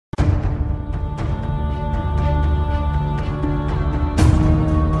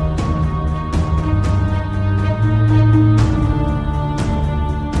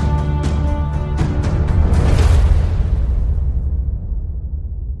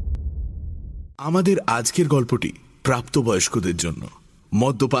আমাদের আজকের গল্পটি প্রাপ্তবয়স্কদের জন্য।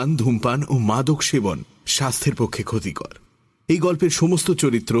 মদ্যপান, ধূমপান ও মাদক সেবন স্বাস্থ্যের পক্ষে ক্ষতিকর। এই গল্পের সমস্ত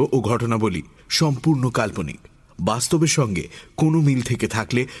চরিত্র ও ঘটনাবলী সম্পূর্ণ কাল্পনিক। বাস্তবের সঙ্গে কোনো মিল থেকে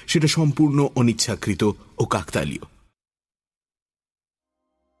থাকলে সেটা সম্পূর্ণ অনিচ্ছাকৃত ও কাকতালীয়।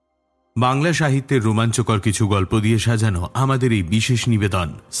 বাংলা সাহিত্যের রোমাঞ্চকর কিছু গল্প দিয়ে সাজানো আমাদের এই বিশেষ নিবেদন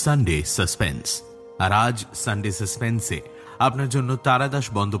সানডে সাসপেন্স। আর আজ সানডে সাসপেন্সে আপনার জন্য তারাদাস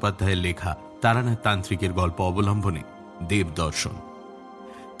বন্দ্যোপাধ্যায়ের লেখা তারানাথ তান্ত্রিকের গল্প অবলম্বনে দেবদর্শন।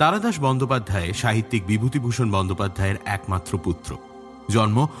 তারাদাস বন্দ্যোপাধ্যায় সাহিত্যিক বিভূতিভূষণ বন্দ্যোপাধ্যায়ের একমাত্র পুত্র।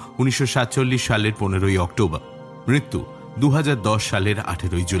 জন্ম 1947 সালের 15ই অক্টোবর, মৃত্যু 2010 সালের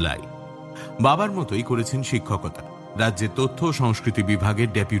 18ই জুলাই। বাবার মতোই করেছেন শিক্ষকতা। রাজ্যের তথ্য ও সংস্কৃতি বিভাগের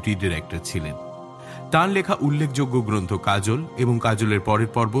ডেপুটি ডিরেক্টর ছিলেন। তাঁর লেখা উল্লেখযোগ্য গ্রন্থ কাজল এবং কাজলের পরের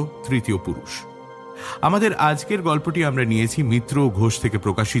পর্ব তৃতীয় পুরুষ। আমাদের আজকের গল্পটি আমরা নিয়েছি মিত্র ও ঘোষ থেকে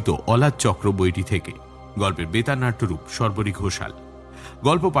প্রকাশিত অলাদ চক্র বইটি থেকে। গল্পের বেতার নাট্যরূপ সর্বরী ঘোষাল।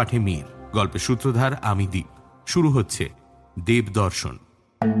 গল্প পাঠে মীর, গল্পের সূত্রধার আমি দীপ। শুরু হচ্ছে দেবদর্শন।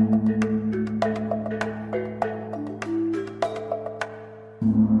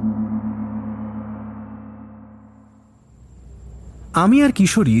 আমি আর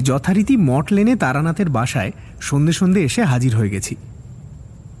কিশোরী যথারীতি মঠ লেনে তারানাথের বাসায় সন্ধে সন্ধে এসে হাজির হয়ে গেছি।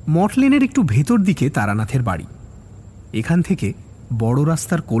 মঠ লেনের একটু ভেতর দিকে তারানাথের বাড়ি। এখান থেকে বড়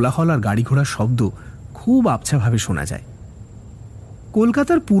রাস্তার কোলাহল আর গাড়ি ঘোড়ার শব্দ খুব আবছাভাবে শোনা যায়।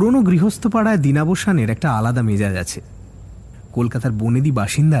 কলকাতার পুরনো গৃহস্থ পাড়ায় দিনাবসানের একটা আলাদা মেজাজ আছে। কলকাতার বনেদি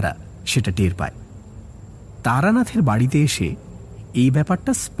বাসিন্দারা সেটা টের পায়। তারানাথের বাড়িতে এসে এই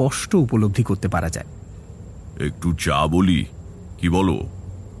ব্যাপারটা স্পষ্ট উপলব্ধি করতে পারা যায়। একটু চা বলি, কি বলো?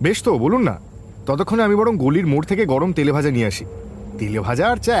 বেশ তো, বলুন না। ততক্ষণে আমি বরং গলির মোড় থেকে গরম তেলে ভাজা নিয়ে আসি। তেলে ভাজা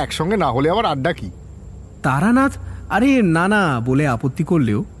আর চা একসঙ্গে না হলে আবার আড্ডা কি? তারানাথ আরে না না বলে আপত্তি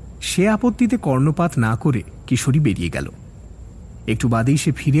করলেও সে আপত্তিতে কর্ণপাত না করে কিশোরী বেরিয়ে গেল। একটু বাদেই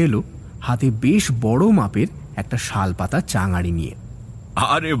সে ফিরে এলো হাতে বেশ বড় মাপের একটা শাল পাতা চাঙাড়ি নিয়ে।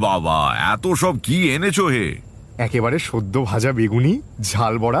 আরে বাবা, এত সব কি এনেছো হে? একেবারে সদ্য ভাজা বেগুনি,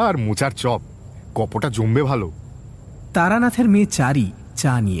 ঝাল বড়া আর মোচার চপ। কপটা জমবে ভালো। তারানাথের মেয়ে চারি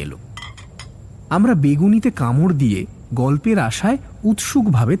চা নিয়ে এলো। আমরা বেগুনিতে কামড় দিয়ে গল্পের আশায়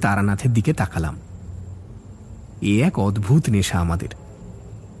উৎসুকভাবে তারানাথের দিকে তাকালাম। এ এক অদ্ভুত নেশা আমাদের।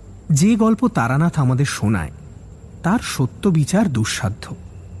 যে গল্প তারানাথ আমাদের শোনায় তার সত্য বিচার দুঃসাধ্য।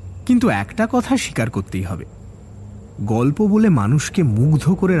 কিন্তু একটা কথা স্বীকার করতেই হবে, গল্প বলে মানুষকে মুগ্ধ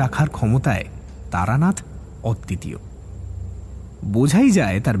করে রাখার ক্ষমতায় তারানাথ অদ্বিতীয়। বোঝাই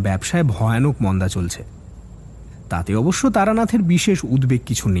যায় তার ব্যবসায় ভয়ানক মন্দা চলছে। তাতে অবশ্য তারানাথের বিশেষ উদ্বেগ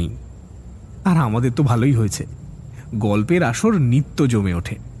কিছু নেই। আর আমাদের তো ভালোই হয়েছে, গল্পের আসর নিত্য জমে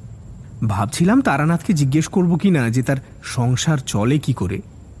ওঠে। ভাবছিলাম তারানাথকে জিজ্ঞেস করব কি না যে তার সংসার চলে কি করে।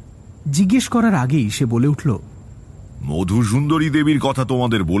 জিজ্ঞেস করার আগেই সে বলে উঠল, মধুসুন্দরী দেবীর কথা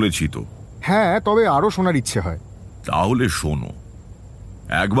তোমাদের বলেছি তো? হ্যাঁ, তবে আরো শোনার ইচ্ছে হয়। তাহলে শোনো।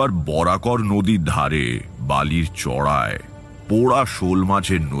 একবার বরাকর নদীর ধারে বালির চড়ায় পোড়া শোল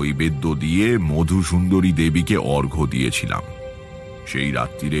মাছের নৈবেদ্য দিয়ে মধুসুন্দরী দেবীকে অর্ঘ্য দিয়েছিলাম। সেই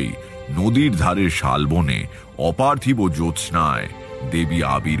রাত্রিরেই নদীর ধারের শালবনে অপার্থিব জ্যোৎস্নায় দেবী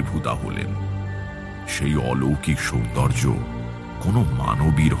আবির্ভূতা হলেন। সেই অলৌকিক সৌন্দর্য কোনো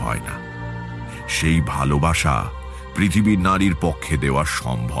মানবীর হয় না। সেই ভালোবাসা পৃথিবীর নারীর পক্ষে দেওয়া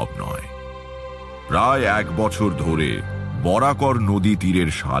সম্ভব নয়। প্রায় 1 বছর ধরে বরাকর নদী তীরের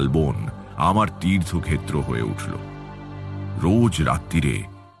শালবন আমার তীর্থক্ষেত্র হয়ে উঠল। রোজ রাত্রিরে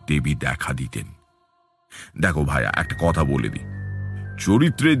দেবী দেখা দিতেন। দেখো ভাইয়া, একটা কথা বলে দিই,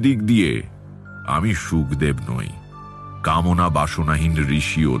 চরিত্রের দিক দিয়ে আমি সুখদেব নই, কামনা বাসনাহীন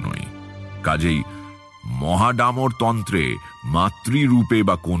ঋষিও নই। কাজেই মহাডামর তন্ত্রে মাতৃরূপে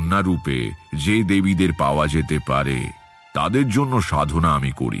বা কন্যা রূপে যে দেবীদের পাওয়া যেতে পারে তাদের জন্য সাধনা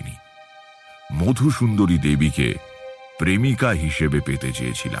আমি করিনি। মধুসুন্দরী দেবীকে প্রেমিকা হিসেবে পেতে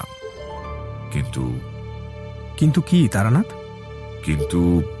চেয়েছিলাম। কিন্তু কি তারানাথ? কিন্তু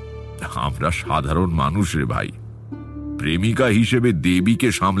আমরা সাধারণ মানুষ রে ভাই। প্রেমিকা হিসেবে দেবীকে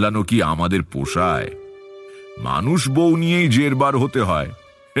সামলানো কি আমাদের পোষায়? মানুষ বউ নিয়েই জেরবার হতে হয়।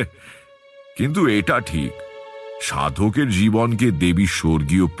 কিন্তু এটা ঠিক, সাধকের জীবনকে দেবী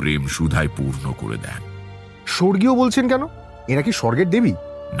স্বর্গীয় প্রেম সুধায় পূর্ণ করে দেন। স্বর্গীয় বলছেন কেন? এরা কি স্বর্গের দেবী?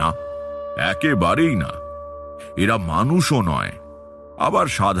 না, একেবারেই না। এরা মানুষও নয়, আবার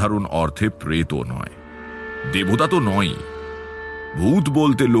সাধারণ অর্থে প্রেতও নয়। দেবতা তো নয়। ভূত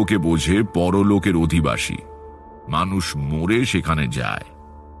বলতে লোকে বোঝে পরলোকের অধিবাসী। মানুষ মরে সেখানে যায়।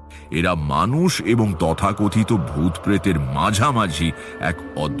 এরা মানুষ এবং তথাকথিত ভূত প্রেতের মাঝামাঝি এক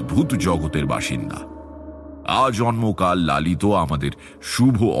অদ্ভুত জগতের বাসিন্দা। আজন্মকাল লালিত আমাদের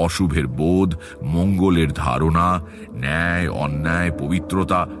শুভ অশুভের বোধ, মঙ্গলের ধারণা, ন্যায় অন্যায়,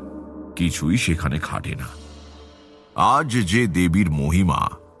 পবিত্রতা কিছুই সেখানে খাটে না। আজ যে দেবীর মহিমা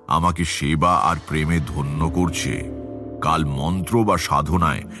আমাকে সেবা আর প্রেমে ধন্য করছে, কাল মন্ত্র বা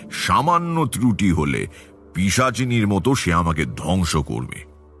সাধনায় সামান্য ত্রুটি হলে পিশাচিনীর মতো সে আমাকে ধ্বংস করবে।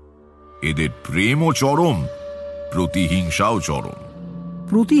 এদের প্রেমও চরম, প্রতিহিংসাও চরম।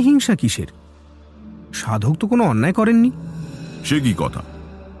 প্রতিহিংসা কিসের? সাধক তো কোনো অন্যায় করেননি। সে কি কথা,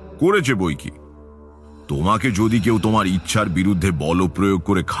 করেছে বই কি। তোমাকে যদি কেউ তোমার ইচ্ছার বিরুদ্ধে বল প্রয়োগ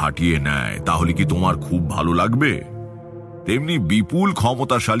করে খাটিয়ে নেয়, তাহলে কি তোমার খুব ভালো লাগবে? তেমনি বিপুল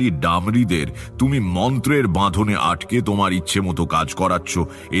ক্ষমতাশালী ডামরিদের তুমি মন্ত্রের বাঁধনে আটকে তোমার ইচ্ছে মতো কাজ করাচ্ছ,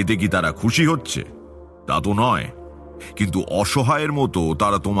 এতে কি তারা খুশি হচ্ছে? তা তো নয়। কিন্তু অসহায়ের মতো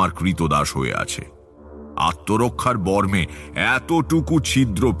তারা তোমার কৃতদাস হয়ে আছে। আত্মরক্ষার বর্মে এতটুকু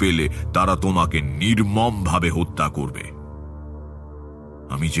ছিদ্র পেলে তারা তোমাকে নির্মমভাবে হত্যা করবে।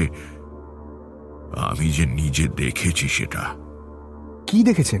 আমি যে নিজে দেখেছি সেটা। কি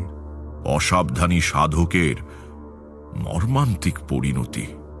দেখেছেন? অসাবধানী সাধকের মর্মান্তিক পরিণতি।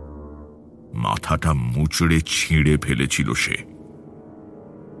 মাথাটা মুচড়ে ছিঁড়ে ফেলেছিল সে।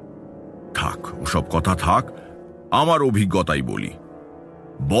 থাক, ওসব কথা থাক, আমার অভিজ্ঞতাই বলি।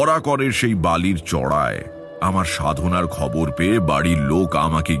 বরাকরের সেই বালির চড়ায় আমার সাধনার খবর পেয়ে বাড়ির লোক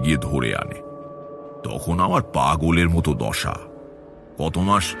আমাকে গিয়ে ধরে আনে। তখন আমার পাগলের মতো দশা। কত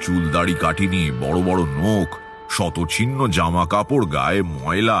মাস চুল দাড়ি কাটিনি, বড় বড় নখ, শতছিন্ন জামা কাপড়, গায়ে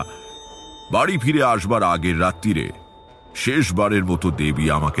ময়লা। বাড়ি ফিরে আসবার আগের রাত্রিরে শেষবারের মতো দেবী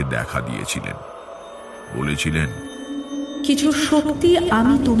আমাকে দেখা দিয়েছিলেন। বলেছিলেন, কিছু শক্তি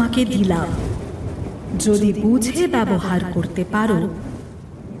আমি তোমাকে দিলাম, যদি বুঝে ব্যবহার করতে পারো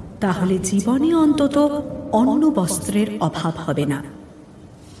তাহলে জীবনে অন্তত অন্ন বস্ত্রের অভাব হবে না।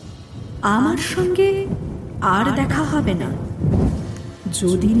 আমার সঙ্গে আর দেখা হবে না।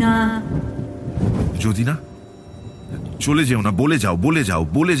 যদি না চলে যেও না, বলে যাও, বলে যাও,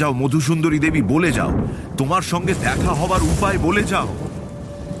 বলে যাও মধুসুন্দরী দেবী, বলে যাও তোমার সঙ্গে দেখা হবার উপায়, বলে যাও।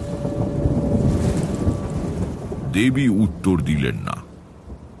 দেবী উত্তর দিলেন না,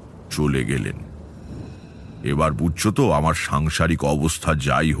 চলে গেলেন। এবার বুঝছো তো, আমার সাংসারিক অবস্থা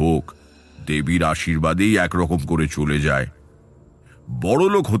যাই হোক, দেবীর আশীর্বাদেই একরকম করে চলে যায়।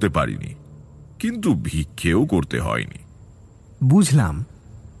 বড়লোক হতে পারিনি, কিন্তু ভিক্ষেও করতে হয়নি। বুঝলাম,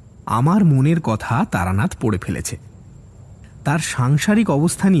 আমার মনের কথা তারানাথ পড়ে ফেলেছে। তার সাংসারিক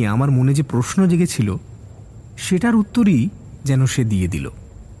অবস্থা নিয়ে আমার মনে যে প্রশ্ন জেগেছিল, সেটার উত্তরই যেন সে দিয়ে দিল।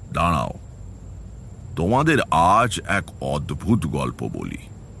 দাঁড়াও, তোমাদের আজ এক অদ্ভুত গল্প বলি।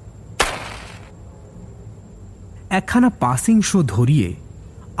 একখানা পাসিং শো ধরিয়ে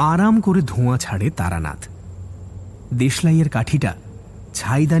আরাম করে ধোঁয়া ছাড়ে তারানাথ। দেশলাইয়ের কাঠিটা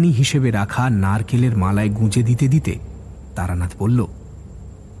ছাইদানি হিসেবে রাখা নারকেলের মালায় গুঁজে দিতে দিতে তারানাথ বলল,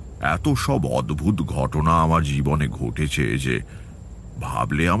 এত সব অদ্ভুত ঘটনা আমার জীবনে ঘটেছে যে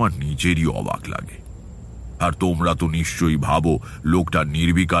ভাবলে আমার নিজেরই অবাক লাগে। আর তোমরা তো নিশ্চয়ই ভাবো লোকটা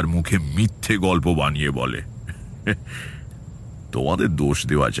নির্বিকার মুখে মিথ্যে গল্প বানিয়ে বলে। তোমাদের দোষ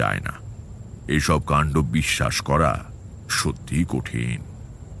দেওয়া যায় না, এসব কাণ্ড বিশ্বাস করা সত্যিই কঠিন।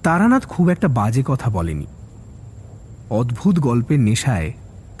 তারানাথ খুব একটা বাজে কথা বলেনি। অদ্ভুত গল্পের নেশায়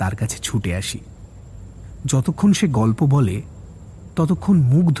তার কাছে ছুটে আসি। যতক্ষণ সে গল্প বলে ততক্ষণ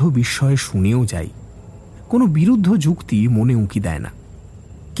মুগ্ধ বিস্ময়ে শুনেও যাই। কোনো বিরুদ্ধ যুক্তি মনে উঁকি দেয় না।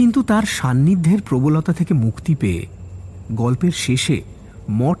 কিন্তু তার সান্নিধ্যের প্রবলতা থেকে মুক্তি পেয়ে গল্পের শেষে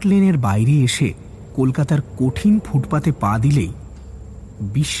মঠ লেনের বাইরে এসে কলকাতার কঠিন ফুটপাতে পা দিলেই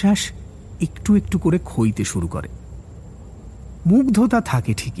বিশ্বাস একটু একটু করে ক্ষইতে শুরু করে। মুগ্ধতা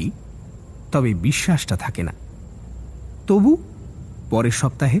থাকে ঠিকই, তবে বিশ্বাসটা থাকে না। তবু পরের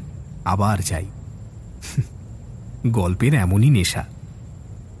সপ্তাহে আবার যাই। গল্পের এমনই নেশা।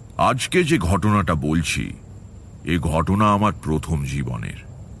 আজকে যে ঘটনাটা বলছি, এ ঘটনা আমার প্রথম জীবনের।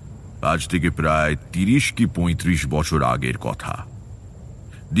 আজ থেকে প্রায় ৩০ কি ৩৫ বছর আগের কথা।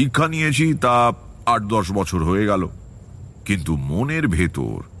 দীক্ষা নিয়েছি তা ৮-১০ বছর হয়ে গেল, কিন্তু মনের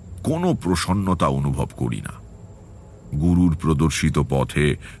ভেতর কোনো প্রসন্নতা অনুভব করি না। গুরুর প্রদর্শিত পথে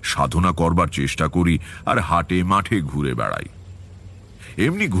সাধনা করবার চেষ্টা করি আর হাটে মাঠে ঘুরে বেড়াই।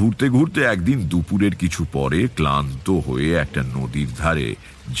 এমনি ঘুরতে ঘুরতে একদিন দুপুরের কিছু পরে ক্লান্ত হয়ে একটা নদীর ধারে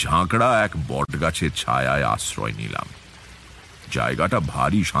ঝাঁকড়া এক বটগাছের ছায়ায় আশ্রয় নিলাম। জায়গাটা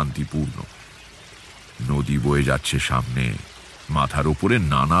ভারী শান্তিপূর্ণ। নদী বয়ে যাচ্ছে সামনে, মাথার উপরে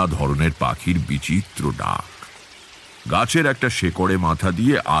নানা ধরনের পাখির বিচিত্র ডাক। গাছের একটা শেকড়ে মাথা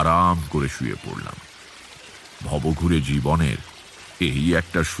দিয়ে আরাম করে শুয়ে পড়লাম। ভবঘুরে জীবনের এই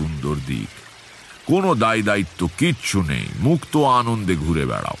একটা সুন্দর দিক। কোনো দায় দায়িত্ব কিচ্ছু নেই, মুক্ত আনন্দে ঘুরে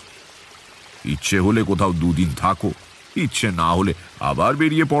বেড়াও। ইচ্ছে হলে কোথাও দুদিন থাকো, ইচ্ছে না হলে আবার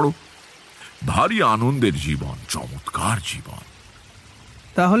বেরিয়ে পড়ো। ভারী আনন্দের জীবন, চমৎকার জীবন।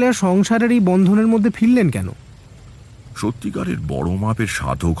 তাহলে আর সংসারের এই বন্ধনের মধ্যে ফিরলেন কেন? সত্যিকারের বড় মাপের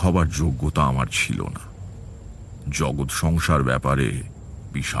সাধক হবার যোগ্যতা আমার ছিল না। জগৎ সংসার ব্যাপারে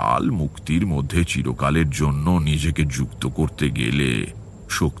বিশাল মুক্তির মধ্যে চিরকালের জন্য নিজেকে যুক্ত করতে গেলে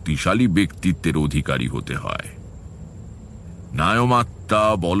শক্তিশালী ব্যক্তিত্বের অধিকারী হতে হয়। নায়মাত্তা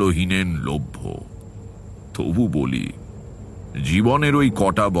বলহীনেন লভ্য। তবু বলি, জীবনের ওই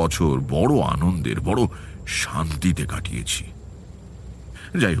কটা বছর বড় আনন্দের, বড় শান্তিতে কাটিয়েছি।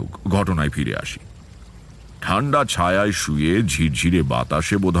 যাই হোক, ঘটনায় ফিরে আসি। ঠান্ডা ছায়ায় শুয়ে ঝিরঝিরে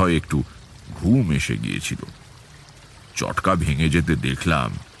বাতাসে বোধহয় একটু ঘুম এসে গিয়েছিল। চটকা ভেঙে যেতে দেখলাম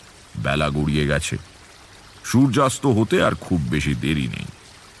বেলা গড়িয়ে গেছে। সূর্যাস্ত হতে আর খুব বেশি দেরি নেই।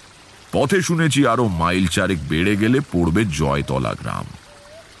 পথে শুনেছি আরো মাইল চারেক বেড়ে গেলে পড়বে জয়তলা গ্রাম।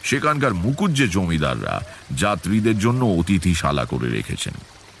 সেখানকার মুকুজ্জে জমিদাররা যাত্রীদের জন্য অতিথিশালা করে রেখেছেন।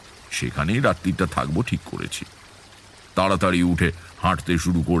 সেখানেই রাত্রিটা থাকবো ঠিক করেছি। তাড়াতাড়ি উঠে হাঁটতে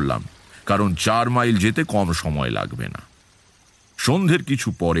শুরু করলাম, কারণ 4 মাইল যেতে কম সময় লাগবে না। সন্ধ্যের কিছু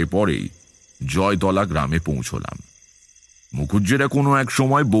পরেই জয়তলা গ্রামে পৌঁছলাম। মুকুজ্জেরা কোনো এক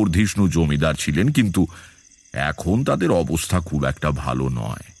সময় বর্ধিষ্ণু জমিদার ছিলেন, কিন্তু এখন তাদের অবস্থা খুব একটা ভালো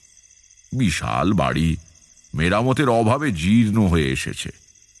নয়। বিশাল বাড়ি মেরামতের অভাবে জীর্ণ হয়ে এসেছে।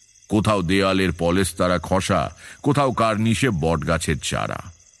 কোথাও দেয়ালের পলেস্তারা খসা, কোথাও কার্নিশে বটগাছের চারা।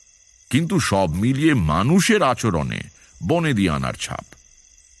 কিন্তু সব মিলিয়ে মানুষের আচরণে বনেদি আনার ছাপ।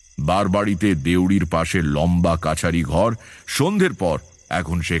 বারবাড়িতে দেউড়ির পাশে লম্বা কাছারি ঘর। সন্ধ্যের পর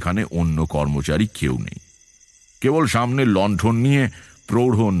এখন সেখানে অন্য কর্মচারী কেউ নেই। কেবল সামনে লণ্ঠন নিয়ে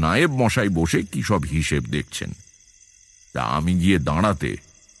প্রৌঢ় নায়েব মশাই বসে কি সব হিসেব দেখছেন। তা আমি গিয়ে দাঁড়াতে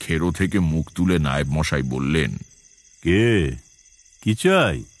খেরো থেকে মুখ তুলে নায়েব মশাই বললেন, কে, কি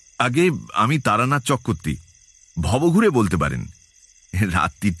চাই? আগে আমি তারানাথ চক্রবর্তী। ভবঘুরে বলতে পারেন।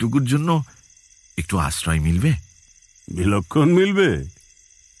 রাত্রিটুকুর জন্য একটু আশ্রয় মিলবে? বিলক্ষণ মিলবে।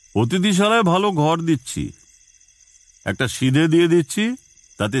 অতিথিশালায় ভালো ঘর দিচ্ছি, একটা সিধে দিয়ে দিচ্ছি,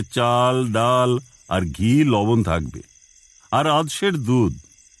 তাতে চাল ডাল আর ঘি লবণ থাকবে, আর আধশের দুধ।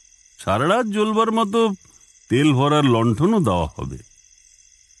 সারা রাত জ্বলবার মতো তেল ভরার লণ্ঠনও দেওয়া হবে।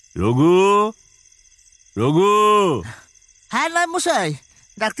 রঘু, রঘু। হ্যাঁ নাম মশাই,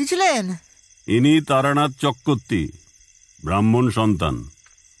 ডাকতেছিলেন? ইনি তারানাথ চক্রবর্তী, ব্রাহ্মণ সন্তান,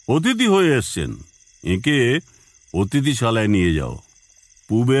 অতিথি হয়ে এসছেন। একে অতিথিশালায় নিয়ে যাও,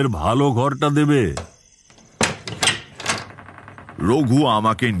 পূবের ভালো ঘরটা দেবে। রঘু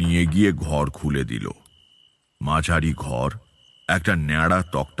আমাকে নিয়ে গিয়ে ঘর খুলে দিল। মাঝারি ঘর, একটা ন্যাড়া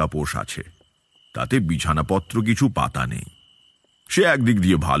তক্তাপোষ আছে, তাতে বিছানাপত্র কিছু পাতা নেই। সে একদিক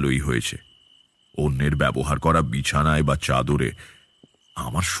দিয়ে ভালোই হয়েছে। অন্যের ব্যবহার করা বিছানায় বা চাদরে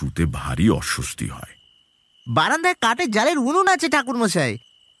আমার শুতে ভারী অস্বস্তি হয়। বারান্দায় কাঠের জালের উনুন আছে ঠাকুর মশাই,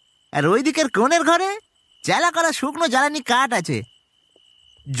 আর ওই দিকের কোণের ঘরে জ্বালা করা শুকনো জ্বালানি কাঠ আছে।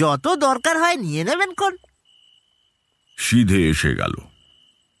 যত দরকার হয় নিয়ে নেবেন কোন। সিধে এসে গেল।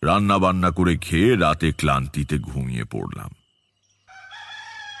 রান্না বান্না করে খেয়ে রাতে ক্লান্তিতে ঘুমিয়ে পড়লাম।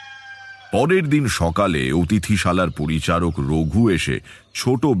 পরের দিন সকালে অতিথিশালার পরিচারক রঘু এসে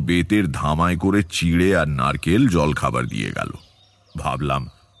ছোট বেতের ধামায় করে চিড়ে আর নারকেল জলখাবার দিয়ে গেল। ভাবলাম,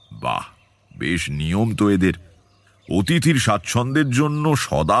 বাহ, বেশ নিয়ম তো এদের। অতিথির স্বাচ্ছন্দ্যের জন্য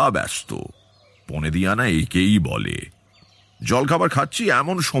সদা ব্যস্ত। বনেদিয়ানা একেই বলে। জলখাবার খাচ্ছি,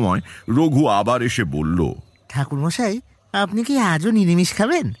 এমন সময় রঘু আবার এসে বলল, ঠাকুর মশাই, আপনি কি আজও নিরামিষ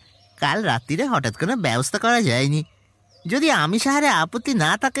খাবেন? কাল রাত্রিরে হঠাৎ কোনো ব্যবস্থা করা যায়নি। যদি আমিষ আহারে আপত্তি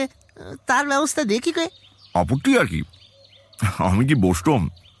না থাকে তার ব্যবস্থা দেখি কে। আপত্তি আর কি? আমি কি বসতাম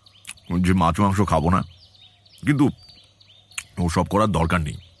যে মাছ মাংস খাবো না? কিন্তু ওসব করার দরকার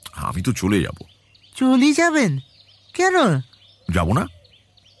নেই। আমি তো চলে যাব। চলে যাবেন? কেন যাব না?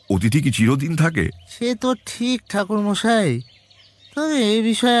 অতিথি কি চিরদিন থাকে? সে তো ঠিক ঠাকুর মশাই, তবে এই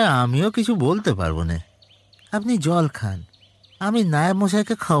বিষয়ে আমিও কিছু বলতে পারবো না। আপনি জল খান, আমি নায়েব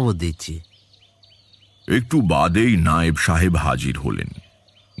মশাইকে খবর দিচ্ছি। একটু বাদেই নায়েব সাহেব হাজির হলেন।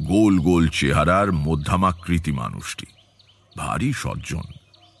 গোল গোল চেহারার মধ্যমাকৃতি মানুষটি, ভারী সজ্জন।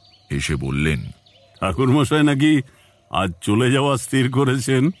 এসে বললেন, ঠাকুর মশাই নাকি আজ চলে যাওয়া স্থির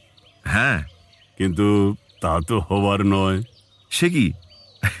করেছেন? হ্যাঁ। কিন্তু তা তো হবার নয়। সে কি,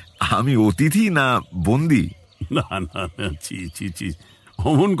 আমি অতিথি না বন্দী? না না, ছি ছি ছি,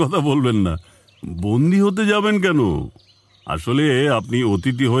 অমন কথা বলবেন না। বন্দী হতে যাবেন কেন? আসলে আপনি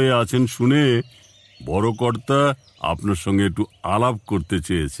অতিথি হয়ে আছেন শুনে বড় কর্তা আপনার সঙ্গে একটু আলাপ করতে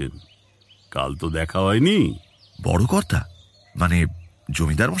চেয়েছেন। কাল তো দেখা হয়নি। বড় কর্তা মানে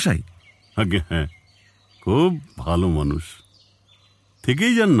জমিদার মশাই? আগে হ্যাঁ, খুব ভালো মানুষ।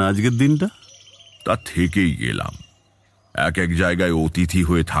 থেকেই যান না আজকের দিনটা। তা থেকেই গেলাম। এক এক জায়গায় অতিথি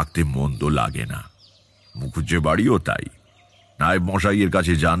হয়ে থাকতে মন্দ লাগে না। মুখুজ্জে বাড়িও তাই। নায়েব মশাইয়ের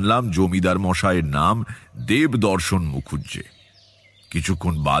কাছে জানলাম জমিদার মশাইয়ের নাম দেবদর্শন মুখুজ্জে।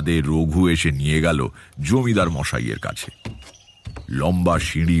 কিছুক্ষণ বাদে রঘু এসে নিয়ে গেল জমিদার মশাইয়ের কাছে। লম্বা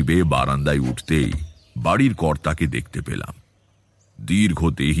সিঁড়ি বেয়ে বারান্দায় উঠতেই বাড়ির কর্তাকে দেখতে পেলাম।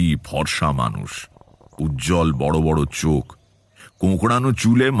 দীর্ঘদেহী ফর্সা মানুষ, উজ্জ্বল বড় বড় চোখ, কোঁকড়ানো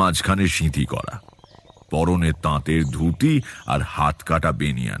চুলে মাঝখানে সিঁথি করা, পরনে তাঁতের ধুতি আর হাত কাটা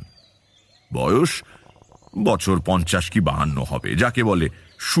বেনিয়ান। বয়স বছর 50 কি 52 হবে, যাকে বলে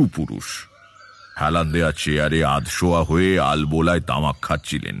সুপুরুষ। হেলান দেয়া চেয়ারে আধশোয়া হয়ে আলবোলায় তামাক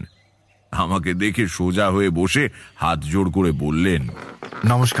খাচ্ছিলেন। আমাকে দেখে সোজা হয়ে বসে হাত জোড় করে বললেন,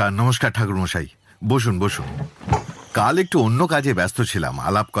 নমস্কার নমস্কার ঠাকুরমশাই, বসুন বসুন। কাল একটু অন্য কাজে ব্যস্ত ছিলাম,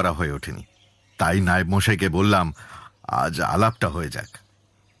 আলাপ করা হয়ে ওঠেনি। তাই নায়েব মশাইকে বললাম আজ আলাপটা হয়ে যাক।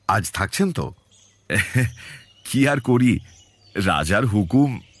 আজ থাকছেন তো? কি আর করি, রাজার হুকুম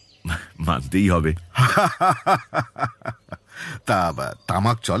মানতেই হবে। তা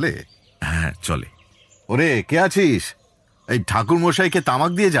তামাক চলে? হ্যাঁ চলে। ওরে কে আছিস, এই ঠাকুর মশাইকে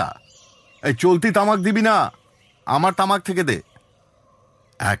তামাক দিয়ে যা। এই চলতি তামাক দিবি না, আমার তামাক থেকে দে।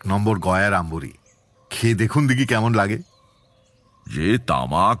 1 নম্বর গয়ার আম্বুরি, খেয়ে দেখুন দিকি কেমন লাগে। যে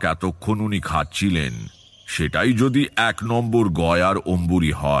তামাক এতক্ষণ উনি খাচ্ছিলেন সেটাই যদি 1 নম্বর গয়ার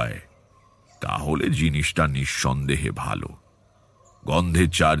অম্বুরি হয়, তাহলে জিনিসটা নিঃসন্দেহে ভালো। গন্ধের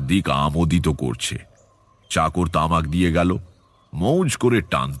চারদিক আমোদিত করছে। চাকর তামাক দিয়ে গেল, মৌজ করে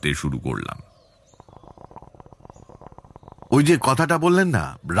টানতে শুরু করলাম। ওই যে কথাটা বললেন না,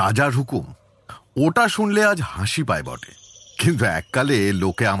 রাজার হুকুম, ওটা শুনলে আজ হাসি পায় বটে, কিন্তু এককালে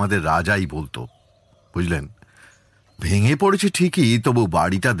লোকে আমাদের রাজাই বলতো, বুঝলেন। ভেঙে পড়েছে ঠিকই, তবু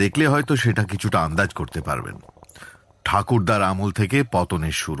বাড়িটা দেখলে হয়তো সেটা কিছুটা আন্দাজ করতে পারবেন। ঠাকুরদার আমল থেকে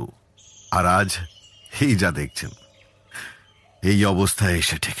পতনের শুরু, আর আজ এই যা দেখছেন, এই অবস্থায়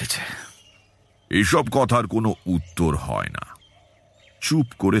এসে ঠেকেছে। এসব কথার কোনো উত্তর হয় না। চুপ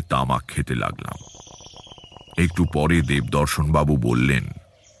করে তামাক খেতে লাগলাম। একটু পরে দেবদর্শন বাবু বললেন,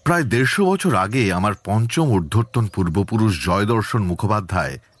 প্রায় 150 বছর আগে আমার পঞ্চম ঊর্ধ্বতন পূর্বপুরুষ জয়দর্শন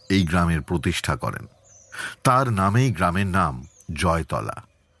মুখোপাধ্যায় এই গ্রামের প্রতিষ্ঠা করেন। তার নামেই গ্রামের নাম জয়তলা।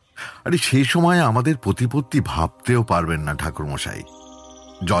 আরে সেই সময় আমাদের প্রতিপত্তি ভাবতেও পারবেন না ঠাকুরমশাই।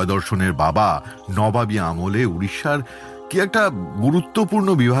 জয়দর্শনের বাবা নবাবী আমলে উড়িষ্যার কি একটা গুরুত্বপূর্ণ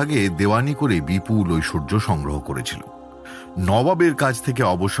বিভাগে দেওয়ানি করে বিপুল ঐশ্বর্য সংগ্রহ করেছিল। নবাবের কাছ থেকে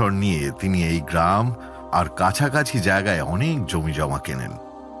অবসর নিয়ে তিনি এই গ্রাম আর কাছাকাছি জায়গায় অনেক জমি জমা কেনেন।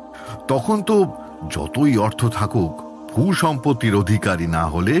 তখন তো যতই অর্থ থাকুক, ভূ সম্পত্তির অধিকারী না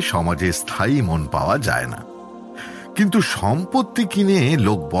হলে সমাজে স্থায়ী মন পাওয়া যায় না। কিন্তু সম্পত্তি কিনে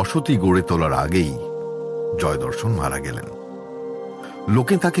লোক বসতি গড়ে তোলার আগেই জয়দর্শন মারা গেলেন।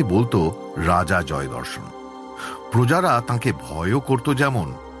 লোকে তাকে বলতো রাজা জয়দর্শন। প্রজারা তাকে ভয়ও করত যেমন,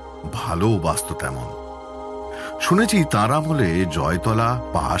 ভালোবাসত তেমন। শুনেছি তাঁর আমলে জয়তলা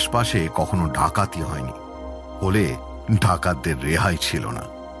বা আশপাশে কখনো ডাকাতি হয়নি, হলে ডাকাতদের রেহাই ছিল না।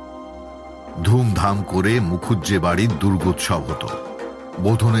 ধুমধাম করে মুখুজ্জে বাড়ির দুর্গোৎসব হতো।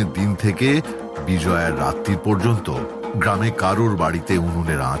 বোধনের দিন থেকে বিজয়ার রাত্রি পর্যন্ত গ্রামে কারোর বাড়িতে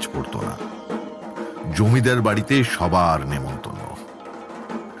উনুনের আঁচ পড়ত না। জমিদার বাড়িতে সবার নেমন্তন্ন।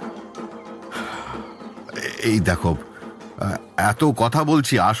 এই দেখো, এত কথা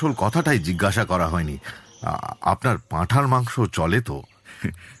বলছি, আসল কথাটাই জিজ্ঞাসা করা হয়নি। আপনার পাঁঠার মাংস চলে তো?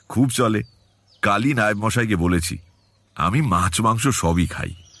 খুব চলে। কালই নায়েব মশাইকে বলেছি, আমি মাছ মাংস সবই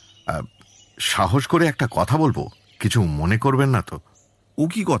খাই। সাহস করে একটা কথা বলবো, কিছু মনে করবেন না তো? ও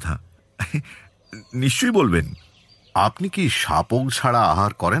কি কথা? নিশ্চয়ই বলবেন। আপনি কি শাপক ছাড়া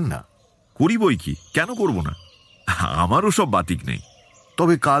আহার করেন না? করি বই কি, কেন করব না? আমারও সব বাতিক নেই।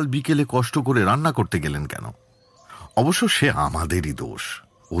 তবে কাল বিকেলে কষ্ট করে রান্না করতে গেলেন কেন? অবশ্য সে আমাদেরই দোষ।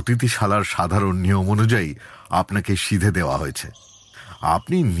 অতিথিশালার সাধারণ নিয়ম অনুযায়ী আপনাকে সিধে দেওয়া হয়েছে।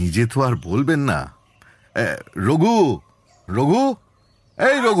 আপনি নিজে তো আর বলবেন না, রঘু রঘু,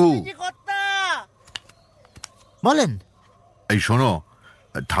 এই রঘু। বলেন। এই শোনো,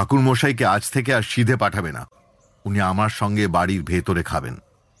 ঠাকুর মশাইকে আজ থেকে আর সিধে পাঠাবে না। উনি আমার সঙ্গে বাড়ির ভেতরে খাবেন।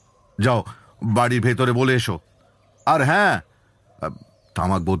 যাও, বাড়ির ভেতরে বলে এসো। আর হ্যাঁ,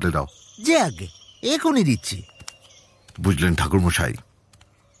 তামাক বদলে দাও। যে আগে এখনই দিচ্ছি। বুঝলেন ঠাকুর মশাই,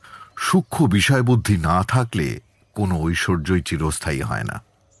 সূক্ষ্ম বিষয় বুদ্ধি না থাকলে কোনো ঐশ্বর্যই চিরস্থায়ী হয় না।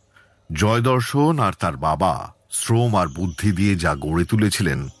 জয়দর্শন আর তার বাবা শ্রম আর বুদ্ধি দিয়ে যা গড়ে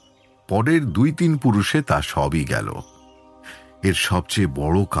তুলেছিলেন, পরের 2-3 পুরুষে তা সবই গেল। এর সবচেয়ে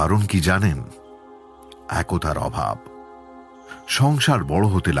বড় কারণ কি জানেন? একতার অভাব। সংসার বড়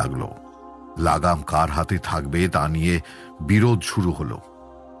হতে লাগলো, লাগাম কার হাতে থাকবে তা নিয়ে বিরোধ শুরু হলো।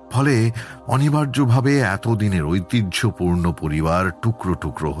 ফলে অনিবার্যভাবে এতদিনের ঐতিহ্যপূর্ণ পরিবার টুকরো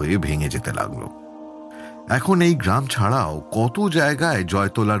টুকরো হয়ে ভেঙে যেতে লাগলো। এখন এই গ্রাম ছাড়াও কত জায়গায়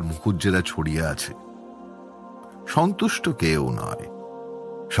জয়তলার মুখুজ্জেরা ছড়িয়ে আছে। সন্তুষ্ট কেউ নয়।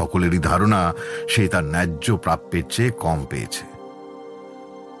 সকলেরই ধারণা সে তার ন্যায্য প্রাপ্যের চেয়ে কম পেয়েছে।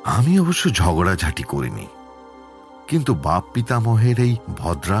 আমি অবশ্য ঝগড়াঝাটি করিনি, কিন্তু বাপ পিতামহের এই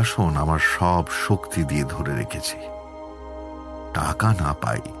ভদ্রাসন আমার সব শক্তি দিয়ে ধরে রেখেছি। টাকা না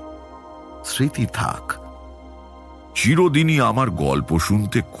পাই, স্মৃতি থাক। চিরদিনই আমার গল্প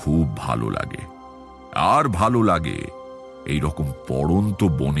শুনতে খুব ভালো লাগে। আর ভালো লাগে এইরকম পড়ন্ত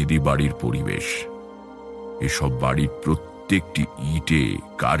বনেদি বাড়ির পরিবেশ। এসব বাড়ির প্রত্যেকটি ইটে,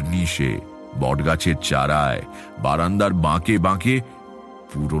 কার্নিশে, বটগাছের চারায়, বারান্দার বাঁকে বাঁকে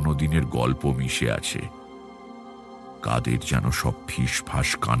পুরনো দিনের গল্প মিশে আছে। কাদের যেন সব ফিসফাস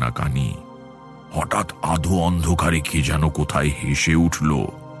কানাকানি, হঠাৎ আধো অন্ধকারে কে যেন কোথায় হেসে উঠল,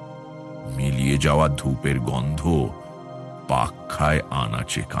 মিলিয়ে যাওয়া ধূপের গন্ধ পাক খায়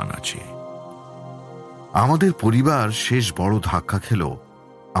আনাচে কানাচে। আমাদের পরিবার শেষ বড় ধাক্কা খেল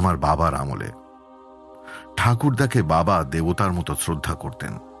আমার বাবার আমলে। ঠাকুরদাকে বাবা দেবতার মতো শ্রদ্ধা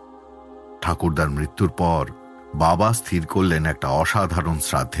করতেন। ঠাকুরদার মৃত্যুর পর বাবা স্থির করলেন একটা অসাধারণ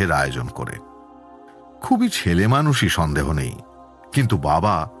শ্রাদ্ধের আয়োজন করে। খুবই ছেলে মানুষই, সন্দেহ নেই, কিন্তু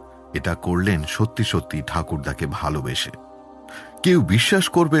বাবা এটা করলেন সত্যি সত্যি ঠাকুরদাকে ভালোবেসে। কেউ বিশ্বাস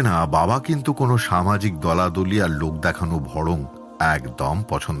করবে না, বাবা কিন্তু কোনো সামাজিক দলাদলি আর লোক দেখানো ভড়ং একদম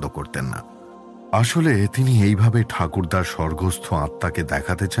পছন্দ করতেন না। আসলে তিনি এইভাবে ঠাকুরদার স্বর্গস্থ আত্মাকে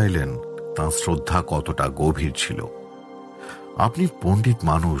দেখাতে চাইলেন তাঁর শ্রদ্ধা কতটা গভীর ছিল। আপনি পণ্ডিত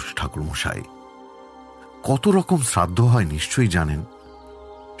মানুষ ঠাকুরমশাই, কত রকম শ্রাদ্ধ হয় নিশ্চয়ই জানেন।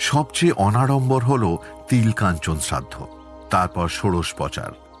 সবচেয়ে অনাড়ম্বর হল তিল কাঞ্চন শ্রাদ্ধ, তারপর ষোড়শ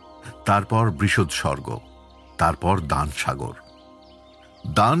পচার, তারপর বৃষোৎসর্গ, তারপর দানসাগর।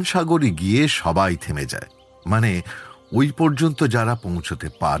 দানসাগরে গিয়ে সবাই থেমে যায়, মানে ওই পর্যন্ত যারা পৌঁছতে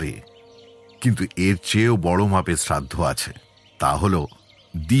পারে। কিন্তু এর চেয়েও বড় মাপের শ্রাদ্ধ আছে, তা হল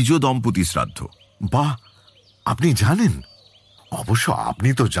দ্বিজ দম্পতি শ্রাদ্ধ। বাহ, আপনি জানেন? অবশ্য আপনি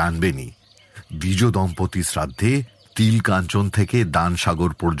তো জানবেনই। দ্বিজ দম্পতি শ্রাদ্ধে তিল কাঞ্চন থেকে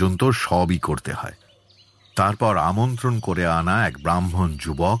দানসাগর পর্যন্ত সবই করতে হয়। তারপর আমন্ত্রণ করে আনা এক ব্রাহ্মণ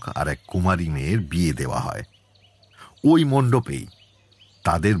যুবক আর এক কুমারী মেয়ের বিয়ে দেওয়া হয়। ওই মণ্ডপেই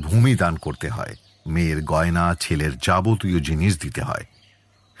তাদের ভূমি দান করতে হয়, মেয়ের গয়না, ছেলের যাবতীয় জিনিস দিতে হয়,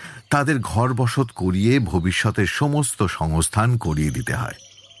 তাদের ঘর বসত করিয়ে ভবিষ্যতের সমস্ত সংস্থান করিয়ে দিতে হয়।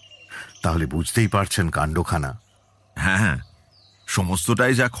 তাহলে বুঝতেই পারছেন কাণ্ডখানা। হ্যাঁ,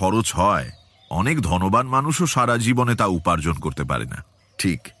 সমস্তটাই যা খরচ হয়, অনেক ধনবান মানুষও সারা জীবনে তা উপার্জন করতে পারে না।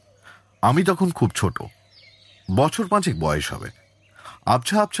 ঠিক। আমি তখন খুব ছোট, বছর 5 বয়স হবে।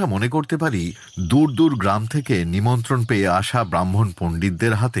 আবছা আবছা মনে করতে পারি দূর দূর গ্রাম থেকে নিমন্ত্রণ পেয়ে আসা ব্রাহ্মণ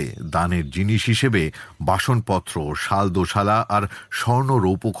পণ্ডিতদের হাতে দানের জিনিস হিসেবে বাসনপত্র, শাল দোশালা আর স্বর্ণ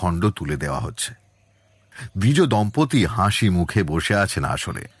রৌপখণ্ড তুলে দেওয়া হচ্ছে। দ্বিজ দম্পতি হাসি মুখে বসে আছেন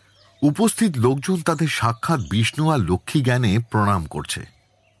আসলে। উপস্থিত লোকজন তাদের সাক্ষাৎ বিষ্ণু আর লক্ষ্মী জ্ঞানে প্রণাম করছে।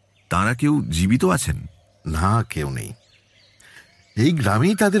 তারা কেউ জীবিত আছেন? না, কেউ নেই। এই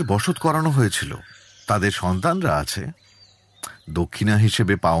গ্রামেই তাদের বসত করানো হয়েছিল। তাদের সন্তানরা আছে। দক্ষিণা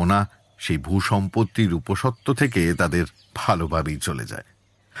হিসেবে পাওনা সেই ভূসম্পত্তির উপসত্ত্ব থেকে তাদের ভালোভাবেই চলে যায়।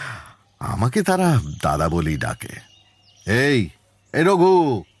 আমাকে তারা দাদা বলেই ডাকে। এই রঘু,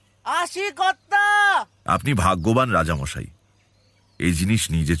 আসি কর্তা। আপনি ভাগ্যবান রাজামশাই, এই জিনিস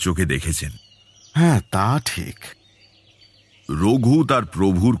নিজের চোখে দেখেছেন। হ্যাঁ, তা ঠিক। রঘু তার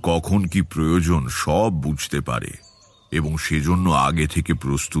প্রভুর কখন কি প্রয়োজন সব বুঝতে পারে এবং সেজন্য আগে থেকে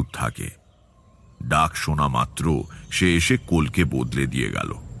প্রস্তুত থাকে। ডাক শোনা মাত্র সে এসে কোলকে বদলে দিয়ে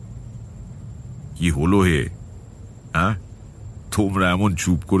গেল। কি হলো হে? হ্যাঁ, তোমরা এমন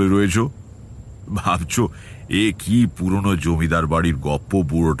চুপ করে রয়েছ? ভাবছো এ কি পুরনো জমিদার বাড়ির গপ্প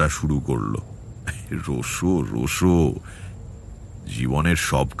বুড়োটা শুরু করলো? রোসো রোসো, জীবনের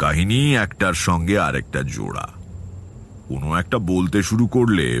সব কাহিনী একটার সঙ্গে আরেকটা জোড়া। কোনো একটা বলতে শুরু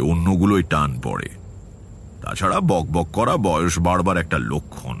করলে অন্যগুলোই টান পড়ে। তাছাড়া বকবক করা বয়স বাড়বার একটা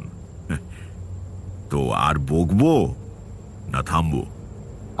লক্ষণ। তো আর বকবো না থামবো?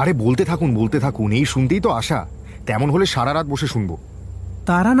 আরে বলতে থাকুন, এই শুনতেই তো আশা। তেমন হলে সারা রাত বসে শুনবো।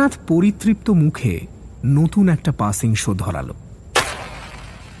 তারানাথ পরিতৃপ্ত মুখে নতুন একটা পাসিং শো ধরালো।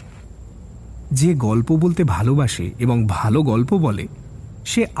 যে গল্প বলতে ভালোবাসে এবং ভালো গল্প বলে,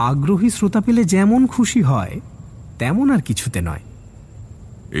 সে আগ্রহী শ্রোতা পেলে যেমন খুশি হয় তেমন আর কিছুতে নয়।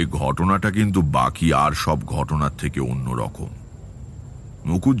 এই ঘটনাটা কিন্তু বাকি আর সব ঘটনার থেকে অন্যরকম।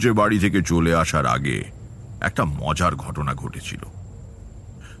 মুকুজ্জে বাড়ি থেকে চলে আসার আগে একটা মজার ঘটনা ঘটেছিল।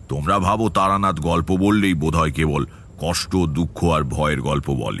 তোমরা ভাবো তারানাথ গল্প বললেই বোধহয় কেবল কষ্ট, দুঃখ আর ভয়ের গল্প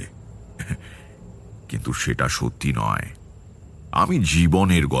বলে, কিন্তু সেটা সত্যি নয়। আমি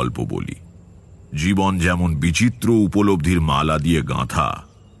জীবনের গল্প বলি। জীবন যেমন বিচিত্র উপলব্ধির মালা দিয়ে গাঁথা,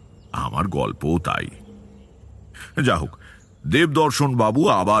 আমার গল্পও তাই। যা হোক, দেবদর্শন বাবু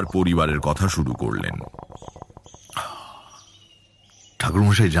আবার পরিবারের কথা শুরু করলেন।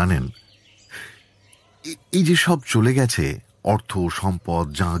 ঠাকুরমশাই জানেন, এই যে সব চলে গেছে, অর্থ সম্পদ,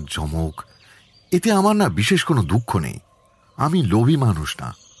 জাঁক জমক, এতে আমার না বিশেষ কোনো দুঃখ নেই। আমি লোভী মানুষ না।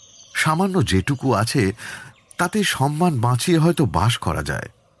 সামান্য যেটুকু আছে তাতে সম্মান বাঁচিয়ে হয়তো বাস করা যায়,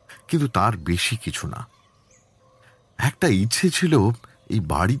 কিন্তু তার বেশি কিছু না। একটা ইচ্ছে ছিল এই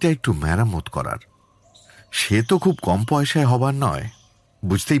বাড়িটা একটু মেরামত করার। সে তো খুব কম পয়সায় হবার নয়,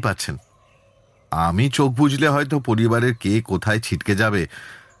 বুঝতেই পাচ্ছেন। আমি চোখ বুঝলে হয়তো পরিবারের কে কোথায় ছিটকে যাবে।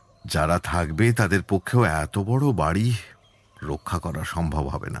 যারা থাকবে তাদের পক্ষেও এত বড় বাড়ি রক্ষা করা সম্ভব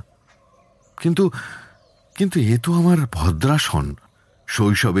হবে না। কিন্তু কিন্তু এ তো আমার ভদ্রাসন,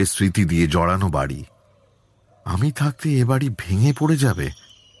 শৈশবের স্মৃতি দিয়ে জড়ানো বাড়ি। আমি থাকতে এ বাড়ি ভেঙে পড়ে যাবে।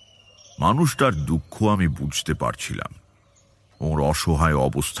 মানুষটার দুঃখ আমি বুঝতে পারছিলাম, ওর অসহায়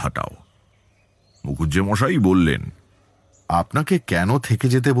অবস্থাটাও। মুখুজ্জেমশাই বললেন, আপনাকে কেন থেকে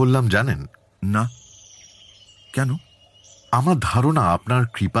যেতে বললাম জানেন? না, কেন? আমার ধারণা আপনার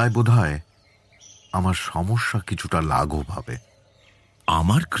কৃপায় বোধহয় আমার সমস্যা কিছুটা লাঘব হবে।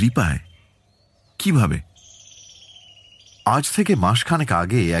 আমার কৃপায়? কিভাবে? আজ থেকে মাসখানেক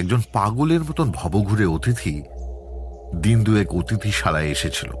আগে একজন পাগলের মতন ভবঘুরে অতিথি দিন দুয়েক অতিথিশালায়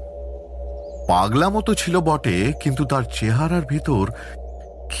এসেছিল। পাগলা মতো ছিল বটে, কিন্তু তার চেহারার ভেতর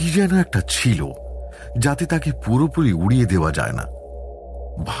কি যেন একটা ছিল, যাতে তাকে পুরোপুরি উড়িয়ে দেওয়া যায় না।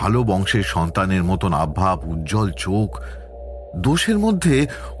 ভালো বংশের সন্তানের মতন আভাব, উজ্জ্বল চোখ, দোষের মধ্যে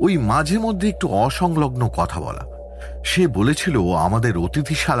ওই মাঝে মধ্যে একটু অসংলগ্ন কথা বলা। সে বলেছিল আমাদের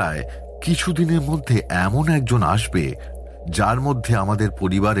অতিথিশালায় কিছুদিনের মধ্যে এমন একজন আসবে যার মধ্যে আমাদের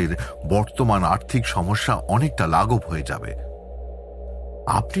পরিবারের বর্তমান আর্থিক সমস্যা অনেকটা লাঘব হয়ে যাবে।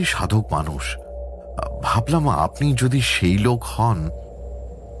 আপনি সাধক মানুষ, ভাবলাম আপনি যদি সেই লোক হন।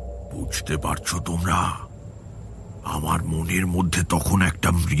 বুঝতে পারছো তোমরা? আমার মনের মধ্যে তখন একটা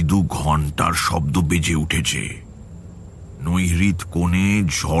মৃদু ঘণ্টার শব্দ বেজে উঠেছে। নৈহৃদ কোণে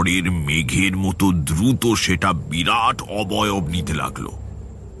ঝড়ের মেঘের মতো দ্রুত সেটা বিরাট অবয়ব নিতে লাগলো।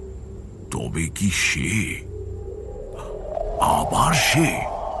 তবে কি সে? আবার সে?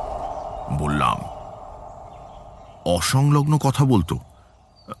 বললাম। অসংলগ্ন কথা বলতো?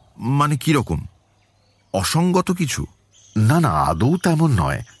 মানে কিরকম? অসঙ্গত কিছু? না না, আদৌ তেমন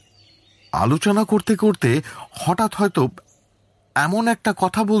নয়। আলোচনা করতে করতে হঠাৎ হয়তো এমন একটা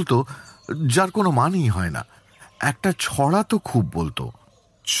কথা বলতো যার কোনো মানেই হয় না। একটা ছড়া তো খুব বলতো।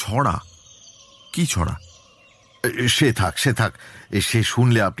 ছড়া? কি ছড়া? সে থাক সে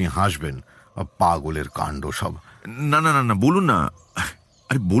শুনলে আপনি হাসবেন। পাগলের কাণ্ড সব। না না না না, বলুন না।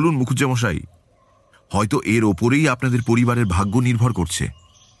 আরে বলুন মুখুজ্জেমশাই, হয়তো এর ওপরেই আপনাদের পরিবারের ভাগ্য নির্ভর করছে।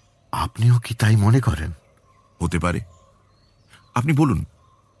 আপনিও কি তাই মনে করেন? হতে পারে, আপনি বলুন।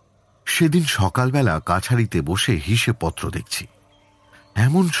 সেদিন সকালবেলা কাছারিতে বসে হিসেবপত্র দেখছি।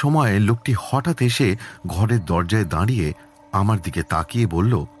 এমন সময় লোকটি হঠাৎ এসে ঘরের দরজায় দাঁড়িয়ে আমার দিকে তাকিয়ে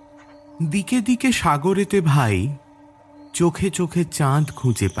বলল, দিকে দিকে সাগরেতে ভাই, চোখে চোখে চাঁদ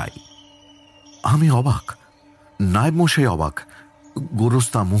খুঁজে পাই। আমি অবাক, নায়েব মশাই অবাক,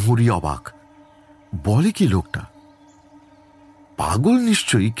 গোরস্তা মুহুরি অবাক। বলে কি লোকটা? পাগল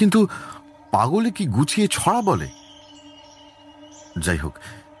নিশ্চয়ই, কিন্তু পাগলে কি গুছিয়ে ছড়া বলে? যাই হোক,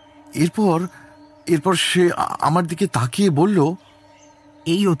 এরপর সে আমার দিকে তাকিয়ে বলল,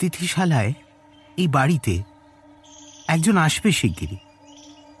 এই অতিথিশালায়, এই বাড়িতে একজন আসবে শিগগিরই,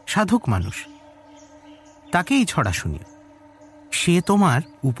 সাধক মানুষ। তাকে এই ছড়া শুনি, সে তোমার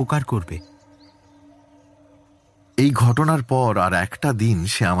উপকার করবে। এই ঘটনার পর আর একটা দিন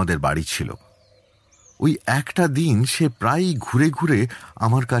সে আমাদের বাড়ি ছিল। ওই একটা দিন সে প্রায়ই ঘুরে ঘুরে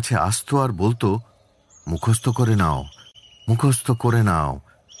আমার কাছে আসতো আর বলতো, মুখস্থ করে নাও, মুখস্থ করে নাও,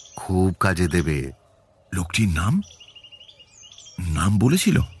 খুব কাজে দেবে। লোকটির নাম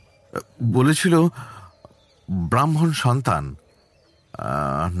বলেছিল? বলেছিল ব্রাহ্মণ সন্তান,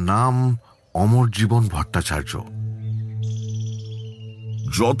 নাম অমরজীবন ভট্টাচার্য।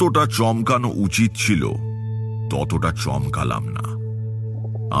 যতটা চমকানো উচিত ছিল ততটা চমকালাম না।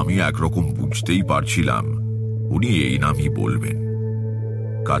 আমি একরকম বুঝতেই পারছিলাম উনি এই নামই বলবেন।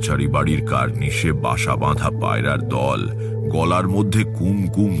 কাছারি বাড়ির কার্নিশে বাসা বাঁধা পায়রার দল গলার মধ্যে কুম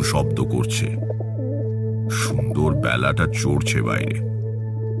কুম শব্দ করছে। সুন্দর বেলাটা চড়ছে বাইরে।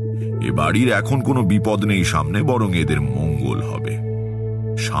 এ বাড়ির এখন কোনো বিপদ নেই সামনে, বরং এদের মঙ্গল হবে।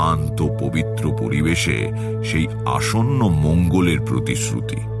 শান্ত পবিত্র পরিবেশে সেই আসন্ন মঙ্গলের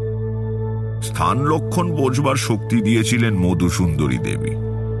প্রতিশ্রুতি। স্থান লক্ষণ বোঝবার শক্তি দিয়েছিলেন মধুসুন্দরী দেবী।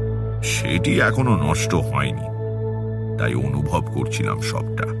 সেটি এখনো নষ্ট হয়নি, তাই অনুভব করছিলাম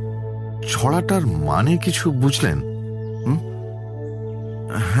সবটা। ছড়াটার মানে কিছু বুঝলেন?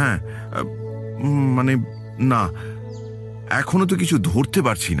 হ্যাঁ, মানে না, এখনো তো কিছু ধরতে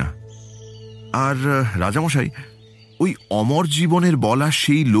পারছি না। আর রাজামশাই, ওই অমর জীবনের বলা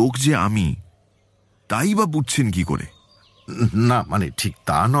সেই লোক যে আমি, তাই বা বুঝছেন কি করে? না মানে ঠিক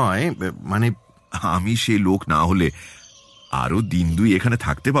তা নয়, মানে আমি সেই লোক না হলে আরো দিন দুই এখানে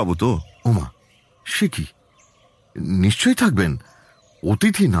থাকতে পাবো তো? ওমা, সে কি? নিশ্চয়ই থাকবেন।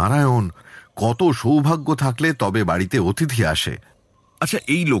 অতিথি নারায়ণ, কত সৌভাগ্য থাকলে তবে বাড়িতে অতিথি আসে। আচ্ছা,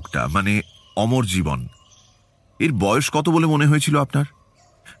 এই লোকটা মানে অমর জীবন, এর বয়স কত বলে মনে হয়েছিল আপনার?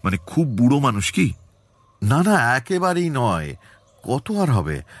 মানে খুব বুড়ো মানুষ কি? না না, একেবারেই নয়। কত আর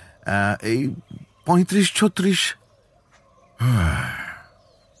হবে, এই 35-36।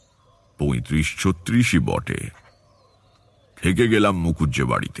 35-36ই বটে। থেকে গেলাম মুকুজ্জে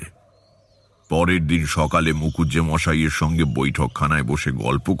বাড়িতে। পরের দিন সকালে মুকুজ্জে মশাইয়ের সঙ্গে বৈঠকখানায় বসে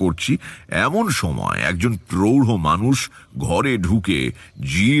গল্প করছি, এমন সময় একজন প্রৌঢ় মানুষ ঘরে ঢুকে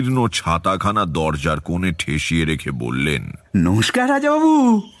জীর্ণ ছাতাখানা দরজার কোণে ঠেসিয়ে রেখে বললেন, নমস্কার রাজাবাবু,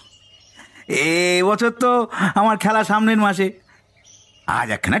 এবছর তো আমার খেলা সামনের মাসে। আজ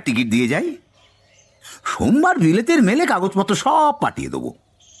একখানা টিকিট দিয়ে যাই, সোমবার বিলেতের মেলে কাগজপত্র সব পাঠিয়ে দেবো।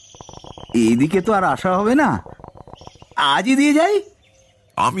 এইদিকে তো আর আসা হবে না, আজই দিয়ে যাই।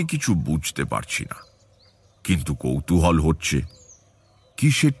 আমি কিছু বুঝতে পারছি না, কিন্তু কৌতূহল হচ্ছে।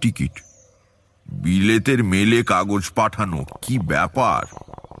 কিসের টিকিট? বিলেতের মেলে কাগজ পাঠানো, কি ব্যাপার?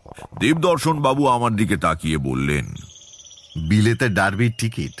 দেবদর্শন বাবু আমার দিকে তাকিয়ে বললেন, বিলেতে ডার্বির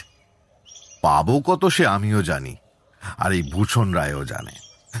টিকিট পাবো কত সে আমিও জানি, আর এই ভূষণ রায়ও জানে।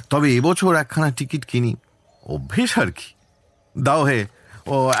 তবে এবছর একখানা টিকিট কিনি, অভ্যেস আর কি। দাও হে,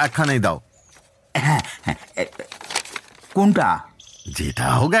 ও একখানাই দাও। হ্যাঁ, কোনটা? যেটা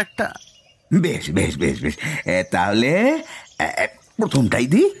হোক একটা। বেশ বেশ বেশ বেশ, তাহলে প্রথমটাই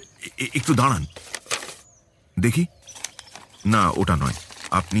দি। একটু দাঁড়ান দেখি। না, ওটা নয়,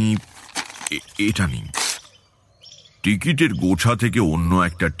 আপনি এটা নিন। টিকিটের গোছা থেকে অন্য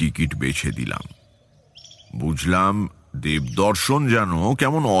একটা টিকিট বেছে দিলাম। বুঝলাম দেবদর্শন যেন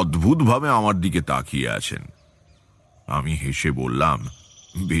কেমন অদ্ভুতভাবে আমার দিকে তাকিয়ে আছেন। আমি হেসে বললাম,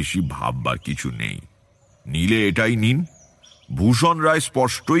 বেশি ভাববার কিছু নেই, নিলে এটাই নিন। ভূষণ রায়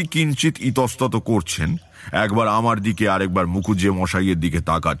স্পষ্টই কিঞ্চিত ইতস্তত করছেন, একবার আমার দিকে আরেকবার মুকুজ্জে মশাইয়ের দিকে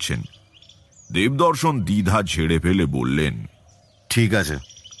তাকাচ্ছেন। দেবদর্শন দ্বিধা ছেড়ে ফেলে বললেন, ঠিক আছে,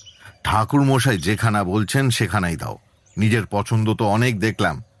 ঠাকুর মশাই যেখানা বলছেন সেখানাই দাও। নিজের পছন্দ তো অনেক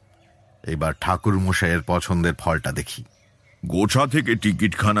দেখলাম, এবার ঠাকুর মশাইয়ের পছন্দের ফলটা দেখি। গোছা থেকে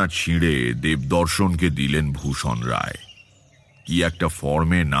টিকিটখানা ছিঁড়ে দেবদর্শনকে দিলেন ভূষণ রায়। কি একটা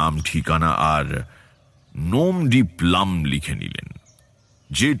ফর্মে নাম, ঠিকানা আর নোম ডি প্লাম লিখে নিলেন।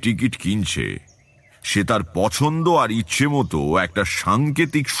 যে টিকিট কিনছে সে তার পছন্দ আর ইচ্ছে মতো একটা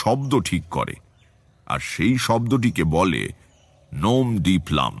সাংকেতিক শব্দ ঠিক করে, আর সেই শব্দটিকে বলে নোম ডি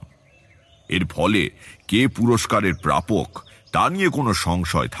প্লাম। এর ফলে কে পুরস্কারের প্রাপক তা নিয়ে কোনো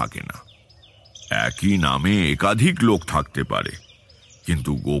সংশয় থাকে না। একই নামে একাধিক লোক থাকতে পারে,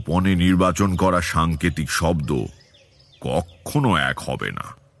 কিন্তু গোপনে নির্বাচন করা সাংকেতিক শব্দ কখনো এক হবে না।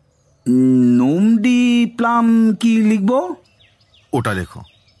 নোমডি প্লাম কি লিখবো? ওটা লেখো।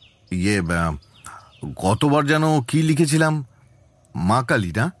 গতবার যেন কি লিখেছিলাম, মা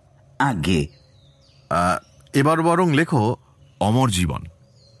কালী না? আগে এবার বরং লেখো অমর জীবন।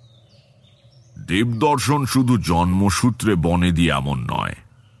 দেবদর্শন শুধু জন্মসূত্রে বনেদি এমন নয়,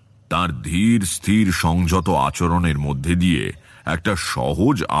 তার ধীর স্থির সংযত আচরণের মধ্যে দিয়ে একটা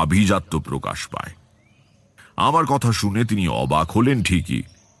সহজ আভিজাত্য প্রকাশ পায়। আমার কথা শুনে তিনি অবাক হলেন ঠিকই,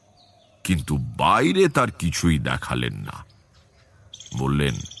 কিন্তু বাইরে তার কিছুই দেখালেন না।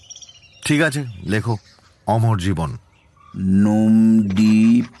 বললেন, ঠিক আছে, লেখো অমর জীবন। নোমডি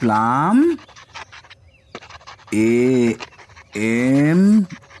প্লাম, AMARJIBAN,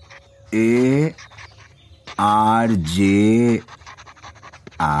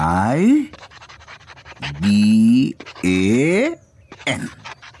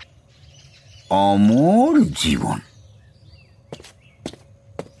 অমর জীবন।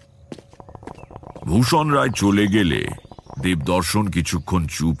 ভূষণ রায় চলে গেলে দেবদর্শন কিছুক্ষণ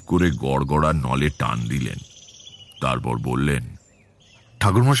চুপ করে গড়গড়ার নলে টান দিলেন। তারপর বললেন,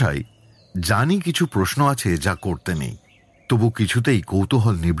 ঠাকুরমশাই, জানি কিছু প্রশ্ন আছে যা করতে নেই, তবু কিছুতেই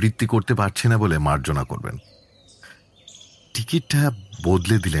কৌতূহল নিবৃত্তি করতে পারছে না বলে মার্জনা করবেন। টিকিটটা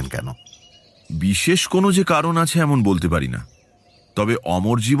বদলে দিলেন কেন? বিশেষ কোনো যে কারণ আছে এমন বলতে পারি না, তবে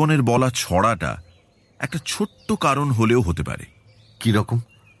অমর জীবনের বলা ছড়াটা একটা ছোট্ট কারণ হলেও হতে পারে। কি রকম?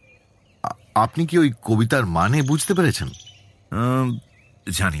 আপনি কি ওই কবিতার মানে বুঝতে পেরেছেন?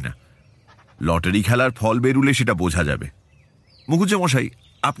 জানি না, লটারি খেলার ফল বেরুলে সেটা বোঝা যাবে। মুখুজ্জেমশাই,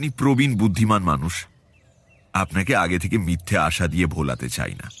 আপনি প্রবীণ বুদ্ধিমান মানুষ, আপনাকে আগে থেকে মিথ্যে আশা দিয়ে ভোলাতে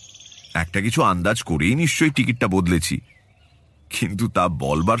চাই না। একটা কিছু আন্দাজ করেই নিশ্চয়ই টিকিটটা বদলেছি, কিন্তু তা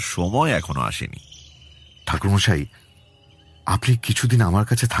বলবার সময় এখনো আসেনি। ঠাকুরমশাই, আপনি কিছুদিন আমার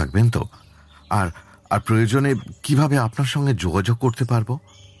কাছে থাকবেন তো? আর আর প্রয়োজনে কিভাবে আপনার সঙ্গে যোগাযোগ করতে পারবো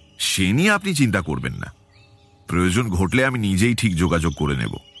সে নিয়ে আপনি চিন্তা করবেন না। প্রয়োজন ঘটলে আমি নিজেই ঠিক যোগাযোগ করে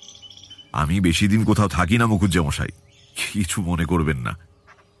নেব। আমি বেশি দিন কোথাও থাকি না মুখুজ্জেমশাই, কিছু মনে করবেন না।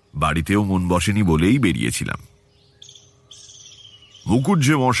 বাড়িতেও মন বসেনি বলেই বেরিয়েছিলাম।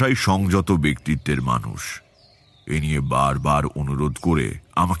 মুখুজ্জেমশাই সংযত ব্যক্তিত্বের মানুষ, এ নিয়ে বারবার অনুরোধ করে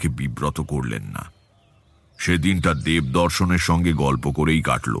আমাকে বিব্রত করলেন না। সেদিনটা দেবদর্শনের সঙ্গে গল্প করেই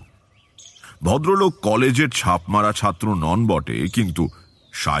কাটল। ভদ্রলোক কলেজের ছাপমারা ছাত্র নন বটে, কিন্তু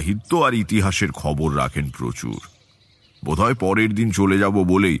সাহিত্য আর ইতিহাসের খবর রাখেন প্রচুর। বোধহয় পরের দিন চলে যাব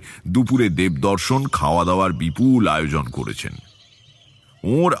বলেই দুপুরে দেবদর্শন খাওয়া দাওয়ার বিপুল আয়োজন করেছেন।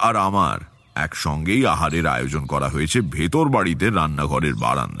 ওর আর আমার একসঙ্গেই আহারের আয়োজন করা হয়েছে ভেতর বাড়িতে রান্নাঘরের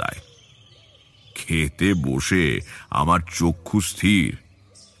বারান্দায়। খেতে বসে আমার চক্ষু স্থির।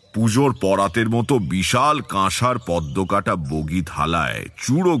 পুজোর পরাতের মতো বিশাল কাঁসার পদ্মকাটা বগি থালায়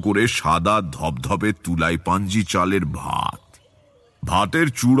চূড়ো করে সাদা ধপধপে তুলাই পাঞ্জি চালের ভাত, ভাতের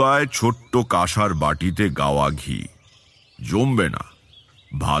চূড়ায় ছোট্ট কাঁসার বাটিতে গাওয়া ঘি। জমবে না,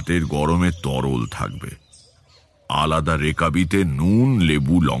 ভাতের গরমে তরল থাকবে। আলাদা রেকাবিতে নুন,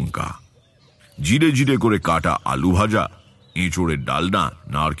 লেবু, লঙ্কা, জিরে জিরে করে কাটা আলু ভাজা, এঁচোড়ের ডালনা,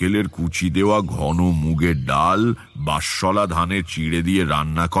 নারকেলের কুচি দেওয়া ঘন মুগের ডাল, বাঁশশলা ধানের চিড়ে দিয়ে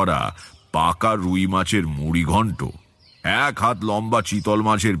রান্না করা পাকা রুই মাছের মুড়ি ঘন্ট, 1 হাত লম্বা চিতল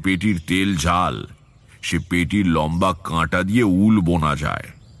মাছের পেটির তেল ঝাল, সে পেটির লম্বা কাঁটা দিয়ে উল বোনা যায়।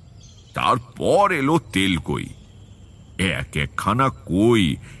 তারপর এলো তেল কই, এক একখানা কই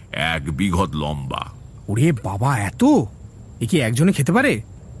 1 বিঘত লম্বা। ওরে বাবা, এত! এ কি একজনে খেতে পারে?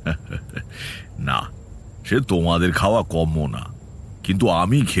 না, সে তোমাদের খাওয়া কম না, কিন্তু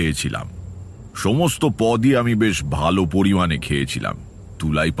আমি খেয়েছিলাম। সমস্ত পদই আমি বেশ ভালো পরিমাণে খেয়েছিলাম।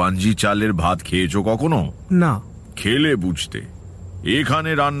 তুলাই পাঞ্জি চালের ভাত খেয়েছো কখনো? না। খেলে বুঝতে।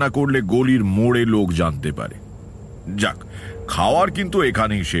 এখানে রান্না করলে গলির মোড়ে লোক জানতে পারে। যাক, খাওয়ার কিন্তু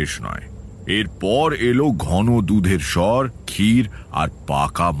এখানেই শেষ নয়। এরপর এলো ঘন দুধের সর, ক্ষীর আর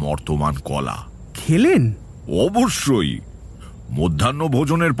পাকা মর্তমান কলা। খেলেন? অবশ্যই। মধ্যাহ্ন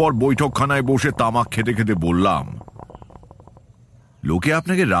ভোজনের পর বৈঠকখানায় বসে তামাক খেতে খেতে বললাম, লোকে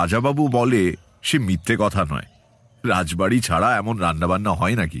আপনাকে রাজাবাবু বলে, সে মিথ্যে কথা নয়। রাজবাড়ি ছাড়া এমন রান্নাবান্না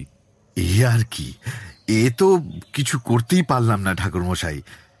হয় নাকি? এ আর কি, এ তো কিছু করতেই পারলাম না ঠাকুরমশাই,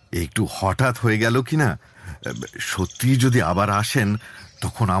 একটু হঠাৎ হয়ে গেল কিনা। সত্যি যদি আবার আসেন,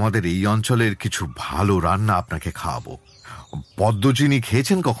 তখন আমাদের এই অঞ্চলের কিছু ভালো রান্না আপনাকে খাওয়াবো। পদ্মচিনি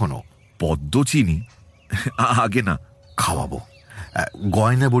খেয়েছেন কখনো? পদ্মচিনি? আগে না। খাওয়াবো।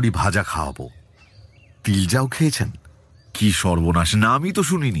 গয়না বড়ি ভাজা খাওয়াবো। তিলজাও খেয়েছেন? কি সর্বনাশ, না আমি তো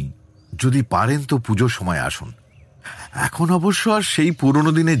শুনিনি। যদি পারেন তো পুজোর সময় আসুন। এখন অবশ্য আর সেই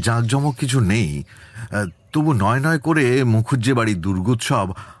পুরনো দিনের জাঁকজমক কিছু নেই, তবু নয় নয় করে মুখুজ্জে বাড়ির দুর্গোৎসব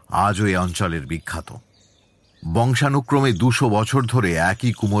আজও এই অঞ্চলের বিখ্যাত। বংশানুক্রমে 200 বছর ধরে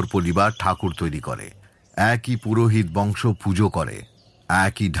একই কুমোর পরিবার ঠাকুর তৈরি করে, একই পুরোহিত বংশ পুজো করে,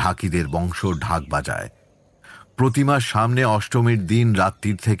 একই ঢাকিদের বংশ ঢাক বাজায়। প্রতিমার সামনে অষ্টমীর দিন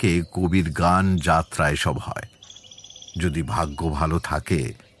রাত্রির থেকে কবির গান, যাত্রা এসব হয়। যদি ভাগ্য ভালো থাকে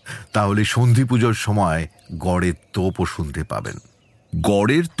তাহলে সন্ধি পুজোর সময় গড়ের তোপও শুনতে পাবেন।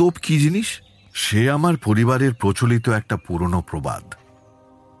 গড়ের তোপ কি জিনিস? সে আমার পরিবারের প্রচলিত একটা পুরনো প্রবাদ।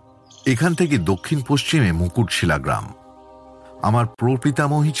 এখান থেকে দক্ষিণ পশ্চিমে মুকুটশিলা গ্রাম। আমার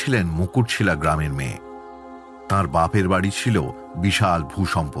প্রপিতামহী ছিলেন মুকুটশিলা গ্রামের মেয়ে। তার বাপের বাড়ি ছিল বিশাল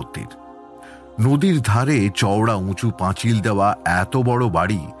ভূসম্পত্তির। নদীর ধারে চওড়া উঁচু পাঁচিল দেওয়া এত বড়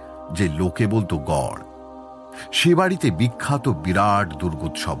বাড়ি যে লোকে বলতো গড়। সে বাড়িতে বিখ্যাত বিরাট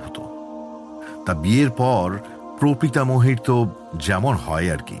দুর্গোৎসব হতো। তা বিয়ের পর প্রপিতামহীর তো যেমন হয়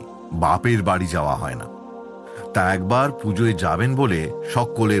আর কি, বাপের বাড়ি যাওয়া হয় না। তা একবার পুজোয় যাবেন বলে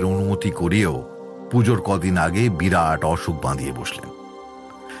সকলের অনুমতি করিয়েও পুজোর কদিন আগে বিরাট অসুখ বাঁধিয়ে বসলেন।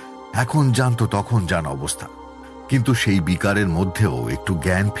 এখন জানতো তখন জান অবস্থা, কিন্তু সেই বিকারের মধ্যেও একটু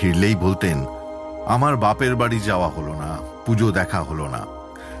জ্ঞান ফিরলেই বলতেন, আমার বাপের বাড়ি যাওয়া হলো না, পুজো দেখা হলো না।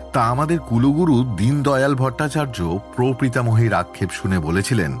 তা আমাদের কুলগুরু দীনদয়াল ভট্টাচার্য প্রপিতামহীর আক্ষেপ শুনে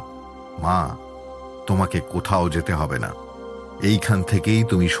বলেছিলেন, মা, তোমাকে কোথাও যেতে হবে না, এইখান থেকেই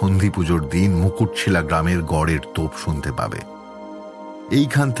তুমি সন্ধি পুজোর দিন মুকুটশিলা গ্রামের গড়ের তোপ শুনতে পাবে,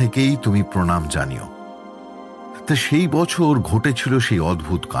 এইখান থেকেই তুমি প্রণাম জানিও। তা সেই বছর ঘটেছিল সেই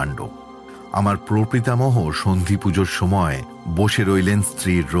অদ্ভুত কাণ্ড। আমার প্রপিতামহ সন্ধি পুজোর সময় বসে রইলেন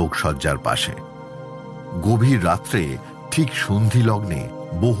স্ত্রীর রোগশয্যার পাশে। গভীর রাত্রে ঠিক সন্ধি লগ্নে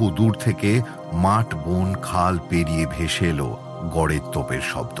বহু দূর থেকে মাঠ, বন, খাল পেরিয়ে ভেসে এলো গড়ের তোপের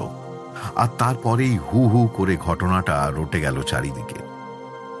শব্দ। আর তারপরেই হু হু করে ঘটনাটা রটে গেল চারিদিকে।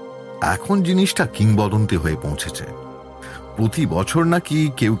 এখন জিনিসটা কিংবদন্তি হয়ে পৌঁছেছে। প্রতি বছর নাকি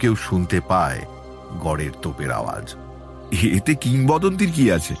কেউ কেউ শুনতে পায় গড়ের তোপের আওয়াজ। এতে কিংবদন্তির কি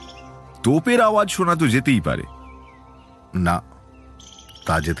আছে? তোপের আওয়াজ শোনা তো যেতেই পারে। না,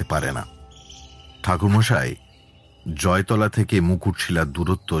 তা যেতে পারে না ঠাকুরমশাই। জয়তলা থেকে মুকুটশিলার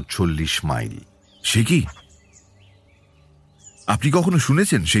দূরত্ব 40 মাইল। সে কি? আপনি কখনো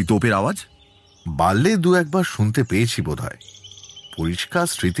শুনেছেন সেই তোপের আওয়াজ? বাল্যে 2-1 শুনতে পেয়েছি বোধহয়। পরিষ্কার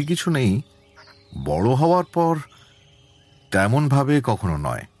স্মৃতি কিছু নেই। বড় হওয়ার পর তেমন ভাবে কখনো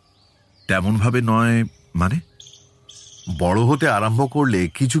নয়। তেমন ভাবে নয় মানে? বড় হতে আরম্ভ করলে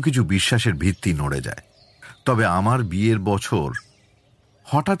কিছু কিছু বিশ্বাসের ভিত্তি নড়ে যায়। তবে আমার বিয়ের বছর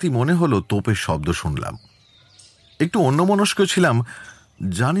হঠাৎই মনে হলো তোপের শব্দ শুনলাম। একটু অন্যমনস্ক ছিলাম,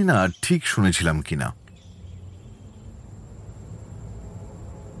 জানি না ঠিক শুনেছিলাম কিনা।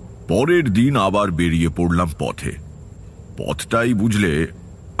 পরের দিন আবার বেরিয়ে পড়লাম পথে। পথটাই বুঝলে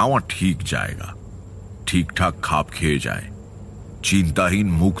আমার ঠিক জায়গা, ঠিকঠাক খাপ খেয়ে যায়। চিন্তাহীন,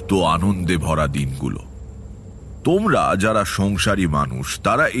 মুক্ত, আনন্দে ভরা দিনগুলো। তোমরা যারা সংসারী মানুষ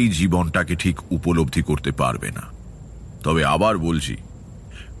তারা এই জীবনটাকে ঠিক উপলব্ধি করতে পারবে না। তবে আবার বলছি,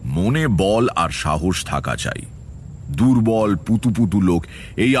 মনে বল আর সাহস থাকা চাই। দুর্বল পুতুপুতু লোক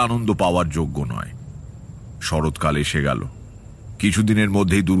এই আনন্দ পাওয়ার যোগ্য নয়। শরৎকাল এসে গেল, কিছুদিনের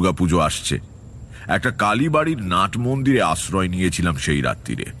মধ্যেই দুর্গাপুজো আসছে। একটা কালীবাড়ির নাট মন্দিরে আশ্রয় নিয়েছিলাম সেই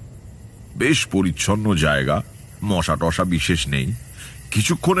রাত্রিরে। বেশ পরিচ্ছন্ন জায়গা, মশা টশা বিশেষ নেই।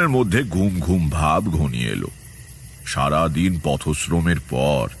 কিছুক্ষণের মধ্যে ঘুম ঘুম ভাব ঘনিয়ে এলো। সারাদিন পথশ্রমের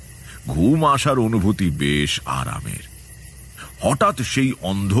পর ঘুম আসার অনুভূতি বেশ আরামের। হঠাৎ সেই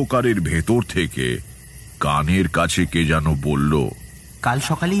অন্ধকারের ভেতর থেকে কানের কাছে কে যেন বলল, কাল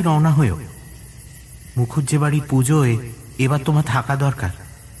সকালেই রওনা হয়েও, মুখুজ্জে বাড়ির পুজোয় এবার তোমার থাকা দরকার।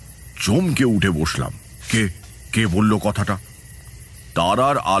 চমকে উঠে বসলাম। কে কে বলল কথাটা?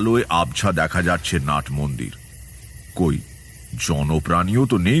 তারার আলোয় আবছা দেখা যাচ্ছে নাট মন্দির। কই, জনপ্রাণীও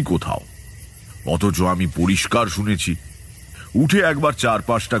তো নেই কোথাও। অথচ আমি পরিষ্কার শুনেছি। উঠে একবার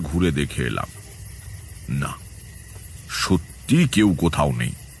চারপাশটা ঘুরে দেখে এলাম। না, সত্যি কেউ কোথাও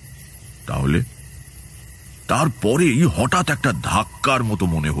নেই। তাহলে তারপরেই হঠাৎ একটা ধাক্কার মতো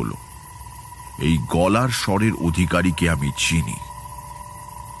মনে হলো, এই গলার স্বরের অধিকারীকে আমি চিনি।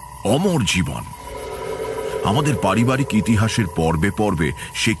 অমর জীবন। আমাদের পারিবারিক ইতিহাসের পর্বে পর্বে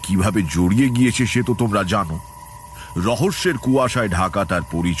সে কিভাবে জড়িয়ে গিয়েছে সে তো তোমরা জানো। রহস্যের কুয়াশায় ঢাকা তার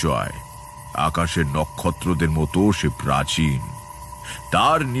পরিচয়। আকাশের নক্ষত্রদের মতো সে প্রাচীন।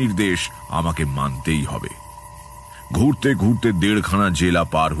 তার নির্দেশ আমাকে মানতেই হবে। ঘুরতে ঘুরতে 1.5খানা জেলা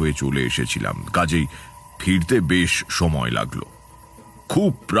পার হয়ে চলে এসেছিলাম, কাজেই ফিরতে বেশ সময় লাগলো।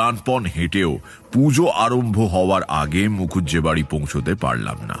 খুব প্রাণপণ হেঁটেও পুজো আরম্ভ হওয়ার আগে মুখুজ্জে বাড়ি পৌঁছতে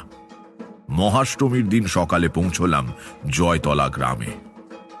পারলাম না। মহাষ্টমীর দিন সকালে পৌঁছলাম জয়তলা গ্রামে।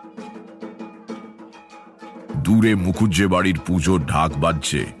 দূরে মুখুজ্জে বাড়ির পুজোর ঢাক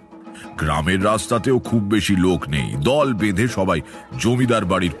বাজছে। গ্রামের রাস্তাতেও খুব বেশি লোক নেই। দল বেঁধে সবাই জমিদার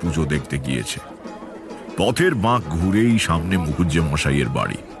বাড়ির পুজো দেখতে গিয়েছে। পথের বাঁক ঘুরেই সামনে মুখুজ্জে মশাইয়ের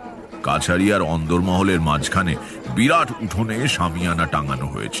বাড়ি। কাছারি আর অন্দরমহলের মাঝখানে বিরাট উঠোনে শামিয়ানা টাঙানো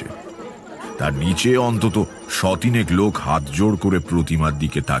হয়েছে। তার নিচে অন্তত 100-3 লোক হাত জোড় করে প্রতিমার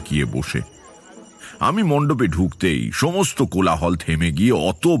দিকে তাকিয়ে বসে। আমি মণ্ডপে ঢুকতেই সমস্ত কোলাহল থেমে গিয়ে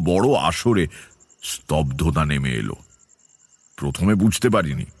অত বড় আসরে স্তব্ধতা নেমে এলো। প্রথমে বুঝতে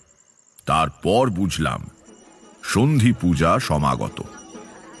পারিনি, তারপর বুঝলাম সন্ধি পূজা সমাগত।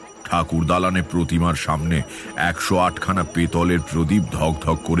 ঠাকুর দালানে প্রতিমার সামনে 108খানা পেতলের প্রদীপ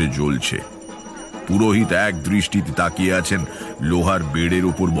ধকধক করে জ্বলছে। পুরোহিত এক দৃষ্টিতে তাকিয়ে আছেন লোহার বেড়ের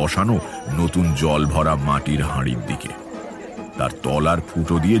উপর বসানো নতুন জল ভরা মাটির হাঁড়ির দিকে। তার তলার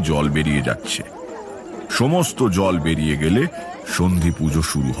ফুটো দিয়ে জল বেরিয়ে যাচ্ছে। সমস্ত জল বেরিয়ে গেলে সন্ধি পুজো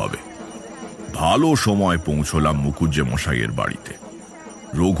শুরু হবে। ভালো সময় পৌঁছলাম মুখুজ্জে মশাইয়ের বাড়িতে।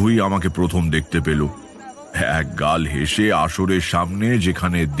 রঘুই আমাকে প্রথম দেখতে পেল। এক গাল হেসে আসরের সামনে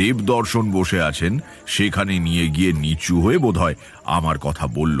যেখানে দেবদর্শন বসে আছেন সেখানে নিয়ে গিয়ে নিচু হয়ে বোধহয় আমার কথা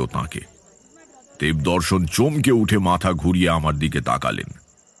বলল তাঁকে। দেবদর্শন চমকে উঠে মাথা ঘুরিয়ে আমার দিকে তাকালেন।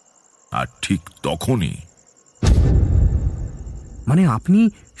 আর ঠিক তখনই, মানে আপনি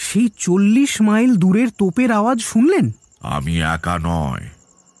সেই 40 মাইল দূরের তোপের আওয়াজ শুনলেন? আমি একা নয়,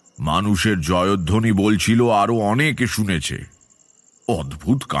 মানুষের জয়ধ্বনি বলছিল আরো অনেকে শুনেছে।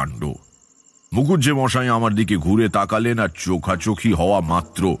 অদ্ভুত কাণ্ড। মুখুজ্জে মশাই আমার দিকে ঘুরে তাকালেন, আর চোখাচোখি হওয়া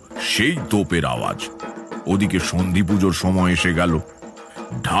মাত্র সেই তোপের আওয়াজ। ওদিকে সন্ধি পুজোর সময় এসে গেল,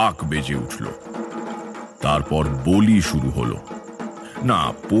 ঢাক বেজে উঠল। তারপর বলি শুরু হলো। না,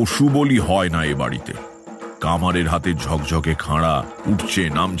 পশু বলি হয় না এ বাড়িতে। কামারের হাতে ঝকঝকে খাঁড়া উঠছে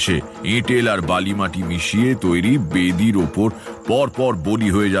নামছে, এঁটেল আর বালিমাটি মিশিয়ে তৈরি বেদির ওপর পরপর বলি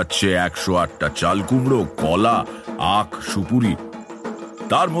হয়ে যাচ্ছে 108টা চাল কুমড়ো, কলা, আখ, সুপুরি।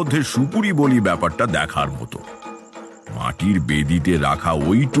 তার মধ্যে সুপুরি বলি ব্যাপারটা দেখার মতো। মাটির বেদিতে রাখা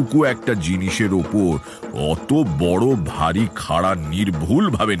ওইটুকু একটা জিনিসের ওপর অত বড় ভারী খাড়া নির্ভুল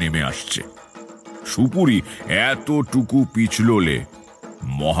ভাবে নেমে আসছে। সুপুরি এতটুকু পিছললে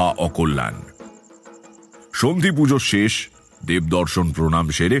মহা অকল্যাণ। সন্ধি পুজো শেষ, দেবদর্শন প্রণাম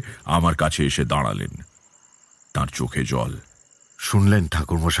সেরে আমার কাছে এসে দাঁড়ালেন। তার চোখে জল। শুনলেন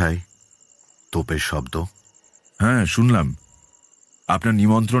ঠাকুরমশাই তোপের শব্দ? হ্যাঁ, শুনলাম। আপনার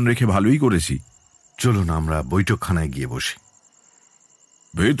নিমন্ত্রণ রেখে ভালোই করেছি। চলুন আমরা বৈঠকখানায় গিয়ে বসি।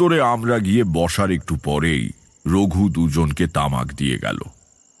 ভেতরে আমরা গিয়ে বসার একটু পরেই রঘু দুজনকে তামাক দিয়ে গেল।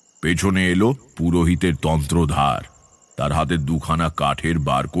 পেছনে এলো পুরোহিতের তন্ত্রধার, তার হাতে দুখানা কাঠের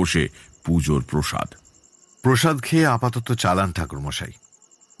বার কষে পুজোর প্রসাদ। প্রসাদ খেয়ে আপাতত চালান ঠাকুরমশাই,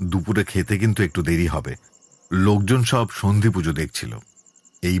 দুপুরে খেতে কিন্তু একটু দেরি হবে। লোকজন সব সন্ধি পুজো দেখছিল,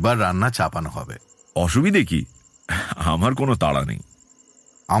 এইবার রান্না চাপানো হবে। অসুবিধে কি? আমার কোনো তাড়া নেই।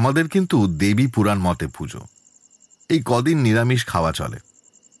 আমাদের কিন্তু দেবী পুরাণ মতে পুজো, এই কদিন নিরামিষ খাওয়া চলে।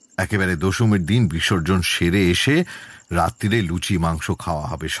 একেবারে দশমীর দিন বিসর্জন সেরে এসে রাত্রিরে লুচি মাংস খাওয়া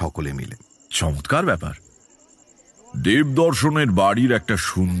হবে সকলে মিলে। চমৎকার ব্যাপার। দেবদর্শনের বাড়ির একটা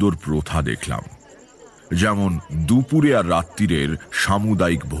সুন্দর প্রথা দেখলাম, যেমন দুপুরে আর রাত্রিরের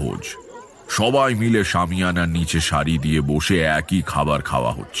সামুদায়িক ভোজ। সবাই মিলে শামিয়ানার নিচে সারি দিয়ে বসে একই খাবার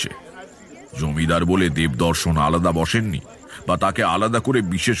খাওয়া হচ্ছে। জমিদার বলে দেবদর্শন আলাদা বসেননি, বা তাকে আলাদা করে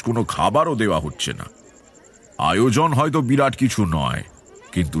বিশেষ কোনো খাবারও দেওয়া হচ্ছে না। আয়োজন হয়তো বিরাট কিছু নয়,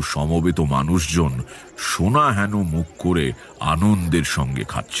 কিন্তু সমবেত মানুষজন সোনা হেন মুখ করে আনন্দের সঙ্গে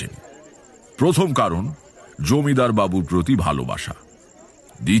খাচ্ছেন। প্রথম কারণ জমিদার বাবুর প্রতি ভালোবাসা।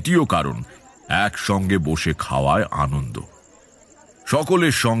 দ্বিতীয় কারণ একসঙ্গে বসে খাওয়ায় আনন্দ।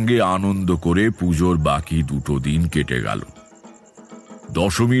 সকলের সঙ্গে আনন্দ করে পুজোর বাকি দুটো দিন কেটে গেল।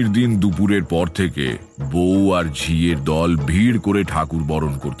 দশমীর দিন দুপুরের পর থেকে বউ আর ঝিয়ের দল ভিড় করে ঠাকুর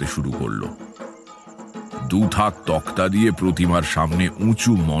বরণ করতে শুরু করলো। দুথাক তক্তা দিয়ে প্রতিমার সামনে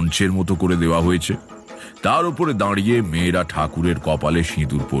উঁচু মঞ্চের মতো করে দেওয়া হয়েছে, তার উপরে দাঁড়িয়ে মেয়েরা ঠাকুরের কপালে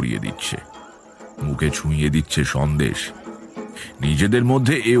সিঁদুর পরিয়ে দিচ্ছে, মুখে ছুঁয়ে দিচ্ছে সন্দেশ। নিজেদের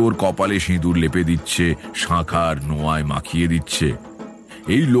মধ্যে এ ওর কপালে সিঁদুর লেপে দিচ্ছে, শাঁখার নোয়ায় মাখিয়ে দিচ্ছে।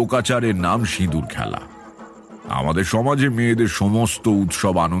 এই লোকাচারের নাম সিঁদুর খেলা। আমাদের সমাজে মেয়েদের সমস্ত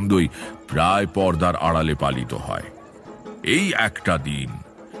উৎসব আনন্দই প্রায় পর্দার আড়ালে পালিত হয়। এই একটা দিন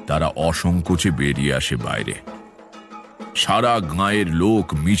তারা অসংকোচে বেরিয়ে আসে বাইরে। সারা গাঁয়ের লোক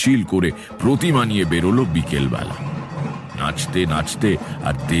মিছিল করে প্রতিমা নিয়ে বেরোলো বিকেলবেলা। নাচতে নাচতে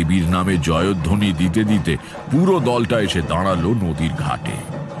আর দেবীর নামে জয়ধ্বনি দিতে দিতে পুরো দলটা এসে দাঁড়ালো নদীর ঘাটে।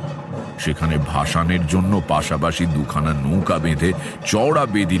 সেখানে ভাসানের জন্য পাশাপাশি দুখানা নৌকা বেঁধে চওড়া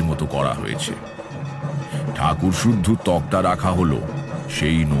বেদির মতো করা হয়েছে। ঠাকুর শুদ্ধ তক্তা রাখা হলো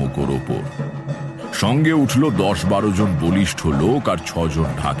সেই নৌকোর ওপর। সঙ্গে উঠল 10-12 জন বলিষ্ঠ লোক আর 6 জন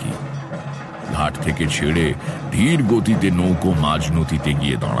ঢাকি। ঘাট থেকে ছেড়ে ধীর গতিতে নৌকো মাঝ নদীতে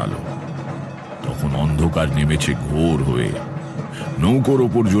গিয়ে দাঁড়ালো। তখন অন্ধকার নেমেছে ঘোর হয়ে, নৌকোর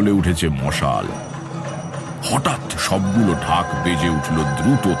ওপর জ্বলে উঠেছে মশাল। হঠাৎ সবগুলো ঢাক বেজে উঠল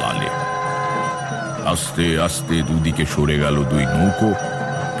দ্রুত তালে। আস্তে আস্তে দুদিকে সরে গেল দুই নৌকো।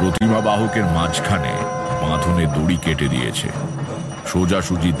 প্রতিমা বাহকের মাঝখানে বাঁধনে দড়ি কেটে দিয়েছে।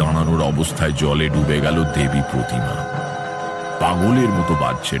 সোজাসুজি দাঁড়ানোর অবস্থায় জলে ডুবে গেল দেবী প্রতিমা। পাগলের মতো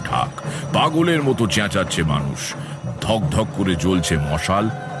বাজছে ঢাক, পাগলের মতো চেঁচাচ্ছে মানুষ, ধক ধক করে জ্বলছে মশাল।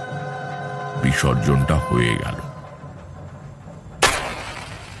 বিসর্জনটা হয়ে গেল।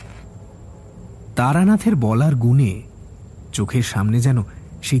 তারানাথের বলার গুণে চোখের সামনে যেন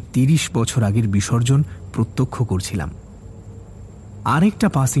সেই 30 বছর আগের বিসর্জন প্রত্যক্ষ করছিলাম। আরেকটা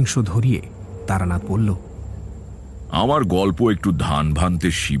পাসিং শো ধরিয়ে তারানাথ বলল, আমার গল্প একটু ধান ভানতে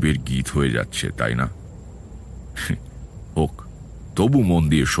শিবের গীত হয়ে যাচ্ছে, তাই না? হোক, তবু মন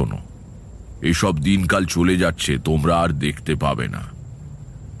দিয়ে শোনো। এসব দিনকাল চলে যাচ্ছে, তোমরা আর দেখতে পাবে না।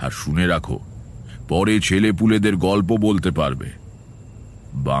 আর শুনে রাখো, পরে ছেলেপুলেদের গল্প বলতে পারবে।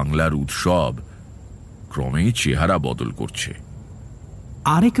 বাংলার উৎসব ক্রমেই চেহারা বদল করছে।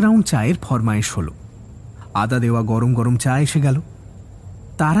 আরেক রাউন্ড চায়ের ফরমায়েশ হলো। আদা দেওয়া গরম গরম চা এসে গেল।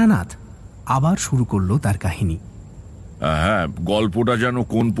 তারানাথ আবার শুরু করলো তার কাহিনী। হ্যাঁ, গল্পটা যেন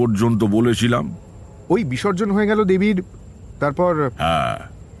কোন পর্যন্ত বলেছিলাম? ওই বিসর্জন হয়ে গেল দেবীর, তারপর? হ্যাঁ,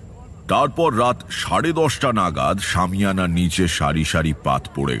 তারপর রাত 10:30 নাগাদ সামিয়ানার নিচে সারি সারি পাত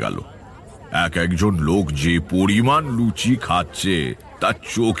পড়ে গেল। এক একজন লোক যে পরিমাণ লুচি খাচ্ছে তা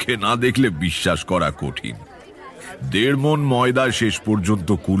চোখে না দেখলে বিশ্বাস করা কঠিন। 1.5 মণ ময়দা শেষ পর্যন্ত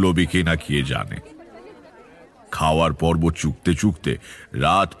কুলোবে কিনা খেয়ে জানে। খাওয়ার পর্ব চুকতে চুকতে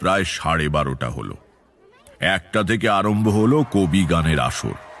রাত প্রায় 12:30 হলো। 1টা থেকে আরম্ভ হলো কবি গানের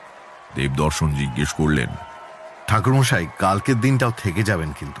আসর। দেবদর্শন জিজ্ঞেস করলেন, ঠাকুরমশাই, কালকের দিনটাও থেকে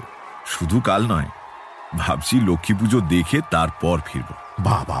যাবেন কিন্তু? শুধু কাল নয়, ভাবছি লক্ষ্মী পুজো দেখে তারপর ফিরব।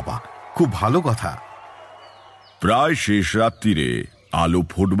 বাহ বাহ বাহ, খুব ভালো কথা। প্রায় শেষ রাত্রিরে আলো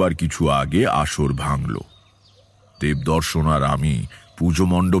ফোটবার কিছু আগে আসর ভাঙল। দেবদর্শন আর আমি পুজো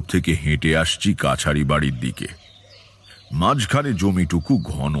মণ্ডপ থেকে হেঁটে আসছি কাছারি বাড়ির দিকে। মাঝখানে জমিটুকু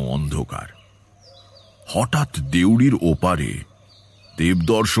ঘন অন্ধকার। হঠাৎ দেউড়ির ওপারে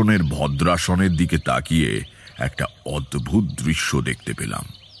দেবদর্শনের ভদ্রাসনের দিকে তাকিয়ে একটা অদ্ভুত দৃশ্য দেখতে পেলাম।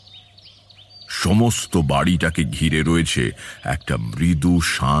 সমস্ত বাড়িটাকে ঘিরে রয়েছে একটা মৃদু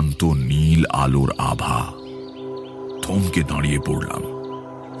শান্ত নীল আলোর আভা। থমকে দাঁড়িয়ে পড়লাম।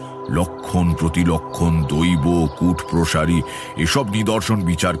 লক্ষণ প্রতিলক্ষণ, দৈব, কূট প্রসারী এসব নিদর্শন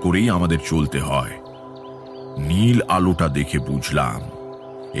বিচার করেই আমাদের চলতে হয়। নীল আলোটা দেখে বুঝলাম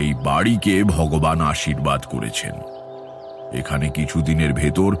এই বাড়িকে ভগবান আশীর্বাদ করেছেন। এখানে কিছুদিনের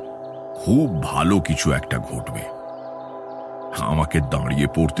ভেতর খুব ভালো কিছু একটা ঘটবে। আমাকে দাঁড়িয়ে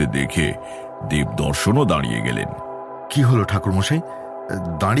পড়তে দেখে দেবদর্শনও দাঁড়িয়ে গেলেন। কি হলো ঠাকুরমশাই,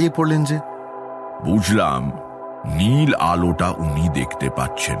 দাঁড়িয়ে পড়লেন যে? বুঝলাম নীল আলোটা উনি দেখতে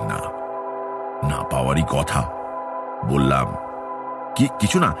পাচ্ছেন না। না পাওয়ারই কথা। বললাম,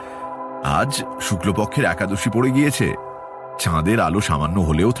 কিছু না, আজ শুক্লপক্ষের একাদশী পড়ে গিয়েছে। চাঁদের আলো সামান্য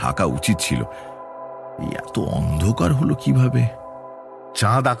হলেও থাকা উচিত ছিল। এত অন্ধকার হলো কিভাবে?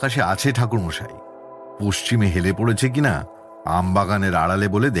 চাঁদ আকাশে আছে ঠাকুরমশাই, পশ্চিমে হেলে পড়েছে কিনা আমবাগানের আড়ালে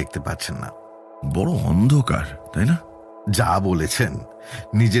বলে দেখতে পাচ্ছেন না। বড় অন্ধকার, তাই না? যা বলেছেন,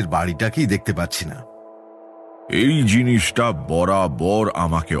 নিজের বাড়িটাকেই দেখতে পাচ্ছি না। এই জিনিসটা বরাবর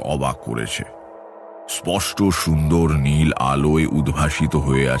আমাকে অবাক করেছে। স্পষ্ট সুন্দর নীল আলোয় উদ্ভাসিত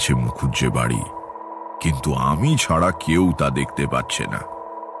হয়ে আছে মুখুজ্জে বাড়ি, কিন্তু আমি ছাড়া কেউ তা দেখতে পাচ্ছে না।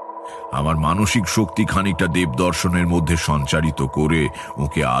 আমার মানসিক শক্তি খানিকটা দেবদর্শনের মধ্যে সঞ্চারিত করে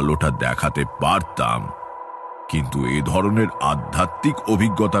ওকে আলোটা দেখাতে পারতাম, কিন্তু এ ধরনের আধ্যাত্মিক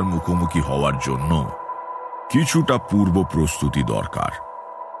অভিজ্ঞতার মুখোমুখি হওয়ার জন্য কিছুটা পূর্ব প্রস্তুতি দরকার,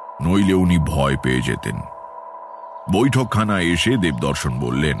 নইলে উনি ভয় পেয়ে যেতেন। বৈঠকখানায় এসে দেবদর্শন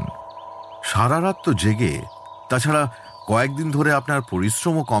বললেন, সারা রাত তো জেগে, তাছাড়া কয়েকদিন ধরে আপনার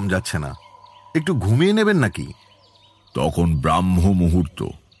পরিশ্রমও কম যাচ্ছে না, একটু ঘুমিয়ে নেবেন নাকি? তখন ব্রাহ্ম মুহূর্ত।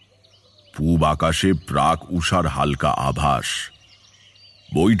 পূব আকাশে প্রাক উষার হালকা আভাস।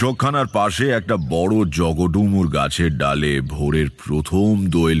 বৈঠকখানার পাশে একটা বড় জগডুমুর গাছের ডালে ভোরের প্রথম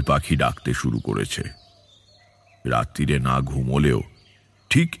দোয়েল পাখি ডাকতে শুরু করেছে। রাত্রিরে না ঘুমোলেও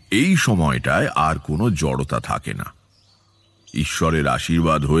ঠিক এই সময়টায় আর কোনো জড়তা থাকে না। ঈশ্বরের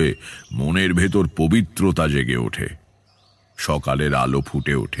আশীর্বাদ হয়ে মনের ভেতর পবিত্রতা জেগে ওঠে। সকালের আলো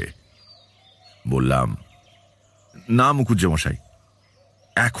ফুটে ওঠে। বললাম, না মুখুজ্জে মশাই,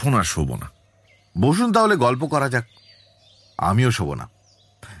 এখন আর শোবো না। বসুন তাহলে, গল্প করা যাক। আমিও শোবো না।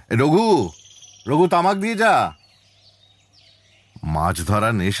 রঘু, রঘু, তামাক দিয়ে যা। মাছ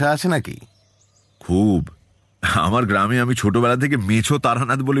ধরার নেশা আছে নাকি? খুব। আমার গ্রামে আমি ছোটবেলা থেকে মেছো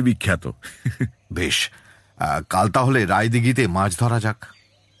তারানাথ বলে বিখ্যাত। বেশ, কাল তাহলে রায়দিঘিতে মাছ ধরা যাক।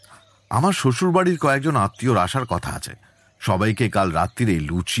 আমার শ্বশুরবাড়ির কয়েকজন আত্মীয়র আসার কথা আছে। সবাইকে কাল রাত্রিরে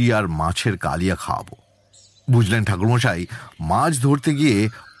লুচি আর মাছের কালিয়া খাওয়াবো। বুঝলেন ঠাকুরমশাই, মাছ ধরতে গিয়ে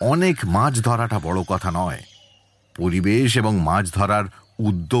অনেক মাছ ধরাটা বড় কথা নয়, পরিবেশ এবং মাছ ধরার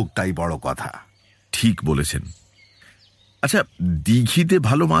উদ্যোগটাই বড় কথা। ঠিক বলেছেন। আচ্ছা, দিঘিতে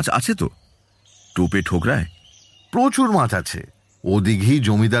ভালো মাছ আছে তো? টোপে ঠোকরায়? প্রচুর মাছ আছে। ও দিঘি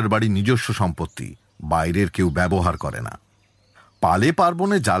জমিদার বাড়ির নিজস্ব সম্পত্তি, বাইরের কেউ ব্যবহার করে না। পালে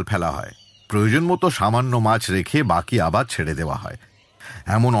পার্বণে জাল ফেলা হয়, প্রয়োজন মতো সামান্য মাছ রেখে বাকি আবার ছেড়ে দেওয়া হয়।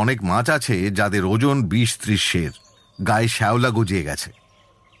 এমন অনেক মাছ আছে যাদের ওজন 20-30 সের, গায়ে শ্যাওলা গজিয়ে গেছে।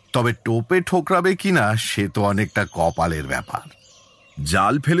 তবে টোপে ঠোকরাবে কিনা সে তো অনেকটা কপালের ব্যাপার।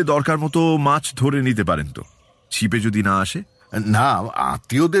 জাল ফেলে দরকার মতো মাছ ধরে নিতে পারেন তো, ছিপে যদি না আসে? না,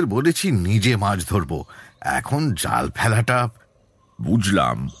 আত্মীয়দের বলেছি নিজে মাছ ধরবো। এখন জাল ফেলাটা...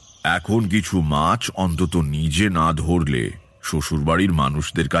 বুঝলাম। এখন কিছু মাছ অন্তত নিজে না ধরলে শ্বশুরবাড়ির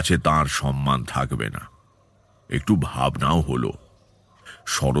মানুষদের কাছে তার সম্মান থাকবে না। একটু ভাবনাও হলো,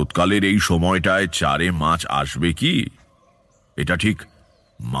 শরৎকালের এই সময়টায় চারে মাছ আসবে কি? এটা ঠিক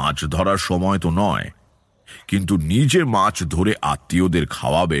মাছ ধরার সময় তো নয়, কিন্তু নিজে মাছ ধরে আত্মীয়দের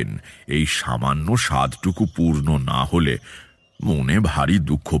খাওয়াবেন, এই সামান্য স্বাদটুকু পূর্ণ না হলে মনে ভারী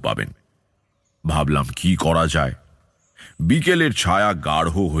দুঃখ পাবেন। ভাবলাম কি করা যায়। বিকেলের ছায়া গাঢ়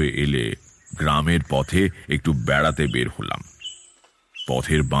হয়ে এলে গ্রামের পথে একটু বেড়াতে বের হলাম।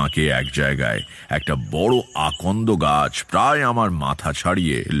 পথের বাঁকে এক জায়গায় একটা বড় আকন্দ গাছ, প্রায় আমার মাথা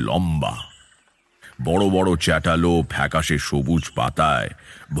ছাড়িয়ে লম্বা, বড় বড় চ্যাটালো ফ্যাকাশে সবুজ পাতায়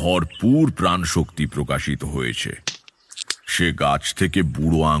ভরপুর প্রাণশক্তি প্রকাশিত হয়েছে। সে গাছ থেকে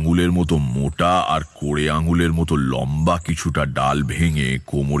বুড়ো আঙুলের মতো মোটা আর কোড়ে আঙুলের মতো লম্বা কিছুটা ডাল ভেঙে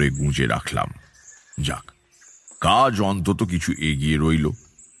কোমরে গুঁজে রাখলাম। যাক, কাজ অন্তত কিছু এগিয়ে রইল।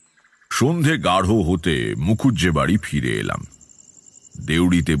 সন্ধে গাঢ় হতে মুখুজ্জে বাড়ি ফিরে এলাম।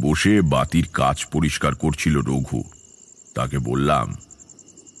 দেউড়িতে বসে বাতির কাজ পরিষ্কার করছিল রঘু। তাকে বললাম,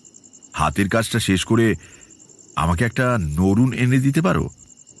 হাতের কাজটা শেষ করে আমাকে একটা নরুন এনে দিতে পারো?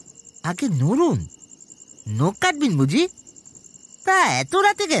 আগে নরুন? নখ কাটবিন বুঝি? তা এত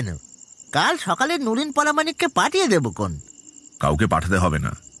রাতে কেন? কাল সকালে নরিন পরামানিককে পাঠিয়ে দেব। কোন? কাউকে পাঠাতে হবে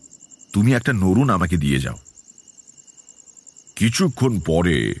না, তুমি একটা নরুন আমাকে দিয়ে যাও। কিছুক্ষণ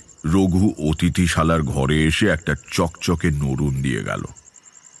পরে রঘু অতিথিশালার ঘরে এসে একটা চকচকে নরুন দিয়ে গেল।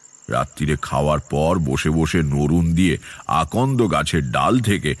 রাত্রিরে খাওয়ার পর বসে বসে নরুন দিয়ে আকন্দ গাছের ডাল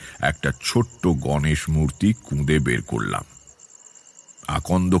থেকে একটা ছোট্ট গণেশ মূর্তি কুঁদে বের করলাম।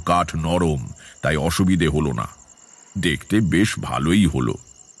 আকন্দ কাঠ নরম, তাই অসুবিধে হলো না, দেখতে বেশ ভালোই হলো।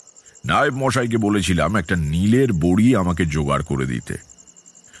 নায়েব মশাইকে বলেছিলাম একটা নীলের বড়ি আমাকে জোগাড় করে দিতে।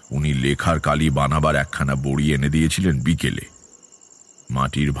 উনি লেখার কালি বানাবার একখানা বড়ি এনে দিয়েছিলেন বিকেলে।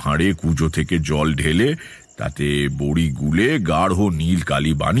 মাটির ভাঁড়ে কুজো থেকে জল ঢেলে তাতে বড়ি গুলে গাঢ় নীল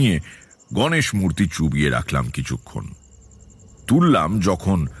কালি বানিয়ে গণেশ মূর্তি চুবিয়ে রাখলাম কিছুক্ষণ। তুললাম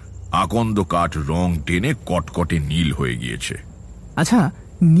যখন আকন্দ কাঠ রং টেনে কটকটে নীল হয়ে গিয়েছে। আচ্ছা,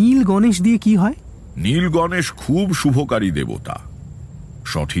 নীল গণেশ দিয়ে কি হয়? নীল গণেশ খুব শুভকারী দেবতা।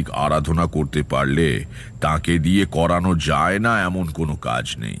 সঠিক আরাধনা করতে পারলে তাকে দিয়ে করানো যায় না এমন কোনো কাজ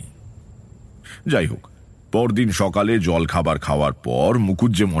নেই। যাই হোক, পরদিন সকালে জল খাবার খাওয়ার পর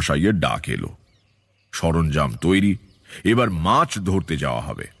মুখুজ্জে মশাইয়ের ডাক এলো। সরঞ্জাম তৈরি, এবার মাছ ধরতে যাওয়া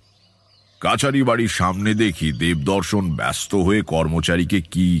হবে। কাছারি বাড়ির সামনে দেখি দেবদর্শন ব্যস্ত হয়ে কর্মচারীকে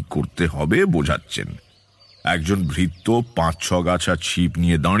কি করতে হবে বোঝাচ্ছেন। একজন ভৃত্য 5-6 গাছা ছিপ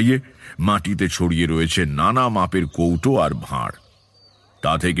নিয়ে দাঁড়িয়ে, মাটিতে ছড়িয়ে রয়েছে নানা মাপের কৌটো আর ভাঁড়।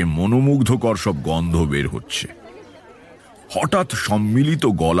 তা থেকে মনোমুগ্ধকর সব গন্ধ বের হচ্ছে। হঠাৎ সম্মিলিত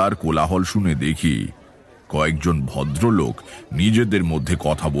গলার কোলাহল শুনে দেখি কয়েকজন ভদ্রলোক নিজেদের মধ্যে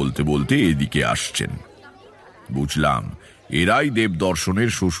কথা বলতে বলতে এদিকে আসছেন। বুঝলাম এরাই দেবদর্শনের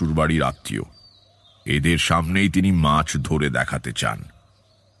শ্বশুরবাড়ির আত্মীয়। এদের সামনেই তিনি মাছ ধরে দেখাতে চান।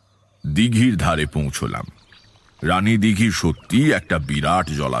 দিঘির ধারে পৌঁছলাম। রানী দিঘি সত্যি একটা বিরাট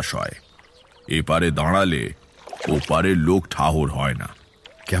জলাশয়। এপারে দাঁড়ালে ওপারের লোক ঠাহর হয় না।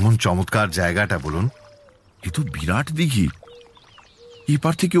 কেমন চমৎকার জায়গাটা বলুন। এ তো বিরাট দিঘি,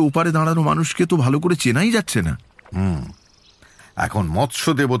 এপার থেকে ওপারে দাঁড়ানো মানুষকে তো ভালো করে চেনাই যাচ্ছে না। এখন মৎস্য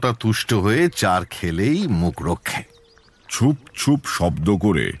দেবতা তুষ্ট হয়ে চার খেলেই মুখ রক্ষে। ছুপ ছুপ শব্দ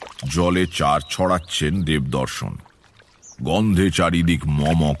করে জলে চার ছড়াচ্ছেন দেবদর্শন। গন্ধে চারিদিক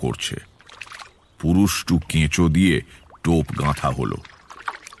মম করছে। পুরুষটু কেঁচো দিয়ে টোপ গাঁথা হলো।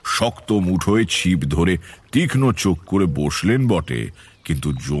 শক্ত মুঠোয় ছিপ ধরে তীক্ষ্ণ চোখ করে বসলেন বটে, কিন্তু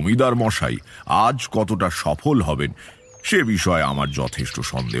জমিদার মশাই আজ কতটা সফল হবেন সে বিষয়ে আমার যথেষ্ট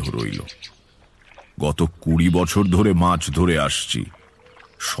সন্দেহ রইল। গত 20 বছর ধরে মাছ ধরে আসছি,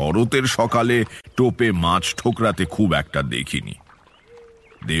 শরতের সকালে টোপে মাছ ঠোকরাতে খুব একটা দেখিনি।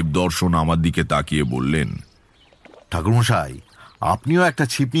 দেবদর্শন আমার দিকে তাকিয়ে বললেন, ঠাকুরমশাই, আপনিও একটা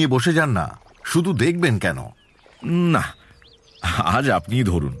ছিপ নিয়ে বসে যান না, শুধু দেখবেন কেন? না, আজ আপনিই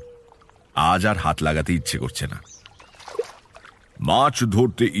ধরুন, আজ আর হাত লাগাতে ইচ্ছে করছে না। মাছ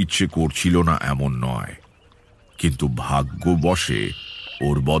ধরতে ইচ্ছে করছিল না এমন নয়, কিন্তু ভাগ্যবশে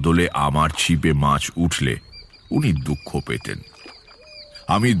ওর বদলে আমার ছিপে মাছ উঠলে উনি দুঃখ পেতেন।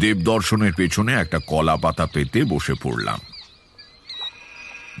 আমি দেবদর্শনের পেছনে একটা কলা পাতা পেতে বসে পড়লাম।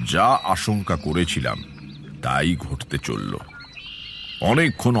 যা আশঙ্কা করেছিলাম তাই ঘটতে চলল।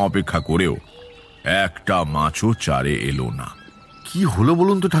 অনেকক্ষণ অপেক্ষা করেও একটা মাছও চারে এলো না। কি হলো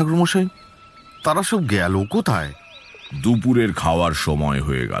বলুন তো ঠাকুরমশাই, তারা সব গেল কোথায়? দুপুরের খাওয়ার সময়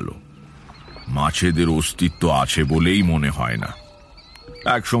হয়ে গেল। মাছেদের অস্তিত্ব আছে বলেই মনে হয় না।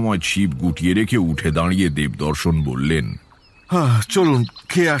 এক সময় ছিপ গুটিয়ে রেখে উঠে দাঁড়িয়ে দেবদর্শন বললেন, চলুন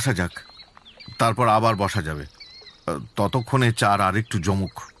খেয়ে আসা যাক, তারপর আবার বসা যাবে। ততক্ষণে চার আরেকটু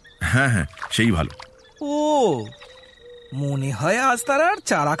জমুক। হ্যাঁ হ্যাঁ, সেই ভালো। ও মনে হয় আজ তারা আর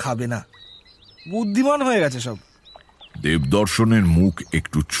চারা খাবে না, বুদ্ধিমান হয়ে গেছে সব। দেবদর্শনের মুখ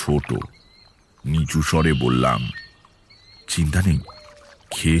একটু ছোট, নিচু স্বরে বললাম, চিন্তা নেই,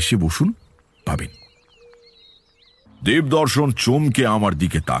 খেয়ে এসে বসুন, পাবেন। দেবদর্শন চমকে আমার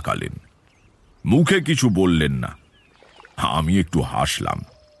দিকে তাকালেন, মুখে কিছু বললেন না। আমি একটু হাসলাম।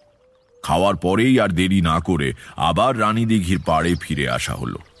 খাওয়ার পরেই আর দেরি না করে আবার রানীদিঘির পাড়ে ফিরে আসা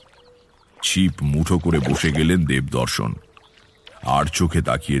হলো। ছিপ মুঠো করে বসে গেলেন দেবদর্শন। আর চোখে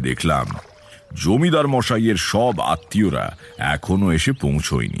তাকিয়ে দেখলাম জমিদার মশাইয়ের সব আত্মীয়রা এখনো এসে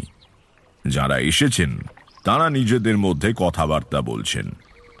পৌঁছয়নি। যারা এসেছেন তারা নিজেদের মধ্যে কথাবার্তা বলছেন,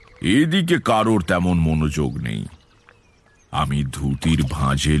 এদিকে কারোর তেমন মনোযোগ নেই। আমি ধুতির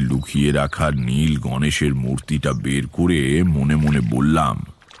ভাঁজে লুকিয়ে রাখা নীল গণেশের মূর্তিটা বের করে মনে মনে বললাম,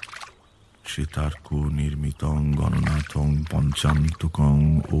 শ্বেতার্ক নির্মিতং গণনাথং পঞ্চান্তকং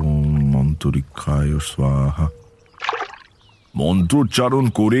ওম অন্তরিক্ষায় স্বাহা। মন্ত্রোচ্চারণ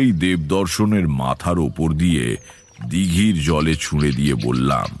করেই দেবদর্শনের মাথার ওপর দিয়ে দিঘির জলে ছুঁড়ে দিয়ে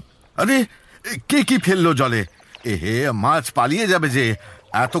বললাম, আরে কে কি ফেললো জলে? হে, মাছ পালিয়ে যাবে যে।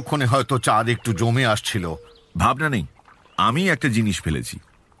 এতক্ষণে হয়তো চাঁদ একটু জমে আসছিল। ভাবনা নেই, আমি একটা জিনিস ফেলেছি।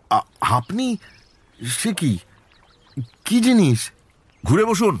 আপনি? সে কি? কি জিনিস? ঘুরে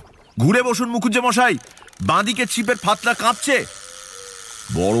বসুন, ঘুরে বসুন মুখুজ্জে মশাই, বাঁদিকে ছিপের ফাতলা কাঁপছে।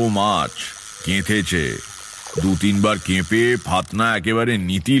 বড় মাছ কেঁথেছে। 2-3 বার কেঁপে ফাতনা একেবারে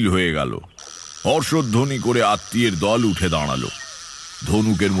নিতিল হয়ে গেল। হর্ষধ্বনি করে আত্মীয়ের দল উঠে দাঁড়ালো।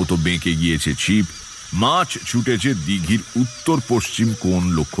 ধনুকের মতো বেঁকে গিয়েছে ছিপ। মাছ ছুটেছে দিঘির উত্তর পশ্চিম কোণ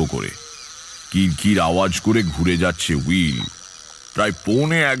লক্ষ্য করে। কিরকির আওয়াজ করে ঘুরে যাচ্ছে হুইল। প্রায়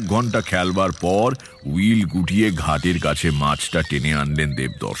 1.25 ঘন্টা খেলবার পর হুইল গুটিয়ে ঘাটের কাছে মাছটা টেনে আনলেন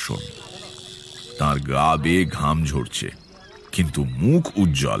দেবদর্শন। তার গা বেয়ে ঘাম ঝরছে, কিন্তু মুখ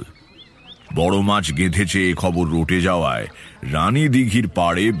উজ্জ্বল। বড় মাছ গেঁথেছে এ খবর রটে যাওয়ায় রানী দিঘির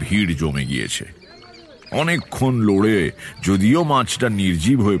পাড়ে ভিড় জমে গিয়েছে। অনেকক্ষণ লড়ে যদিও মাছটা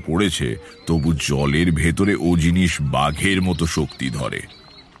নির্জীব হয়ে পড়েছে, তবু জলের ভেতরে ও জিনিস বাঘের মতো শক্তি ধরে।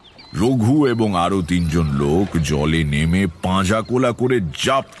 রঘু এবং আরো 3 জন লোক জলে নেমে পাঁজা কোলা করে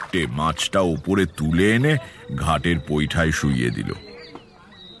জাপটে মাছটা ওপরে তুলে এনে ঘাটের পৈঠায় শুইয়ে দিল।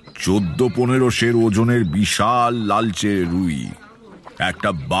 14-15 সের ওজনের বিশাল লালচে রুই, একটা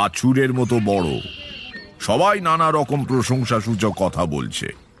বাছুরের মতো বড়। সবাই নানা রকম প্রশংসাসূচক কথা বলছে।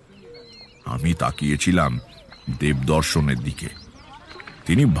 আমি তাকিয়েছিলাম দেবদর্শনের দিকে।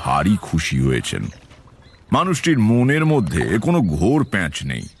 তিনি ভারী খুশি হয়েছেন। মানুষটির মনের মধ্যে কোনো ঘোর প্যাঁচ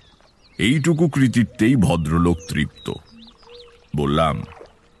নেই। এইটুকু কৃতিত্বেই ভদ্রলোক তৃপ্ত। বললাম,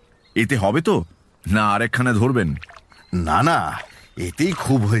 এতে হবে তো, না আরেকখানে ধরবেন? না না, এতেই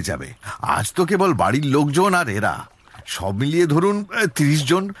খুব হয়ে যাবে। আজ তো কেবল বাড়ির লোকজন আর এরা, সব মিলিয়ে ধরুন 30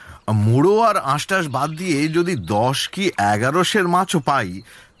 জন। মুড়ো আর আঁশটাস বাদ দিয়ে যদি 10 কি 11 সের মাছও পাই,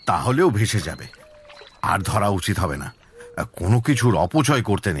 তাহলেও ভেসে যাবে। আর ধরা উচিত হবে না। কোনো কিছুর অপচয়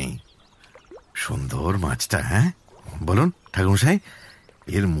করতে নেই। সুন্দর মাছটা, হ্যাঁ বলুন ঠাকুরমশাই,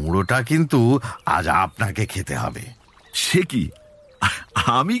 এর মুড়োটা কিন্তু আজ আপনাকে খেতে হবে। সে কি,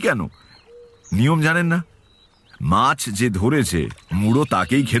 আমি কেন? নিয়ম জানেন না? মাছ যে ধরেছে মুড়ো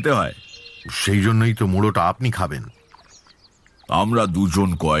তাকেই খেতে হয়। সেই জন্যই তো মুড়োটা আপনি খাবেন। আমরা দুজন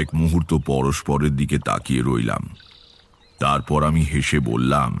কয়েক মুহূর্ত পরস্পরের দিকে তাকিয়ে রইলাম। তারপর আমি হেসে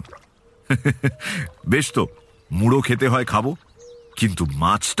বললাম, বেশ তো, মুড়ো খেতে হয় খাবো, কিন্তু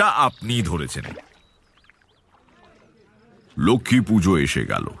মাছটা আপনিই ধরেছেন। লক্ষ্মী পুজো এসে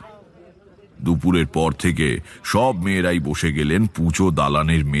গেল। দুপুরের পর থেকে সব মেয়েরাই বসে গেলেন পুজো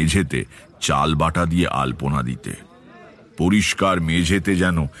দালানের মেঝেতে চাল বাটা দিয়ে আলপনা দিতে। পরিষ্কার মেঝেতে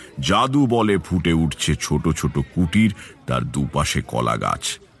যেন জাদু বলে ফুটে উঠছে ছোট ছোট কুটির, তার দুপাশে কলা গাছ,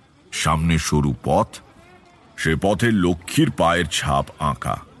 সামনে সরু পথ, সে পথে লক্ষ্মীর পায়ের ছাপ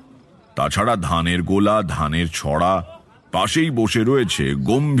আঁকা। তাছাড়া ধানের গোলা, ধানের ছড়া, পাশেই বসে রয়েছে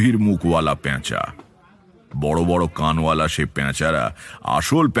গম্ভীর মুখওয়ালা পেঁচা। বড় বড় কানওয়ালা সে পেঁচারা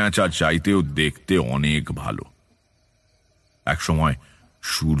আসল পেঁচা চাইতেও দেখতে অনেক ভালো। একসময়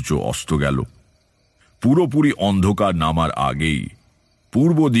সূর্য অস্ত গেল। পুরোপুরি অন্ধকার নামার আগেই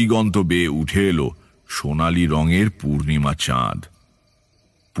পূর্ব দিগন্ত বেয়ে উঠে এলো সোনালি রঙের পূর্ণিমা চাঁদ।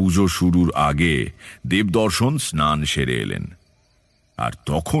 পুজো শুরুর আগে দেবদর্শন স্নান সেরে এলেন, আর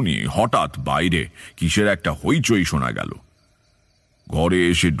তখনই হঠাৎ বাইরে কিসের একটা হইচই শোনা গেল। ঘরে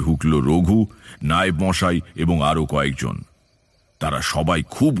এসে ঢুকলো রঘু, নায়েব মশাই এবং আরো কয়েকজন। তারা সবাই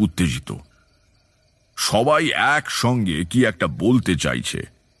খুব উত্তেজিত। সবাই একসঙ্গে কি একটা বলতে চাইছে।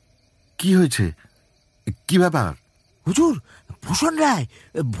 কি হয়েছে? কি ব্যাপার? হুজুর, ভূষণ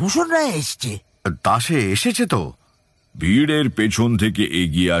রায় এসছে। দাসে এসেছে তো? ভিড়ের পেছন থেকে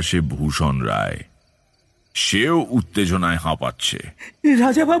এগিয়ে আসে ভূষণ রায়। সেও উত্তেজনায় হাঁপাচ্ছে।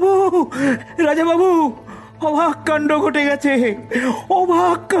 রাজাবাবু, অবাক কাণ্ড ঘটে গেছে,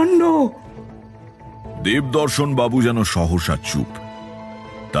 অবাক কাণ্ড। দেবদর্শন বাবু যেন সহসা চুপ।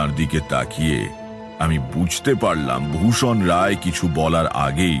 তার দিকে তাকিয়ে আমি বুঝতে পারলাম ভূষণ রায় কিছু বলার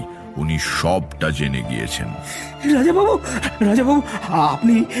আগেই উনি সবটা জেনে গিয়েছেন। রাজাবাবু, রাজাবাবু,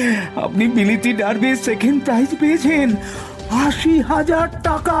 আপনি আপনি বিলিতি ডার্বি সেকেন্ড প্রাইজ পেয়েছেন, ৮০,০০০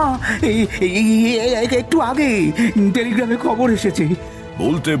 টাকা। একটু আগে টেলিগ্রামে খবর এসেছে।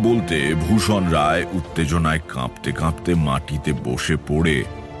 বলতে বলতে ভূষণ রায় উত্তেজনায় কাঁপতে কাঁপতে মাটিতে বসে পড়ে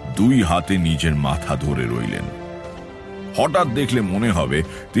 2 হাতে নিজের মাথা ধরে রইলেন। হঠাৎ দেখলে মনে হবে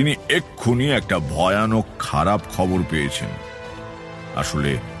তিনি এক্ষুনি একটা ভয়ানক খারাপ খবর পেয়েছেন।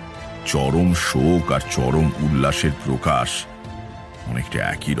 আসলে চরম শোক আর চরম উল্লাসের প্রকাশ অনেকটা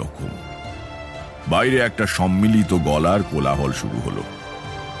একই রকম। বাইরে একটা সম্মিলিত গলার কোলাহল শুরু হলো।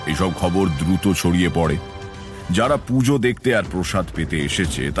 এসব খবর দ্রুত ছড়িয়ে পড়ে। যারা পুজো দেখতে আর প্রসাদ পেতে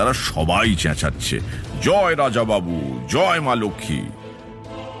এসেছে তারা সবাই চেঁচাচ্ছে, জয় রাজাবাবু, জয় মা লক্ষ্মী।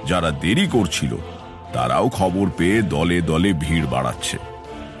 যারা দেরি করছিল তারাও খবর পেয়ে দলে দলে ভিড় বাড়াচ্ছে।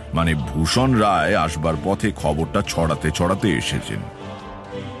 মানে ভূষণ রায় আসবার পথে খবরটা ছড়াতে ছড়াতে এসেছেন।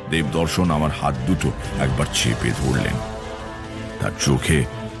 দেবদর্শন আমার হাত দুটো একবার চেপে ধরলেন। তার চোখে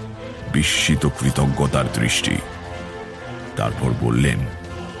বিস্মিত কৃতজ্ঞতার দৃষ্টি। তারপর বললেন,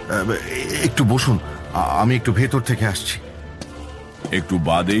 একটু বসুন, আমি একটু ভেতর থেকে আসছি। একটু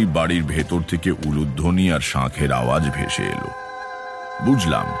বাদেই বাড়ির ভেতর থেকে উলুধ্বনি আর শাঁখের আওয়াজ ভেসে এলো।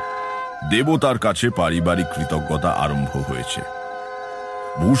 বুঝলাম দেবতার কাছে পারিবারিক কৃতজ্ঞতা আরম্ভ হয়েছে।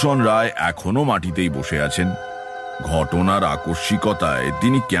 ভূষণ রায় এখনো মাটিতেই বসে আছেন। ঘটনার আকস্মিকতায়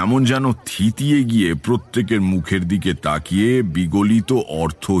তিনি কেমন যেন থিতিয়ে গিয়ে প্রত্যেকের মুখের দিকে তাকিয়ে বিগলিত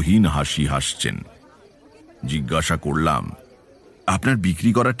অর্থহীন হাসি হাসছেন। জিজ্ঞাসা করলাম, আপনার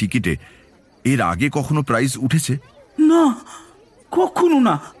বিক্রি করা টিকিটে এর আগে কখনো প্রাইজ উঠেছে? না, কখনো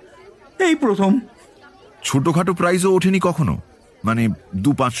না, এই প্রথম। ছোটখাটো প্রাইজও ওঠেনি কখনো? মানে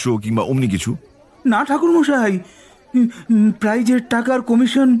 200-500 কিংবা অমনি কিছু? না ঠাকুরমশাই, প্রাইজের টাকার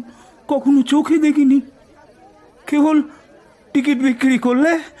কমিশন কখনো চোখে দেখিনি। কেবল টিকিট বিক্রি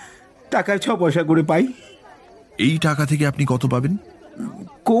করলে টাকায় 6 পয়সা করে পাই। এই টাকা থেকে আপনি কত পাবেন?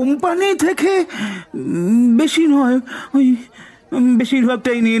 কোম্পানি থেকে বেশি নয়, ওই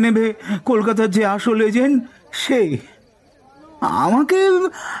বেশিরভাগটাই নিয়ে নেবে কলকাতার যে আসল এজেন্ট, সে আমাকে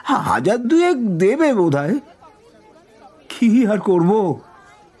 1000-2 দেবে বোধহয়। কি আর করব,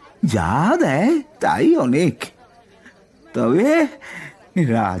 যা দেয় তাই অনেক। তবে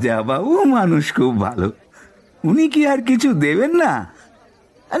রাজাবাবু মানুষ খুব ভালো, উনি কি আর কিছু দেবেন না?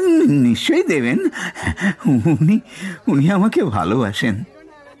 নিশ্চয়ই দেবেন, উনি আমাকে ভালোবাসেন।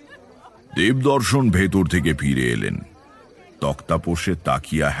 দেবদর্শন ভেতর থেকে ফিরে এলেন। তক্তাপোষে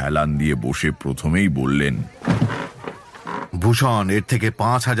তাকিয়া হেলান দিয়ে বসে প্রথমেই বললেন, ভূষণ, এর থেকে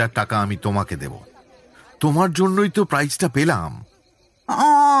 5,000 টাকা আমি তোমাকে দেব। তোমার জন্যই তো প্রাইজটা পেলাম।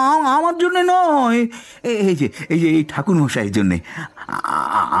 আমার জন্য নয়, এই যে এই ঠাকুর মশাইয়ের জন্যে।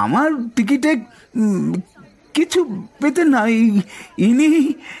 আমার টিকিটে কিছু পেতেন না,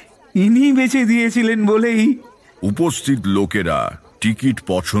 ইনি বেঁচে দিয়েছিলেন বলেই। উপস্থিত লোকেরা টিকিট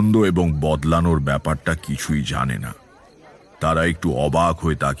পছন্দ এবং বদলানোর ব্যাপারটা কিছুই জানে না। তারা একটু অবাক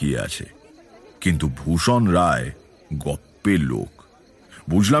হয়ে তাকিয়ে আছে। কিন্তু ভূষণ রায় গপ্পের লোক।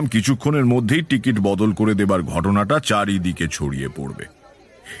 বুঝলাম কিছুক্ষণের মধ্যেই টিকিট বদল করে দেবার ঘটনাটা চারিদিকে ছড়িয়ে পড়বে।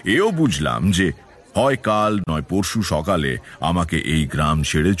 এও বুঝলাম যে হয় কাল নয় পরশু সকালে আমাকে এই গ্রাম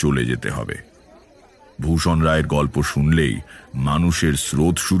ছেড়ে চলে যেতে হবে। ভূষণ রায়ের গল্প শুনলেই মানুষের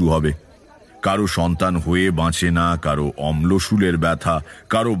স্রোত শুরু হবে। কারো সন্তান হয়ে বাঁচে না, কারো অম্লশূলের ব্যথা,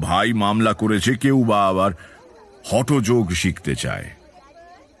 কারো ভাই মামলা করেছে, কেউ বা আবার হঠযোগ শিখতে চায়।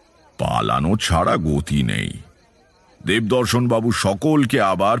 পালানো ছাড়া গতি নেই। দেবদর্শন বাবু সকলকে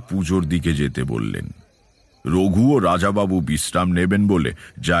আবার পুজোর দিকে যেতে বললেন। রঘু ও রাজাবাবু বিশ্রাম নেবেন বলে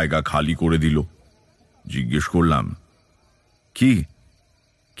জায়গা খালি করে দিল। জিজ্ঞেস করলাম, কি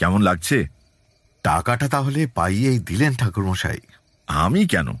কেমন লাগছে? টাকাটা তাহলে পাইয়েই দিলেন ঠাকুরমশাই? আমি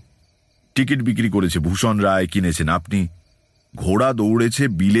কেন? টিকিট বিক্রি করেছে ভূষণ রায়, কিনেছেন আপনি। ঘোড়া দৌড়েছে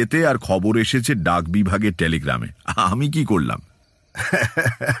বিলেতে আর খবর এসেছে ডাক বিভাগের টেলিগ্রামে। আমি কি করলাম?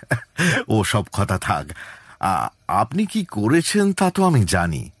 ও সব কথা থাক। আপনি কি করেছেন তা তো আমি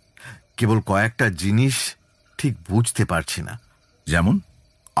জানি, কেবল কয়েকটা জিনিস ঠিক বুঝতে পারছি না। যেমন?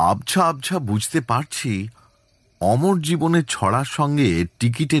 আবছা আবছা বুঝতে পারছি অমর জীবনের ছড়ার সঙ্গে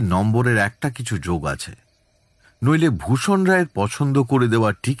টিকিটের নম্বরের একটা কিছু যোগ আছে, নইলে ভূষণ রায়ের পছন্দ করে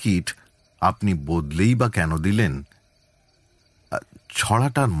দেওয়া টিকিট আপনি বদলেই বা কেন দিলেন?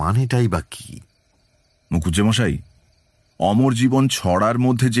 ছড়াটার মানেটাই বা কি? মুখুজ্জেমশাই, অমর জীবন ছড়ার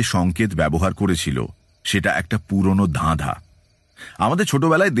মধ্যে যে সংকেত ব্যবহার করেছিল সেটা একটা পুরনো ধাঁধা। আমাদের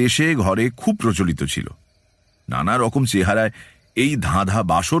ছোটবেলায় দেশে ঘরে খুব প্রচলিত ছিল। নানা রকম চেহারায় এই ধাঁধা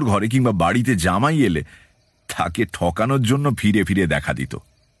বাসর ঘরে কিংবা বাড়িতে জামাই এলে তাকে ঠকানোর জন্য ফিরে ফিরে দেখা দিত।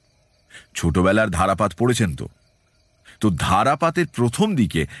 ছোটবেলার ধারাপাত পড়েছেন তো? তো ধারাপাতের প্রথম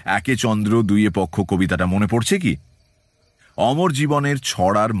দিকে একে চন্দ্র দুইয়ে পক্ষ কবিতাটা মনে পড়ছে কি? অমর জীবনের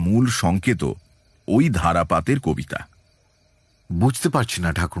ছড়ার মূল সংকেত ওই ধারাপাতের কবিতা। বুঝতে পারছি না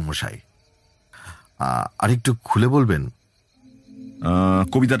ঠাকুরমশাই, আরেকটু খুলে বলবেন?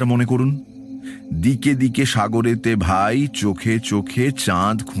 কবিতাটা মনে করুন। দিকে দিকে সাগরেতে ভাই, চোখে চোখে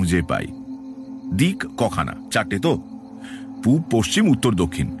চাঁদ খুঁজে পাই। দিক কখানা? চারটে তো, পূব পশ্চিম উত্তর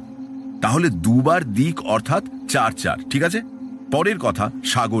দক্ষিণ। তাহলে দুবার দিক অর্থাৎ 4 4, ঠিক আছে? পরের কথা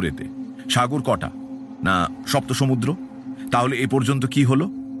সাগরেতে, সাগর কটা? না সপ্ত সমুদ্র। তাহলে এ পর্যন্ত কি হলো?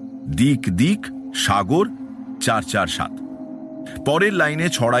 দিক দিক সাগর 4 4 7। পরের লাইনে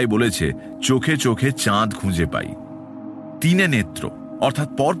ছড়াই বলেছে চোখে চোখে চাঁদ খুঁজে পাই। 3 নেত্র অর্থাৎ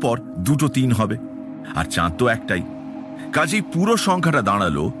পরপর 2 3 হবে, আর চাঁদ তো একটাই। কাজেই পুরো সংখ্যাটা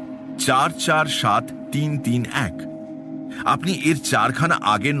দাঁড়ালো 4 4 7 3 3 1। আপনি এর 4খানা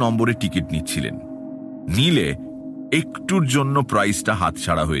আগের নম্বরে টিকিট নিচ্ছিলেন, নিলে একটুর জন্য প্রাইসটা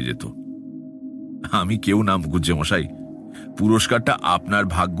হাতছাড়া হয়ে যেত। আমি কেউ না মুখুজ্জে মশাই, পুরস্কারটা আপনার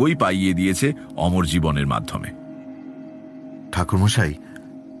ভাগ্যই পাইয়ে দিয়েছে অমর জীবনের মাধ্যমে। ঠাকুরমশাই,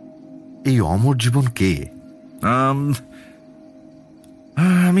 এই অমর জীবন কে?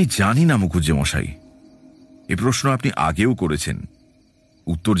 আমি জানি না মুখুজ্জে মশাই। এ প্রশ্ন আপনি আগেও করেছেন,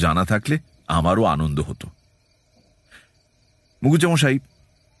 উত্তর জানা থাকলে আমারও আনন্দ হতো। মুখুজ্জে মশাই,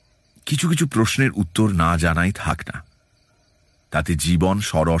 কিছু কিছু প্রশ্নের উত্তর না জানাই থাক না, তাতে জীবন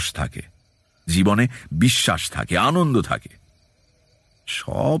সরস থাকে, জীবনে বিশ্বাস থাকে, আনন্দ থাকে।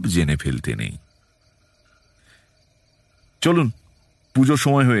 সব জেনে ফেলতে নেই। চলুন, পুজোর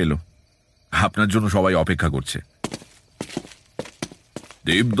সময় হয়ে এলো, আপনার জন্য সবাই অপেক্ষা করছে।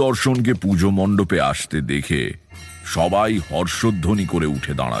 দেবদর্শনকে পুজো মণ্ডপে আসতে দেখে সবাই হর্ষধ্বনি করে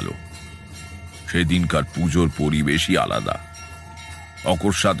উঠে দাঁড়ালো। সেদিনকার পুজোর পরিবেশই আলাদা।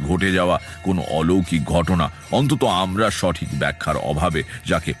 অকস্মাৎ ঘটে যাওয়া কোনো অলৌকিক ঘটনা, অন্তত আমরা সঠিক ব্যাখ্যার অভাবে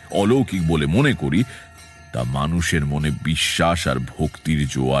যাকে অলৌকিক বলে মনে করি, তা মানুষের মনে বিশ্বাস আর ভক্তির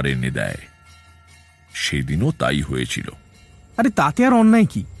জোয়ার এনে দেয়। সেদিনও তাই হয়েছিল। আরে তাতে আর অন্যায়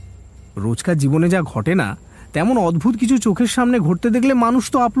কি? রোজকার জীবনে যা ঘটে না, তেমন অদ্ভুত কিছু চোখের সামনে ঘটতে দেখলে মানুষ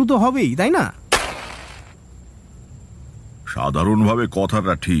তো আপ্লুত হবেই, তাই না? সাধারণভাবে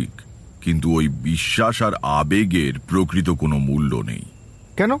কথাটা ঠিক, কিন্তু ওই বিশ্বাস আর আবেগের প্রকৃত কোনো মূল্য নেই।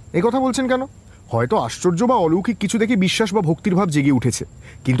 কেন এ কথা বলছেন কেন? হয়তো আশ্চর্য বা অলৌকিক কিছু দেখে বিশ্বাস বা ভক্তির ভাব জেগে উঠেছে,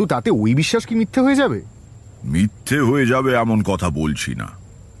 কিন্তু তাতে ওই বিশ্বাস কি মিথ্যে হয়ে যাবে? মিথ্যে হয়ে যাবে এমন কথা বলছি না,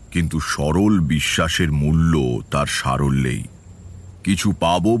 কিন্তু সরল বিশ্বাসের মূল্য তার সারল্যেই। কিছু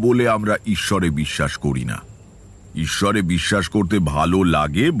পাবো বলে আমরা ঈশ্বরে বিশ্বাস করি না, ঈশ্বরে বিশ্বাস করতে ভালো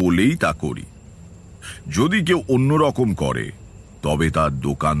লাগে বলেই তা করি। যদি কেউ অন্যরকম করে তবে তার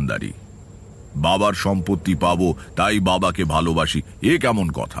দোকানদারি। বাবার সম্পত্তি পাবো তাই বাবাকে ভালোবাসি, এ কেমন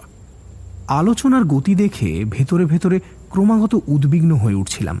কথা? আলোচনার গতি দেখে ভেতরে ভেতরে ক্রমাগত উদ্বিগ্ন হয়ে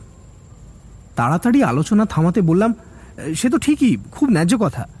উঠছিলাম। তাড়াতাড়ি আলোচনা থামাতে বললাম, সে তো ঠিকই, খুব ন্যায্য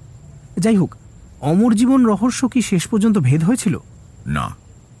কথা। যাই হোক, অমর জীবন রহস্য কি শেষ পর্যন্ত ভেদ হয়েছিল? না,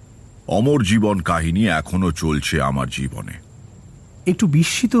 অমর জীবন কাহিনী এখনো চলছে আমার জীবনে। একটু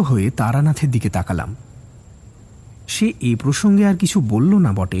বিস্মিত হয়ে তারানাথের দিকে তাকালাম। সে এই প্রসঙ্গে আর কিছু বলল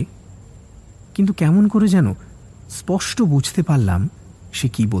না বটে, কিন্তু কেমন করে যেন স্পষ্ট বুঝতে পারলাম সে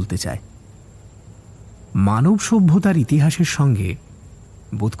কি বলতে চায়। মানব সভ্যতার ইতিহাসের সঙ্গে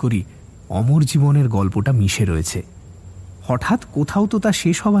বোধ করি অমর জীবনের গল্পটা মিশে রয়েছে। হঠাৎ কোথাও তো তা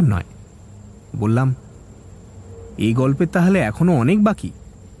শেষ হবার নয়। বললাম, এই গল্পের তাহলে এখনো অনেক বাকি?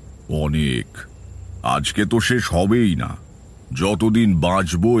 অনেক। আজকে তো শেষ হবেই না। যতদিন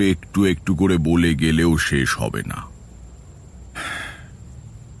বাঁচবো একটু একটু করে বলে গেলেও শেষ হবে না।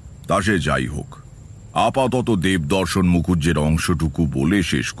 তা সে যাই হোক, আপাতত দেবদর্শন মুখুজ্জের অংশটুকু বলে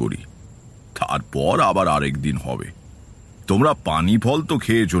শেষ করি, তারপর আবার আরেকদিন হবে। তোমরা পানি ফল তো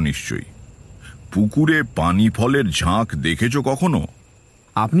খেয়েছ নিশ্চয়ই। পুকুরে পানি ফলের ঝাঁক দেখেছ কখনো?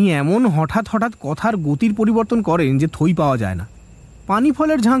 আপনি এমন হঠাৎ হঠাৎ কথার গতির পরিবর্তন করেন যে থই পাওয়া যায় না। পানি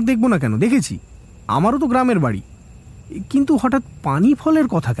ফলের ঝাঁক দেখব না কেন? দেখেছি, আমারও তো গ্রামের বাড়ি। কিন্তু হঠাৎ পানি ফলের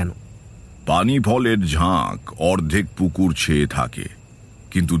কথা কেন? পানি ফলের ঝাঁক অর্ধেক পুকুর ছেয়ে থাকে,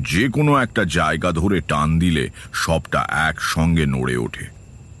 কিন্তু যে কোনো একটা জায়গা ধরে টান দিলে সবটা একসঙ্গে নড়ে ওঠে।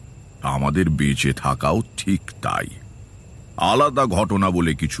 আমাদের বেঁচে থাকাও ঠিক তাই। আলাদা ঘটনা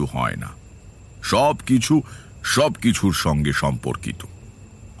বলে কিছু হয় না, সবকিছুর সঙ্গে সম্পর্কিত।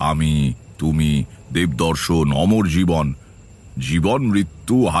 আমি, তুমি, দেবদর্শন, অমর জীবন, জীবন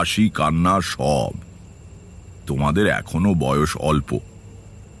মৃত্যু, হাসি কান্না সব। তোমাদের এখনো বয়স অল্প,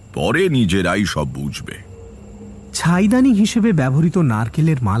 পরে নিজেরাই সব বুঝবে। ছাইদানি হিসেবে ব্যবহৃত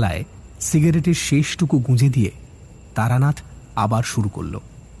নারকেলের মালায় সিগারেটের শেষটুকু গুঁজে দিয়ে তারানাথ আবার শুরু করল।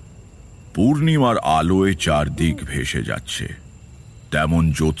 পূর্ণিমার আলোয় চারদিক ভেসে যাচ্ছে। তেমন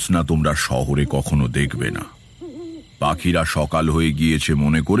জ্যোৎস্না তোমরা শহরে কখনো দেখবে না। পাখিরা সকাল হয়ে গিয়েছে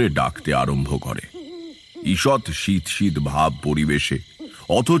মনে করে ডাকতে আরম্ভ করে। ঈষৎ শীত শীত ভাব পরিবেশে,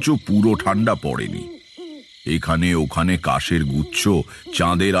 অথচ পুরো ঠান্ডা পড়েনি। এখানে ওখানে কাশের গুচ্ছ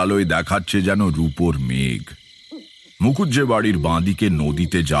চাঁদের আলোয় দেখাচ্ছে যেন রূপোর মেঘ। মুকুজ্জে বাড়ির বাঁদিকে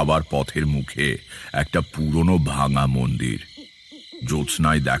নদীতে যাবার পথের মুখে একটা পুরনো ভাঙা মন্দির।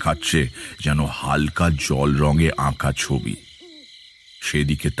 জ্যোৎস্নায় দেখাচ্ছে যেন হালকা জল রঙে আঁকা ছবি।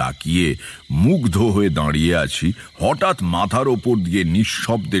 সেদিকে তাকিয়ে মুগ্ধ হয়ে দাঁড়িয়ে আছি, হঠাৎ মাথার ওপর দিয়ে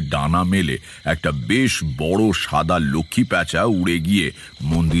নিঃশব্দে ডানা মেলে একটা বেশ বড় সাদা লক্ষ্মী প্যাঁচা উড়ে গিয়ে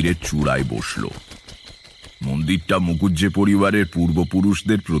মন্দিরের চূড়ায় বসল। মন্দিরটা মুকুজ্জে পরিবারের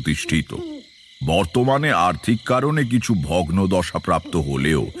পূর্বপুরুষদের প্রতিষ্ঠিত। বর্তমানে আর্থিক কারণে কিছু ভগ্ন দশাপ্রাপ্ত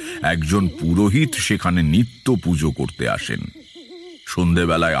হলেও একজন পুরোহিত সেখানে নিত্য পুজো করতে আসেন।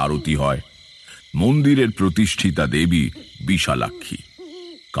 সন্ধেবেলায় আরতি হয়। মন্দিরের প্রতিষ্ঠিতা দেবী বিশালাক্ষী,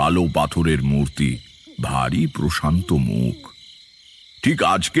 কালো পাথরের মূর্তি, ভারী প্রশান্ত মুখ। ঠিক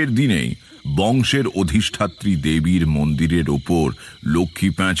আজকের দিনেই বংশের অধিষ্ঠাত্রী দেবীর মন্দিরের ওপর লক্ষ্মী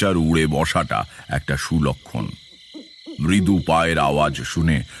প্যাঁচার উড়ে বসাটা একটা সুলক্ষণ। মৃদু পায়ের আওয়াজ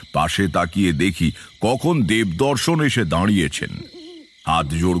শুনে পাশে তাকিয়ে দেখি কখন দেবদর্শন এসে দাঁড়িয়েছেন। হাত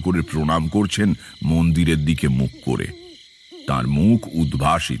জোড় করে প্রণাম করছেন মন্দিরের দিকে মুখ করে। তার মুখ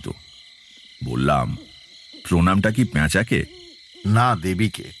উদ্ভাসিত। বললাম, প্রণামটা কি প্যাঁচাকে? না,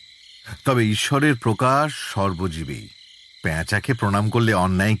 দেবীকে। তবে ঈশ্বরের প্রকাশ সর্বজীবী। প্যাঁচাকে প্রণাম করলে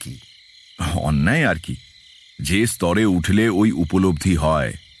অন্যায় কি? অন্যায় আর কি। যে স্তরে উঠলে ওই উপলব্ধি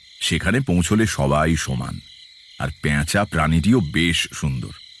হয়, সেখানে পৌঁছলে সবাই সমান। আর প্যাঁচা প্রাণীটিও বেশ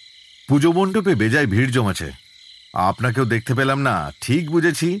সুন্দর। পুজো মণ্ডপে বেজায় ভিড় জমেছে। আপনাকেও দেখতে পেলাম না। ঠিক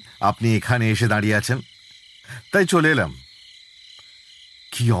বুঝেছি আপনি এখানে এসে দাঁড়িয়ে আছেন, তাই চলে এলাম।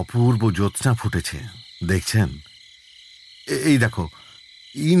 কি অপূর্ব জ্যোৎস্না ফুটেছে দেখছেন? এই দেখো,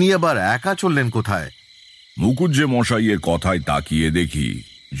 ইনি আবার একা চললেন কোথায়? মুকুজ্জে মশাইয়ের কথায় তাকিয়ে দেখি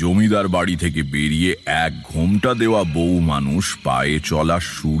জমিদার বাড়ি থেকে বেরিয়ে এক ঘোমটা দেওয়া বউ মানুষ পায়ে চলা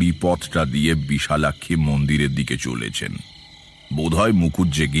সুড়ি পথটা দিয়ে বিশালাক্ষী মন্দিরের দিকে চলেছেন। বোধহয়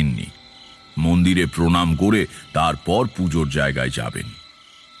মুকুজ্জে গিন্নি। মন্দিরে প্রণাম করে তারপর পুজোর জায়গায় যাবেন।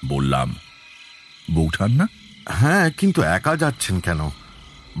 বললাম, বউঠান না? হ্যাঁ, কিন্তু একা যাচ্ছেন কেন?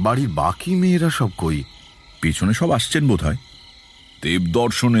 বাড়ির বাকি মেয়েরা সব কই? পেছনে সব আসছেন বোধহয়।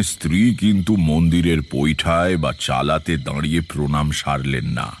 দেবদর্শনের স্ত্রী কিন্তু মন্দিরের পৈঠায় বা চালাতে দাঁড়িয়ে প্রণাম সারলেন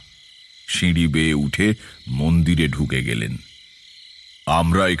না। সিঁড়ি বেয়ে উঠে মন্দিরে ঢুকে গেলেন।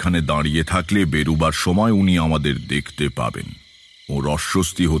 আমরা এখানে দাঁড়িয়ে থাকলে বেরুবার সময় উনি আমাদের দেখতে পাবেন। ওর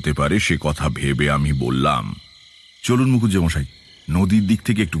অস্বস্তি হতে পারে, সে কথা ভেবে আমি বললাম, চলুন মুকুজ্জে মশাই, নদীর দিক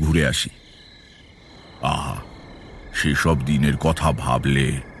থেকে একটু ঘুরে আসি। আহা, সেসব দিনের কথা ভাবলে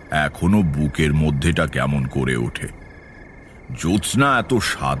এখনো বুকের মধ্যেটা কেমন করে ওঠে। জ্যোৎস্না এত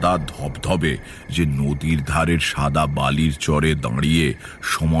সাদা ধবধবে যে নদীর ধারের সাদা বালির চরে দাঁড়িয়ে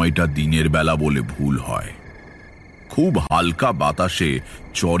সময়টা দিনের বেলা বলে ভুল হয়। খুব হালকা বাতাসে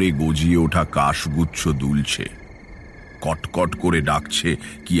চরে গজিয়ে ওঠা কাশগুচ্ছ দুলছে। কটকট করে ডাকছে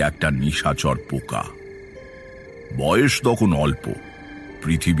কি একটা নিশাচর পোকা। বয়স তখন অল্প,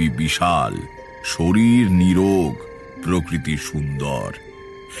 পৃথিবী বিশাল, শরীর নিরোগ, প্রকৃতি সুন্দর।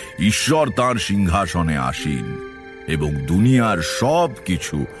 ঈশ্বর তাঁর সিংহাসনে আসীন এবং দুনিয়ার সব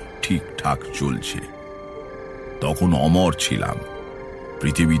কিছু ঠিকঠাক চলছে। তখন অমর ছিলাম।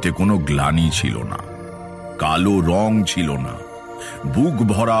 পৃথিবীতে কোনো গ্লানি ছিল না, কালো রং ছিল না, বুক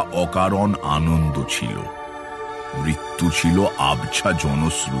ভরা অকারণ আনন্দ ছিল। মৃত্যু ছিল আবছা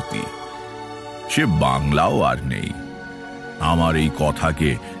জনশ্রুতি। সে বাংলাও আর নেই। আমার এই কথাকে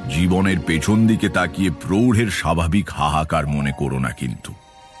জীবনের পেছন দিকে তাকিয়ে প্রৌঢ়ের স্বাভাবিক হাহাকার মনে করো না, কিন্তু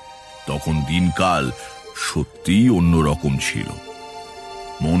তখন দিনকাল সত্যিই অন্যরকম ছিল।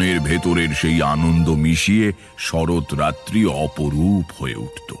 মনের ভেতরের সেই আনন্দ মিশিয়ে শরৎ রাত্রি অপরূপ হয়ে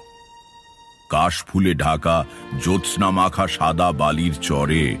উঠত। কাশফুলে ঢাকা জ্যোৎস্না মাখা সাদা বালির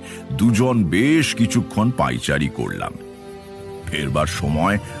চরে দুজন বেশ কিছুক্ষণ পায়চারি করলাম। ফেরবার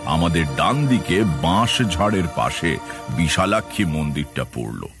সময় আমাদের ডান দিকে বাঁশ ঝাড়ের পাশে বিশালাক্ষী মন্দিরটা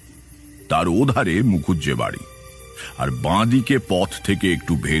পড়ল। তার ওধারে মুকুজ্জে বাড়ি, আর বাঁ দিকে পথ থেকে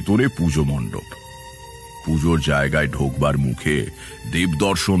একটু ভেতরে পুজো মণ্ডপ। পুজোর জায়গায় ঢোকবার মুখে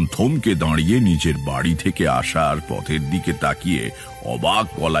দেবদর্শন থমকে দাঁড়িয়ে নিজের বাড়ি থেকে আসার পথের দিকে তাকিয়ে অবাক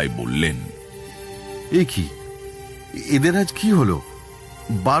গলায় বললেন, এ কি, এদের আজ কি হলো?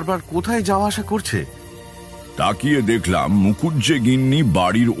 বারবার কোথায় যাওয়া আসা করছে? তাকিয়ে দেখলাম মুকুজ্জে গিন্নি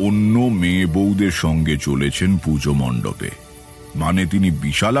বাড়ির অন্য মেয়ে বউদের সঙ্গে চলেছেন পুজো মণ্ডপে। মানে তিনি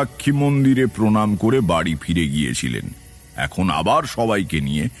বিশালাক্ষী মন্দিরে প্রণাম করে বাড়ি ফিরে গিয়েছিলেন। এখন আবার সবাইকে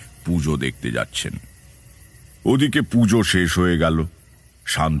নিয়ে পুজো দেখতে যাচ্ছেন। ওদিকে পুজো শেষ হয়ে গেল।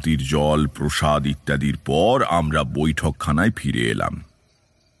 শান্তির জল, প্রসাদ ইত্যাদির পর আমরা বৈঠকখানায় ফিরে এলাম।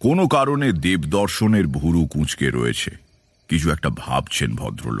 কোনো কারণে দেবদর্শনের ভুরু কুঁচকে রয়েছে। কিছু একটা ভাবছেন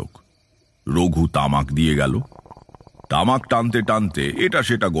ভদ্রলোক। রঘু তামাক দিয়ে গেল। তামাক টানতে টানতে এটা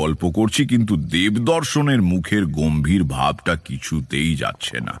সেটা গল্প করছি, কিন্তু দেবদর্শনের মুখের গম্ভীর ভাবটা কিছুতেই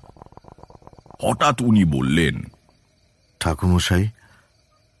যাচ্ছে না। হঠাৎ উনি বললেন, ঠাকুরমশাই,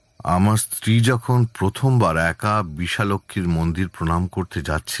 আমার স্ত্রী যখন প্রথমবার একা বিশালক্ষীর মন্দির প্রণাম করতে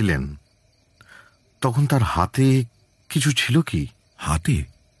যাচ্ছিলেন, তখন তার হাতে কিছু ছিল কি? হাতে?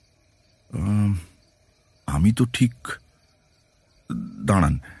 আমি তো ঠিক,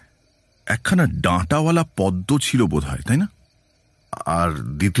 দাঁড়ান, একখানা ডাঁটাওয়ালা পদ্ম ছিল বোধহয়, তাই না? আর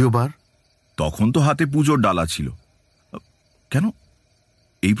দ্বিতীয়বার? তখন তো হাতে পুজোর ডালা ছিল। কেন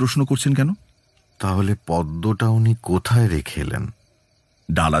এই প্রশ্ন করছেন কেন? তাহলে পদ্মটা উনি কোথায় রেখে এলেন?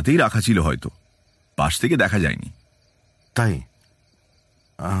 ডালাতেই রাখা ছিল হয়তো, পাশ থেকে দেখা যায়নি। তাই?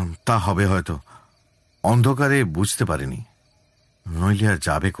 তা হবে হয়তো, অন্ধকারে বুঝতে পারেনি, নইলে আর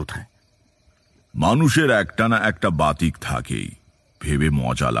যাবে কোথায়? মানুষের একটা না একটা বাতিক থাকেই, ভেবে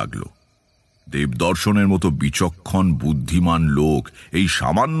মজা লাগলো। দেবদর্শনের মতো বিচক্ষণ বুদ্ধিমান লোক এই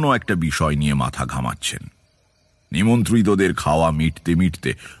সামান্য একটা বিষয় নিয়ে মাথা ঘামাচ্ছেন। নিমন্ত্রিতদের খাওয়া মিটতে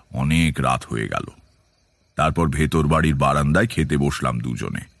মিটতে অনেক রাত হয়ে গেল। তারপর ভেতর বাড়ির বারান্দায় খেতে বসলাম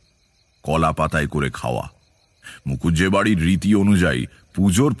দুজনে। কলা পাতায় করে খাওয়া। মুকুজ্জে বাড়ির রীতি অনুযায়ী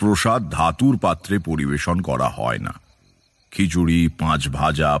পুজোর প্রসাদ ধাতুর পাত্রে পরিবেশন করা হয় না। খিচুড়ি, 5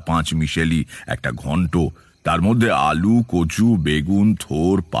 ভাজা, 5 মিশেলি, একটা ঘন্ট, তার মধ্যে আলু, কচু, বেগুন,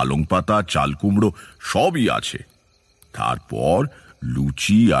 থোর, পালং পাতা, চাল কুমড়ো সবই আছে। তারপর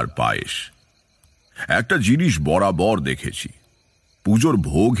লুচি আর পায়েস। একটা জিনিস বরাবর দেখেছি, পুজোর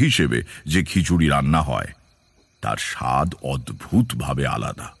ভোগ হিসেবে যে খিচুড়ি রান্না হয় তার স্বাদ অদ্ভুতভাবে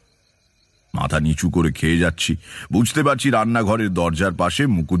আলাদা। মাথা নিচু করে খেয়ে যাচ্ছি, বুঝতে পারছি রান্নাঘরের দরজার পাশে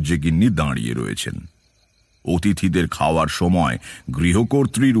মুকুজ্জে গিন্নি দাঁড়িয়ে রয়েছেন। অতিথিদের খাওয়ার সময়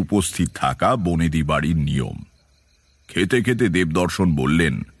গৃহকর্ত্রীর উপস্থিত থাকা বনেদি বাড়ির নিয়ম। খেতে খেতে দেবদর্শন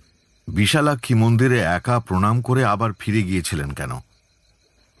বললেন, বিশালাক্ষী মন্দিরে একা প্রণাম করে আবার ফিরে গিয়েছিলেন কেন?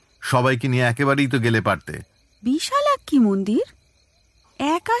 সবাইকে নিয়ে একেবারেই তো গেলে পারতে। বিশালাক্ষী মন্দির?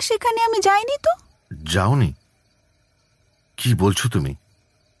 একা সেখানে আমি যাইনি তো। যাওনি? কি বলছো তুমি?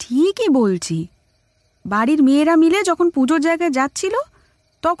 ঠিকই বলছি। বাড়ির মেয়েরা মিলে যখন পুজোর জায়গায় যাচ্ছিল,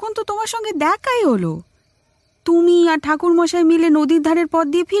 তখন তো তোমার সঙ্গে দেখাই হলো। তুমি আর ঠাকুরমশাই মিলে নদীর ধারের পথ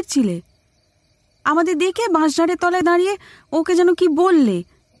দিয়ে ফিরছিলে। আমাদের দেখে বাঁশঝাড়ের তলায় দাঁড়িয়ে ওকে যেন কি বললে।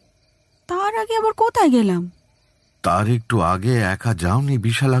 তার আগে আবার কোথায় গেলাম? তার একটু আগে একা যাওনি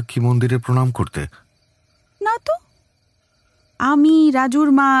বিশালাক্ষী মন্দিরে প্রণাম করতে? না তো। আমি, রাজুর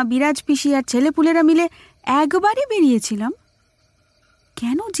মা, বিরাজ পিসি আর ছেলেপুলেরা মিলে একবারই বেরিয়েছিলাম।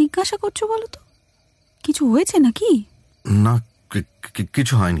 কেন জিজ্ঞাসা করছো বলো তো? কিছু হয়েছে নাকি? না,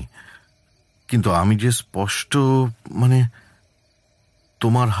 কিছু হয়নি, কিন্তু আমি যে স্পষ্ট, মানে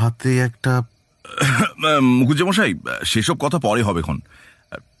তোমার হাতে একটা... মুকুজ্জে মশাই, সেসব কথা পরে হবে। এখন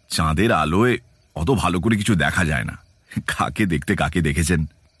চাঁদের আলোয় অত ভালো করে কিছু দেখা যায় না। কাকে দেখতে কাকে দেখেছেন?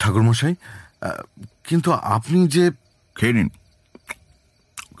 ঠাকুরমশাই, কিন্তু আপনি যে... খেয়ে নিন,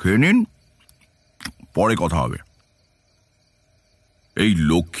 খেয়ে নিন, পরে কথা হবে। এই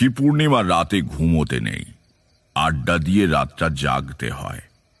লক্ষ্মী পূর্ণিমার রাতে ঘুমোতে নেই, আড্ডা দিয়ে রাতটা জাগতে হয়।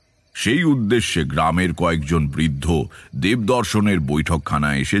 সেই উদ্দেশ্যে গ্রামের কয়েকজন বৃদ্ধ দেবদর্শনের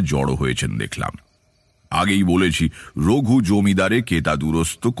বৈঠকখানায় এসে জড়ো হয়েছেন দেখলাম। আগেই বলেছি, রঘু জমিদারে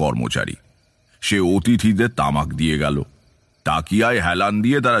কেতাদুরস্ত কর্মচারী। সে অতিথিদের তামাক দিয়ে গেল। তাকিয়ায় হেলান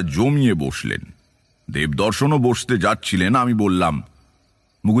দিয়ে তারা জমিয়ে বসলেন। দেবদর্শনও বসতে যাচ্ছিলেন। আমি বললাম,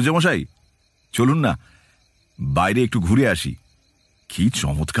 মুকুজ্জে মশাই, চলুন না, বাইরে একটু ঘুরে আসি। কি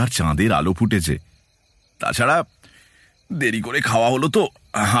চমৎকার চাঁদের আলো ফুটেছে। তাছাড়া দেরি করে খাওয়া হলো তো,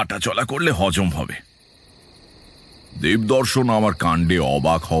 হাঁটা চলা করলে হজম হবে। দেবদর্শন আমার কাণ্ডে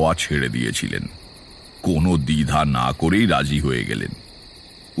অবাক হওয়া ছেড়ে দিয়েছিলেন। কোনো দ্বিধা না করেই রাজি হয়ে গেলেন।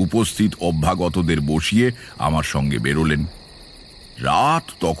 উপস্থিত অভ্যাগতদের বসিয়ে আমার সঙ্গে বেরোলেন। রাত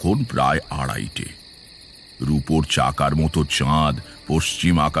তখন প্রায় 2:30। রূপোর চাকার মতো চাঁদ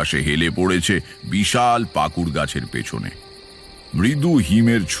পশ্চিম আকাশে হেলে পড়েছে বিশাল পাকুড় গাছের পেছনে। মৃদু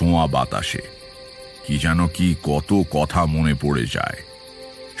হিমের ছোঁয়া বাতাসে। কি যেন কি কত কথা মনে পড়ে যায়।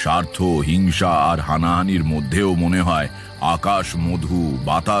 স্বার্থ, হিংসা আর হানাহানির মধ্যেও মনে হয় আকাশ মধু,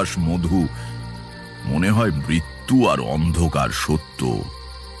 বাতাস মধু। মনে হয় মৃত্যু আর অন্ধকার সত্য,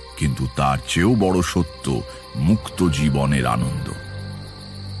 কিন্তু তার চেয়েও বড় সত্য মুক্ত জীবনের আনন্দ।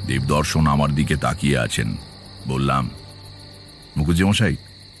 দেবদর্শন আমার দিকে তাকিয়ে আছেন। বললাম, মুকুজ্জে মশাই,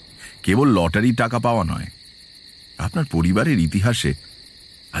 কেবল লটারির টাকা পাওয়া নয়, আপনার পরিবারের ইতিহাসে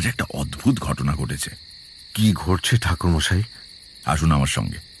আজ একটা অদ্ভুত ঘটনা ঘটেছে। কি ঘটছে ঠাকুরমশাই? আসুন আমার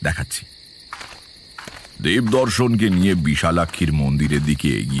সঙ্গে, দেখাচ্ছি। দেবদর্শনকে নিয়ে বিশালাক্ষীর মন্দিরের দিকে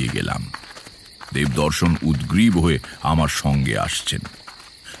এগিয়ে গেলাম। দেবদর্শন উদ্গ্রীব হয়ে আমার সঙ্গে আসছেন,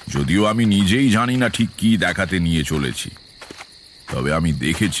 যদিও আমি নিজেই জানি না ঠিক কি দেখাতে নিয়ে চলেছি। তবে আমি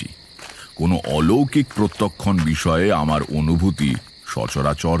দেখেছি কোনো অলৌকিক প্রত্যক্ষণ বিষয়ে আমার অনুভূতি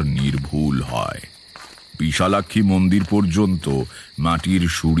সচরাচর নির্ভুল হয়। বিশালাক্ষী মন্দির পর্যন্ত মাটির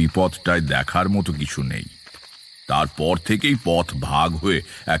সুড়িপথটায় দেখার মতো কিছু নেই। তারপর থেকেই পথ ভাগ হয়ে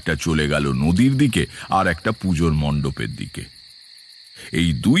একটা চলে গেল নদীর দিকে, আর একটা পুজোর মণ্ডপের দিকে। এই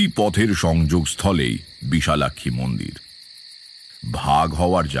দুই পথের সংযোগস্থলেই বিশালাক্ষী মন্দির। ভাগ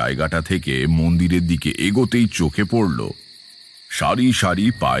হওয়ার জায়গাটা থেকে মন্দিরের দিকে এগোতেই চোখে পড়ল সারি সারি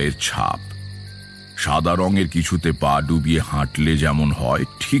পায়ের ছাপ। সাদা রঙের কিছুতে পা ডুবিয়ে হাঁটলে যেমন হয়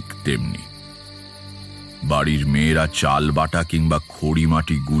ঠিক তেমনি। বাড়ির মেয়েরা চাল বাটা কিংবা খড়ি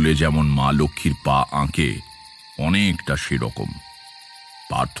মাটি গুলে যেমন মা লক্ষ্মীর পা আঁকে, অনেকটা সেরকম।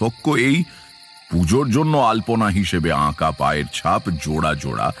 পার্থক্য এই, পুজোর জন্য আলপনা হিসেবে আঁকা পায়ের ছাপ জোড়া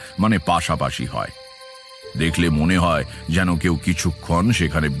জোড়া, মানে পাশাপাশি হয়। দেখলে মনে হয় যেন কেউ কিছুক্ষণ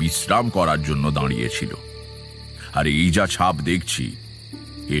সেখানে বিশ্রাম করার জন্য দাঁড়িয়েছিল। আর এই যা ছাপ দেখছি,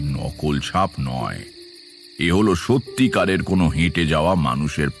 এ নকল ছাপ নয়, এ হলো সত্যিকারের কোনো হেঁটে যাওয়া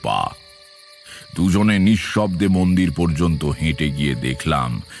মানুষের পা। দুজনে নিঃশব্দে মন্দির পর্যন্ত হেঁটে গিয়ে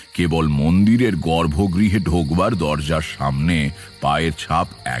দেখলাম কেবল মন্দিরের গর্ভগৃহে ঢোকবার দরজার সামনে পায়ের ছাপ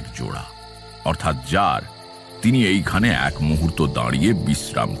এক জোড়া, অর্থাৎ যার, তিনি এইখানে এক মুহূর্ত দাঁড়িয়ে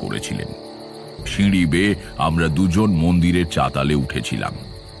বিশ্রাম করেছিলেন। সিঁড়ি বেয়ে আমরা দুজন মন্দিরের চাতালে উঠেছিলাম।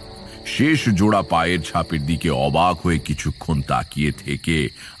 শেষ জোড়া পায়ের ছাপের দিকে অবাক হয়ে কিছুক্ষণ তাকিয়ে থেকে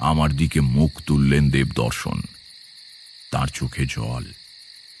আমার দিকে মুখ তুললেন দেবদর্শন। তার চোখে জল।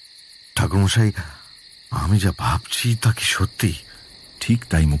 ঠাকুরমশাই, আমি যা ভাবছি তা কি সত্যি? ঠিক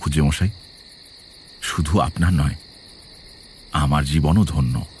তাই মুখুজ্জে মশাই। শুধু আপনার নয়, আমার জীবনও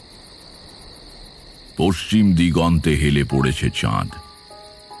ধন্য। পশ্চিম দিগন্তে হেলে পড়েছে চাঁদ।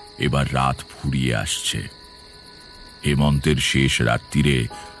 এবার রাত ফুরিয়ে আসছে। হেমন্তের শেষ রাত্রিরে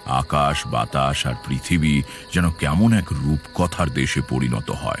আকাশ, বাতাস আর পৃথিবী যেন কেমন এক রূপকথার দেশে পরিণত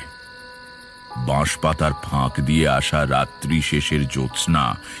হয়। বাঁশপাতার ফাঁক দিয়ে আসা রাত্রি শেষের জ্যোৎস্না,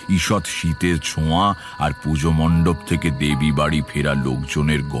 ঈষৎ শীতের ছোঁয়া আর পুজো মণ্ডপ থেকে দেবী বাড়ি ফেরা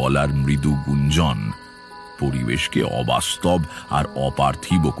লোকজনের গলার মৃদু গুঞ্জন পরিবেশকে অবাস্তব আর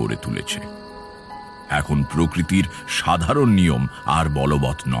অপার্থিব করে তুলেছে। এখন প্রকৃতির সাধারণ নিয়ম আর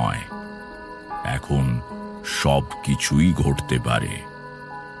বলবৎ নয়। এখন সব কিছুই ঘটতে পারে।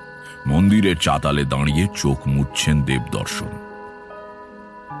 মন্দিরের চাতালে দাঁড়িয়ে চোখ মুছছেন দেবদর্শন।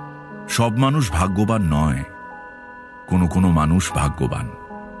 সব মানুষ ভাগ্যবান নয়, কোনো কোনো মানুষ ভাগ্যবান।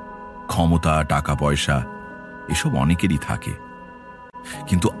 ক্ষমতা, টাকা পয়সা এসব অনেকেরই থাকে,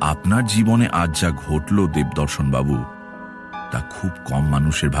 কিন্তু আপনার জীবনে আজ যা ঘটল দেবদর্শন বাবু, তা খুব কম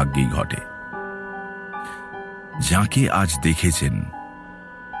মানুষের ভাগ্যেই ঘটে। যাকে আজ দেখেছেন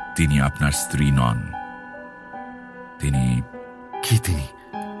তিনি আপনার স্ত্রী নন। তিনি কি? তিনি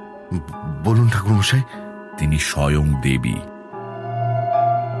বলুন ঠাকুরমশাই। তিনি স্বয়ং দেবী।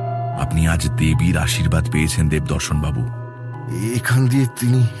 আপনি আজ দেবীর আশীর্বাদ পেয়েছেন দেবদর্শন বাবু। এখান দিয়ে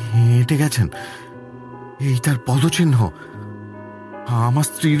তিনি হেঁটে গেছেন, এই তার পদচিহ্ন। আমার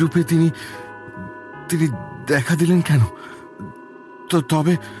স্ত্রী রূপে তিনি দেখা দিলেন কেন? তো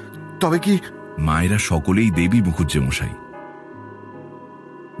তবে কি? মায়েরা সকলেই দেবী মুখুজ্জে মশাই।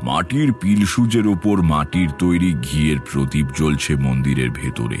 মাটির পিলসুজের ওপর মাটির তৈরি ঘিয়ের প্রদীপ জ্বলছে মন্দিরের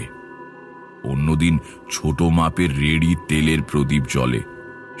ভেতরে। অন্যদিন ছোট মাপের রেড়ি তেলের প্রদীপ জ্বলে,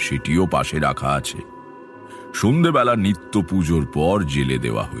 সেটিও পাশে রাখা আছে। সন্ধ্যেবেলা নিত্য পুজোর পর জেলে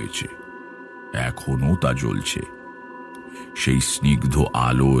দেওয়া হয়েছে, এখনো তা জ্বলছে। সেই স্নিগ্ধ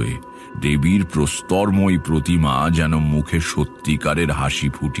আলোয় দেবীর প্রস্তরময়ী প্রতিমা যেন মুখে সত্যিকারের হাসি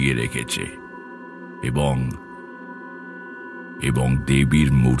ফুটিয়ে রেখেছে, এবং দেবীর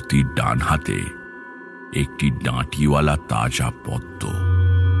মূর্তির ডান হাতে একটি ডাঁটিওয়ালা তাজা পদ্ম।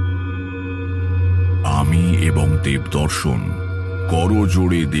 আমি এবং দেবদর্শন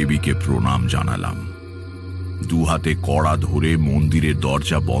করজোড়ে দেবীকে প্রণাম জানালাম। দুহাতে কড়া ধরে মন্দিরের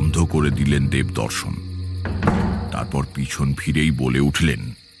দরজা বন্ধ করে দিলেন দেবদর্শন। তারপর পিছন ফিরেই বলে উঠলেন,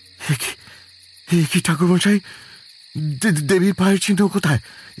 কি ঠাকুরমশাই, দেবীর পায়ের চিহ্ন কোথায়?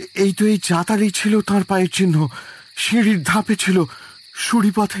 এই তো এই চাতালেই ছিল তার পায়ের চিহ্ন, সিঁড়ির ধাপে ছিল,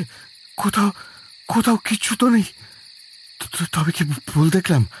 সুড়িপথে কোথাও কিচ্ছু তো নেই। তবে কি ভুল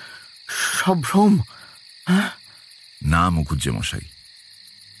দেখলাম? সব ভ্রম? না মুখুজ্জে মশাই,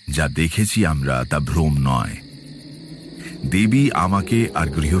 যা দেখেছি আমরা তা ভ্রম নয়। দেবী আমাকে আর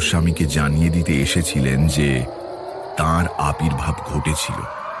গৃহস্বামীকে জানিয়ে দিতে এসেছিলেন যে তাঁর আবির্ভাব ঘটেছিল।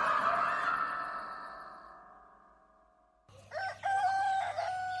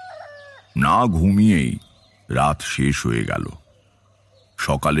 না ঘুমিয়েই রাত শেষ হয়ে গেল।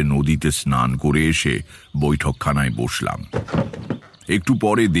 সকালে নদীতে স্নান করে এসে বৈঠকখানায় বসলাম। একটু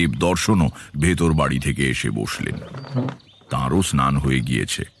পরে দেবদর্শনও ভেতর বাড়ি থেকে এসে বসলেন। তাঁরও স্নান হয়ে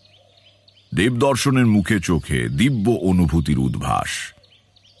গিয়েছে। দেবদর্শনের মুখে চোখে দিব্য অনুভূতির উদ্ভাস।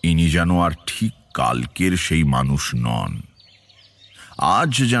 ইনি যেন আর ঠিক কালকের সেই মানুষ নন।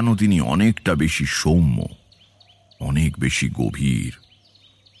 আজ যেন তিনি অনেকটা বেশি সৌম্য, অনেক বেশি গভীর।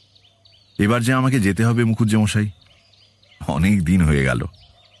 এবার যে আমাকে যেতে হবে মুখুজ্জেমশাই, অনেক দিন হয়ে গেল।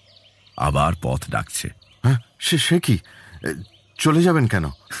 আবার পথ ডাকছে। হ্যাঁ, সে কি, চলে যাবেন কেন?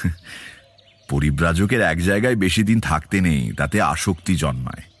 পরিব্রাজকের এক জায়গায় বেশি দিন থাকতে নেই, তাতে আসক্তি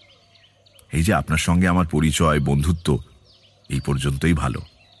জন্মায়। এই যে আপনার সঙ্গে আমার পরিচয়, বন্ধুত্ব, এই পর্যন্তই ভালো।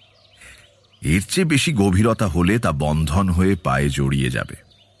 এর চেয়ে বেশি গভীরতা হলে তা বন্ধন হয়ে পায়ে জড়িয়ে যাবে।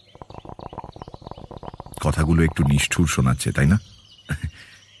 কথাগুলো একটু নিষ্ঠুর শোনাচ্ছে, তাই না?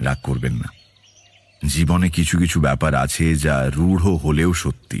 রাগ করবেন না। জীবনে কিছু কিছু ব্যাপার আছে যা রূঢ় হলেও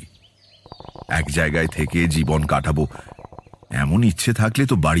সত্যি। এক জায়গায় থেকে জীবন কাটাবো এমন ইচ্ছে থাকলে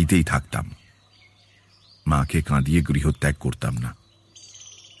তো বাড়িতেই থাকতাম, মাকে কাঁদিয়ে গৃহত্যাগ করতাম না।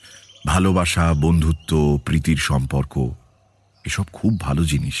 ভালোবাসা, বন্ধুত্ব, প্রীতির সম্পর্ক এসব খুব ভালো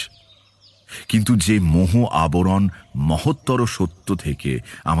জিনিস, কিন্তু যে মোহ আবরণ মহত্তর সত্য থেকে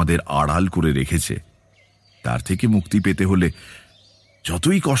আমাদের আড়াল করে রেখেছে, তার থেকে মুক্তি পেতে হলে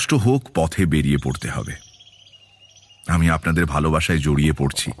যতই কষ্ট হোক পথে বেরিয়ে পড়তে হবে। আমি আপনাদের ভালোবাসায় জড়িয়ে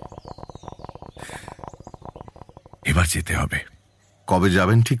পড়ছি। এবার যেতে হবে। কবে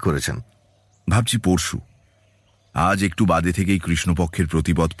যাবেন ঠিক করেছেন? ভাবছি পরশু। আজ একটু বাদে থেকেই কৃষ্ণপক্ষের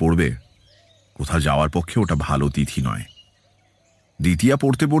প্রতিপদ পড়বে। কোথাও যাওয়ার পক্ষে ওটা ভালো তিথি নয়। দ্বিতীয়া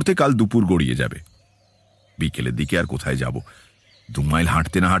পড়তে পড়তে কাল দুপুর গড়িয়ে যাবে। বিকেলের দিকে আর কোথায় যাব? 2 মাইল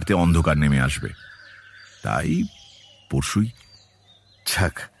হাঁটতে না হাঁটতে অন্ধকার নেমে আসবে। তাই পরশুই।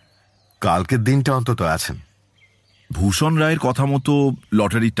 যাক, কালকের দিনটা অন্তত আছেন। ভূষণ রায়ের কথা মতো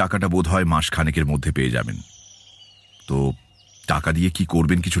লটারির টাকাটা বোধ হয় মাসখানেকের মধ্যে পেয়ে যাবেন। তো টাকা দিয়ে কি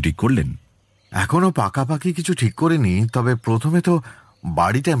করবেন কিছু ঠিক করলেন? এখনো পাকাপাকি কিছু ঠিক করিনি, তবে প্রথমে তো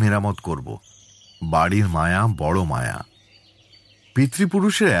বাড়িটা মেরামত করব। বাড়ির মায়া বড় মায়া।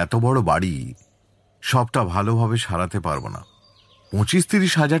 পিতৃপুরুষের এত বড় বাড়ি সবটা ভালোভাবে সারাতে পারবো না।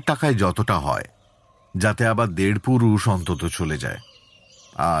 25-30 হাজার টাকায় যতটা হয়, যাতে আবার 1.5 পুরুষ অন্তত চলে যায়।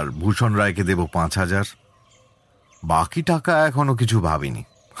 আর ভূষণ রায়কে দেব 5,000। বাকি টাকা এখনো কিছু ভাবিনি,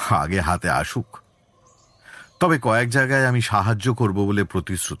 আগে হাতে আসুক। তবে কয়েক জায়গায় আমি সাহায্য করব বলে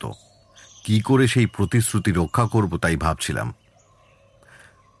প্রতিশ্রুত। কি করে সেই প্রতিশ্রুতি রক্ষা করব তাই ভাবছিলাম।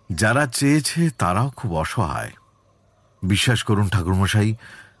 যারা চেয়েছে তারাও খুব অসহায়। বিশ্বাস করুন ঠাকুরমশাই,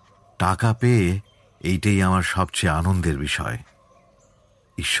 টাকা পেয়ে এইটাই আমার সবচেয়ে আনন্দের বিষয়।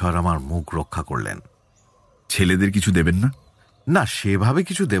 ঈশ্বর আমার মুখ রক্ষা করলেন। ছেলেদের কিছু দেবেন না? না, সেভাবে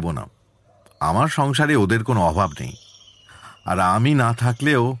কিছু দেব না। আমার সংসারে ওদের কোনো অভাব নেই, আর আমি না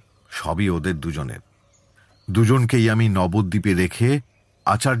থাকলেও সবই ওদের দুজনের। দুজনকেই আমি নবদ্বীপে রেখে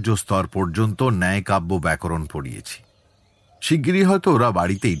আচার্য স্তর পর্যন্ত ন্যায় কাব্য ব্যাকরণ পড়িয়েছি। শিগগিরই হয়তো ওরা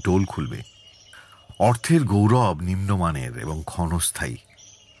বাড়িতেই টোল খুলবে। অর্থের গৌরব নিম্নমানের এবং ক্ষণস্থায়ী।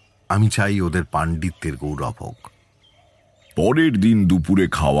 আমি চাই ওদের পাণ্ডিত্যের গৌরব হোক। পরের দিন দুপুরে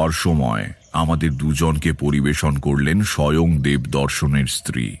খাওয়ার সময় আমাদের দুজনকে পরিবেশন করলেন স্বয়ং দেবদর্শনের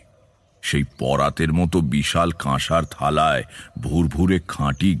স্ত্রী। সেই পরাতের মতো বিশাল কাঁসার থালায় ভুরভুরে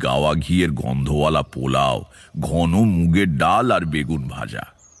খাঁটি গাওয়া ঘিয়ের গন্ধওয়ালা পোলাও, ঘন মুগের ডাল আর বেগুন ভাজা,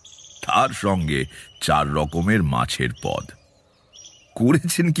 তার সঙ্গে 4 রকমের মাছের পদ।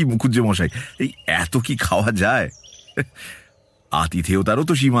 করেছেন কি মুখুজ্জেমশাই, এই এত কি খাওয়া যায়? আতিথেয়তারও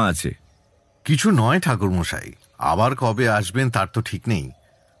তো সীমা আছে। কিছু নয় ঠাকুরমশাই, আবার কবে আসবেন তার তো ঠিক নেই।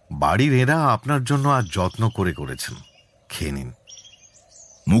 বাড়ির এরা আপনার জন্য আজ যত্ন করে করেছেন, খেয়ে নিন।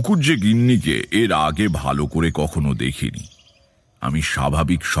 মুখুজ্জে গিন্নিকে এর আগে ভালো করে কখনো দেখিনি। আমি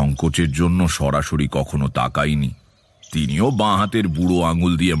স্বাভাবিক সংকোচের জন্য সরাসরি কখনো তাকাইনি। তিনিও বাঁ হাতের বুড়ো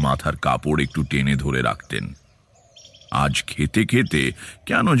আঙুল দিয়ে মাথার কাপড় একটু টেনে ধরে রাখতেন। আজ খেতে খেতে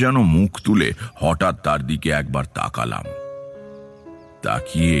কেন যেন মুখ তুলে হঠাৎ তার দিকে একবার তাকালাম।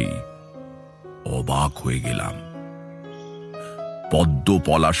 তাকিয়েই অবাক হয়ে গেলাম। পদ্ম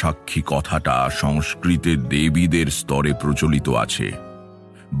পলা সাক্ষী কথাটা সংস্কৃতের দেবীদের স্তরে প্রচলিত আছে।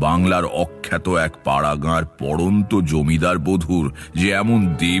 বাংলার অখ্যাত এক পাড়াগাঁর পড়ন্ত জমিদার বধূর যে এমন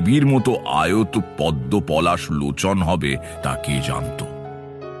দেবীর মতো আয়ত পদ্ম পলাশ লোচন হবে তা কে জানত?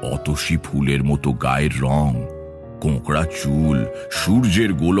 অতসী ফুলের মতো গায়ের রং, কোঁকড়া চুল,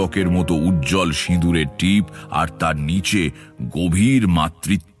 সূর্যের গোলকের মতো উজ্জ্বল সিঁদুরের টিপ, আর তার নিচে গভীর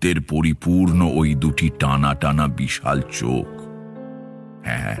মাতৃত্বের পরিপূর্ণ ওই দুটি টানা টানা বিশাল চোখ।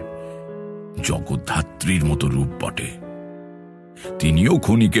 হ্যাঁ, জগদ্ধাত্রীর মতো রূপ বটে। তিনিও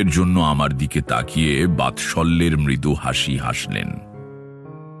ক্ষণিকের জন্য আমার দিকে তাকিয়ে বাৎসল্যের মৃদু হাসি হাসলেন।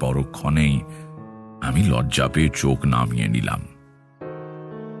 পরক্ষণেই আমি লজ্জা পেয়ে চোখ নামিয়ে নিলাম।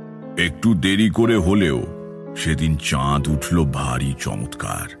 একটু দেরি করে হলেও সেদিন চাঁদ উঠল ভারী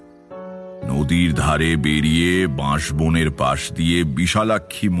চমৎকার। নদীর ধারে বেরিয়ে বাঁশবনের পাশ দিয়ে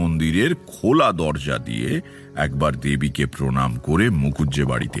বিশালাক্ষী মন্দিরের খোলা দরজা দিয়ে একবার দেবীকে প্রণাম করে মুখুজ্জে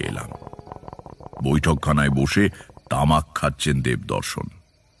বাড়িতে এলাম। বৈঠকখানায় বসে তামাক খাচ্ছেন দেবদর্শন।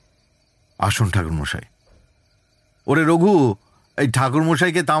 আসুন ঠাকুরমশাই। ওরে রঘু, এই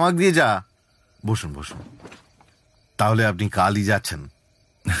ঠাকুরমশাইকে তামাক দিয়ে যা। বসুন বসুন। তাহলে আপনি কালই যাচ্ছেন?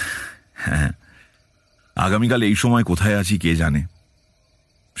 হ্যাঁ, আগামীকাল এই সময় কোথায় আছি কে জানে।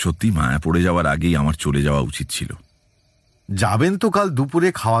 সত্যি মায়া পড়ে যাওয়ার আগেই আমার চলে যাওয়া উচিত ছিল। যাবেন তো কাল দুপুরে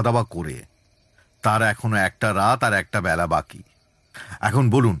খাওয়া দাওয়া করে। তার এখনো একটা রাত আর একটা বেলা বাকি। এখন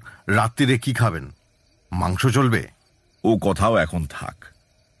বলুন, রাত্রিরে কি খাবেন? মাংস চলবে? ও কথাও এখন থাক।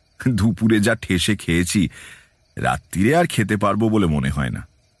 দুপুরে যা ঠেসে খেয়েছি, রাত্রিরে আর খেতে পারবো বলে মনে হয় না।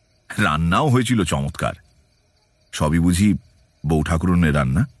 রান্নাও হয়েছিল চমৎকার। সবই বুঝি বউ ঠাকুরনের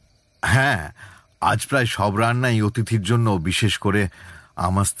রান্না? হ্যাঁ, আজ প্রায় সব রান্নাই অতিথির জন্য বিশেষ করে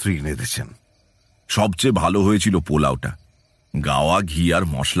আমার স্ত্রী রেঁধেছেন। সবচেয়ে ভালো হয়েছিল পোলাওটা। গাওয়া ঘি আর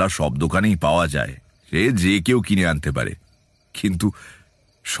মশলা সব দোকানেই পাওয়া যায়, সে যে কেউ কিনে আনতে পারে। কিন্তু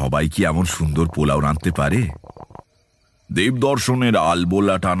সবাই কি এমন সুন্দর পোলাও রাঁধতে পারে? দেবদর্শনের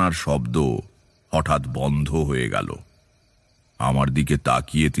আলবোলা টানার শব্দ হঠাৎ বন্ধ হয়ে গেল। আমার দিকে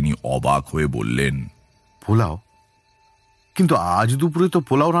তাকিয়ে তিনি অবাক হয়ে বললেন, পোলাও? কিন্তু আজ দুপুরে তো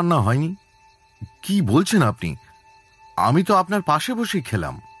পোলাও রান্না হয়নি। কি বলছেন আপনি? আমি তো আপনার পাশে বসেই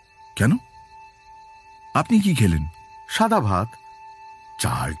খেলাম। কেন, আপনি কি খেলেন? সাদা ভাত।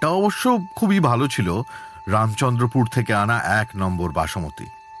 চালটা অবশ্য খুবই ভালো ছিল, রামচন্দ্রপুর থেকে আনা 1 নম্বর বাসমতি।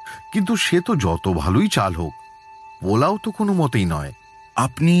 কিন্তু সে তো যত ভালোই চাল হোক, পোলাও তো কোনো মতেই নয়।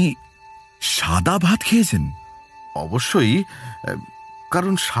 আপনি সাদা ভাত খেয়েছেন? অবশ্যই,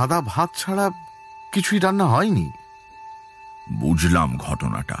 কারণ সাদা ভাত ছাড়া কিছুই রান্না হয়নি। বুঝলাম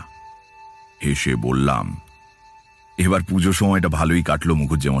ঘটনাটা। হেসে বললাম, এবার পুজো সময়টা ভালোই কাটলো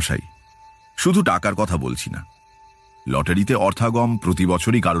মুখুজ্জে মশাই। শুধু টাকার কথা বলছি না। লটারিতে অর্থাগম প্রতি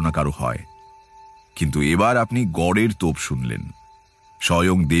বছরই কারো না কারো হয়, কিন্তু এবার আপনি গড়ের তোপ শুনলেন।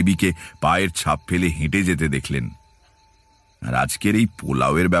 স্বয়ং দেবীকে পায়ের ছাপ ফেলে হেঁটে যেতে দেখলেন। আর আজকের এই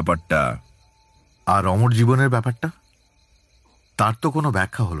পোলাওয়ের ব্যাপারটা। আর অমর জীবনের ব্যাপারটা? তার তো কোনো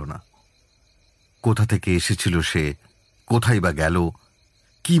ব্যাখ্যা হলো না। কোথা থেকে এসেছিল সে, কোথায় বা গেল,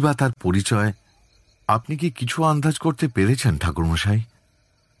 কি বা তার পরিচয়? আপনি কি কিছু আন্দাজ করতে পেরেছেন ঠাকুরমশাই?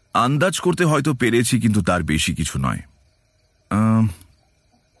 আন্দাজ করতে হয়তো পেরেছি, কিন্তু তার বেশি কিছু নয়।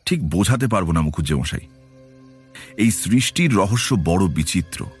 ঠিক বোঝাতে পারবো না মুখুজ্জে মশাই। এই সৃষ্টির রহস্য বড়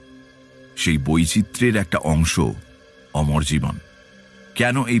বিচিত্র। সেই বৈচিত্র্যের একটা অংশ অমর জীবন।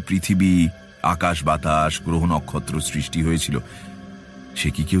 কেন এই পৃথিবী, আকাশ বাতাস, গ্রহ নক্ষত্র সৃষ্টি হয়েছিল, সে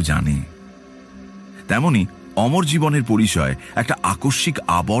কি কেউ জানে? তেমনি অমর জীবনের পরিচয় একটা আকস্মিক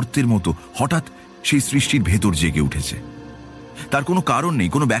আবর্তের মতো হঠাৎ সেই সৃষ্টির ভেতর জেগে উঠেছে। তার কোনো কারণ নেই,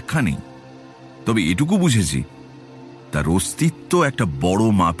 কোনো ব্যাখ্যা নেই। তবে এটুকু বুঝেছি, তার অস্তিত্ব একটা বড়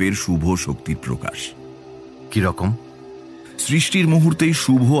মাপের শুভ শক্তির প্রকাশ। কিরকম? সৃষ্টির মুহূর্তেই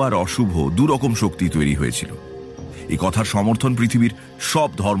শুভ আর অশুভ দুরকম শক্তি তৈরি হয়েছিল। এই কথার সমর্থন পৃথিবীর সব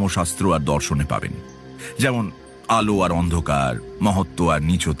ধর্মশাস্ত্র আর দর্শনে পাবেন। যেমন আলো আর অন্ধকার, মহত্ব আর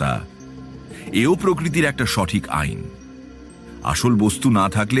নীচতা। এও প্রকৃতির একটা সঠিক আইন। আসল বস্তু না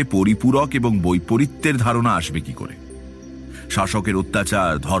থাকলে পরিপূরক এবং বৈপরীত্যের ধারণা আসবে কি করে? শাসকের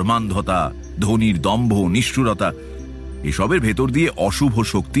অত্যাচার, ধর্মান্ধতা, ধনীর দম্ভ, নিষ্ঠুরতা, এসবের ভেতর দিয়ে অশুভ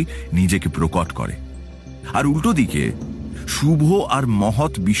শক্তি নিজেকে প্রকট করে। আর উল্টো দিকে শুভ আর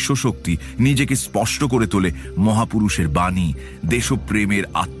মহৎ বিশ্বশক্তি নিজেকে স্পষ্ট করে তোলে মহাপুরুষের বাণী, দেশপ্রেমের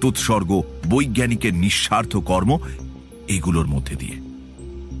আত্মোৎসর্গ, বৈজ্ঞানিকের নিঃস্বার্থ কর্ম, এগুলোর মধ্যে দিয়ে।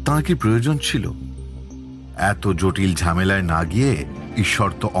 তাঁর কি প্রয়োজন ছিল? এত জটিল ঝামেলায় না গিয়ে ঈশ্বর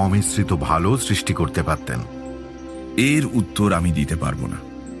তো অমিশ্রিত ভালো সৃষ্টি করতে পারতেন। এর উত্তর আমি দিতে পারবো না।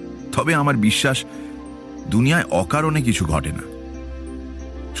 তবে আমার বিশ্বাস, দুনিয়ায় অকারণে কিছু ঘটে না।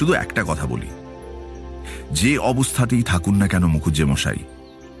 শুধু একটা কথা বলি, যে অবস্থাতেই থাকুন না কেন মুখুজ্জে মশাই,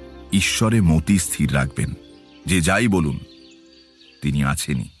 ঈশ্বরে মতি স্থির রাখবেন। যে যাই বলুন, তিনি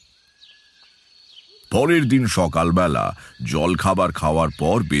আছেনই। পরের দিন সকালবেলা জলখাবার খাওয়ার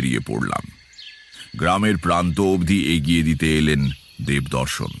পর বেরিয়ে পড়লাম। গ্রামের প্রান্ত অবধি এগিয়ে দিতে এলেন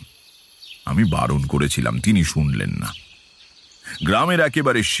দেবদর্শন। আমি বারণ করেছিলাম, তিনি শুনলেন না। গ্রামের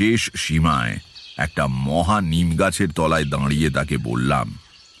একেবারে শেষ সীমায় একটা মহা নিম গাছের তলায় দাঁড়িয়ে তাকে বললাম,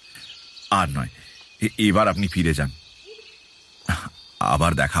 আর নয়, এবার আপনি ফিরে যান,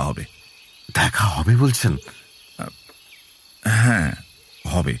 আবার দেখা হবে। দেখা হবে বলছেন? হ্যাঁ,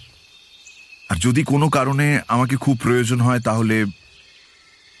 হবে। আর যদি কোনো কারণে আমাকে খুব প্রয়োজন হয় তাহলে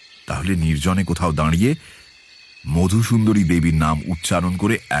তাহলে নির্জনে কোথাও দাঁড়িয়ে মধুসুন্দরী দেবীর নাম উচ্চারণ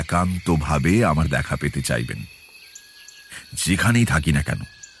করে একান্তভাবে আমার দেখা পেতে চাইবেন। যেখানেই থাকি না কেন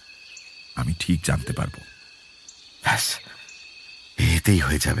আমি ঠিক জানতে পারবো। ব্যাস, এতেই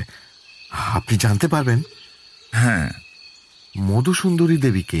হয়ে যাবে। আপনি জানতে পারবেন? হ্যাঁ। মধুসুন্দরী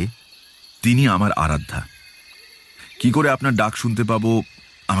দেবীকে? তিনি আমার আরাধ্যা। কি করে আপনার ডাক শুনতে পাবো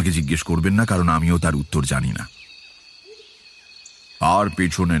আমাকে জিজ্ঞেস করবেন না, কারণ আমিও তার উত্তর জানি না। আর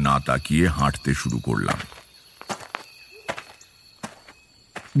পেছনে না তাকিয়ে হাঁটতে শুরু করলাম।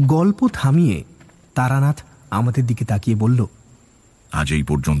 গল্প থামিয়ে তারানাথ আমাদের দিকে তাকিয়ে বলল, আজ এই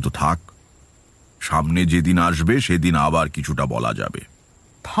পর্যন্ত থাক। সামনে যেদিন আসবে সেদিন আবার কিছুটা বলা যাবে।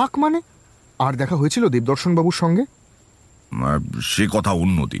 থাক মানে? আর দেখা হয়েছিল দেবদর্শন বাবুর সঙ্গে? সে কথা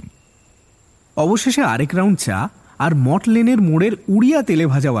অন্যদিন। অবশেষে আরেক রাউন্ড চা আর মটলেনের মোড়ের উড়িয়া তেলে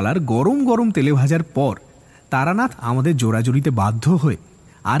ভাজাওয়ালার গরম গরম তেলে ভাজার পর তারানাথ আমাদের জোরাজুরিতে বাধ্য হয়ে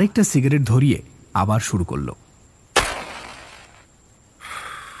আরেকটা সিগারেট ধরিয়ে আবার শুরু করল।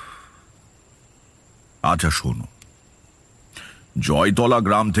 আচ্ছা শোনো, জয়তলা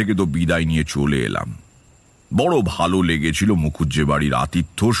গ্রাম থেকে তো বিদায় নিয়ে চলে এলাম। বড় ভালো লেগেছিল মুখুজ্জে বাড়ির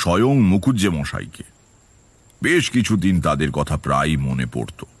আতিথ্য স্বয়ং মুখুজ্জে মশাইকে। বেশ কিছুদিন তাদের কথা প্রায় মনে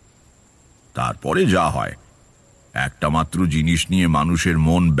পড়ত। তারপরে যা হয়, একটা মাত্র জিনিস নিয়ে মানুষের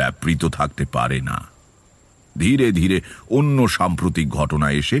মন ব্যাপৃত থাকতে পারে না। ধীরে ধীরে অন্য সাম্প্রতিক ঘটনা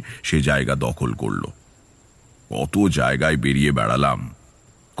এসে সে জায়গা দখল করল। কত জায়গায় বেরিয়ে বেড়ালাম,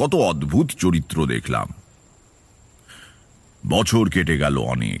 কত অদ্ভুত চরিত্র দেখলাম। বছর কেটে গেল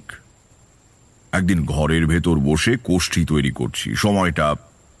অনেক। একদিন ঘরের ভেতর বসে কোষ্ঠী তৈরি করছি। সময়টা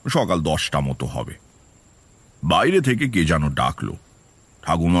সকাল 10টা মতো হবে। বাইরে থেকে কে যেন ডাকলো,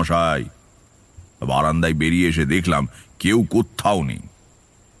 ঠাকুরমশাই। বারান্দায় বেরিয়ে এসে দেখলাম কেউ কোথাও নেই।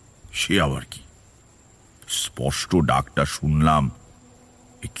 সে আবার কি? স্পষ্ট ডাকটা শুনলাম।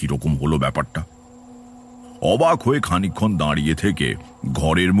 কিরকম হলো ব্যাপারটা? অবাক হয়ে খানিকক্ষণ দাঁড়িয়ে থেকে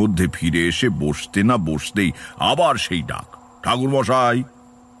ঘরের মধ্যে ফিরে এসে বসতে না বসতেই আবার সেই ডাক, ঠাকুরমশাই।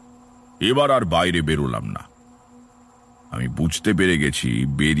 এবার আর বাইরে বেরোলাম না। আমি বুঝতে পেরে গেছি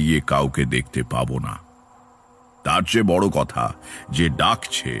বেরিয়ে কাউকে দেখতে পাবো না। তার চেয়ে বড় কথা, যে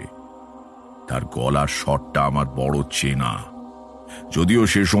ডাকছে তার গলার স্বরটা আমার বড় চেনা। যদিও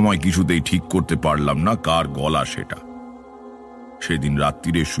সে সময় কিছুতেই ঠিক করতে পারলাম না কার গলা সেটা। সেদিন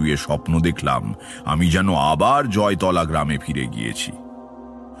রাত্রিরে শুয়ে স্বপ্ন দেখলাম আমি যেন আবার জয়তলা গ্রামে ফিরে গিয়েছি।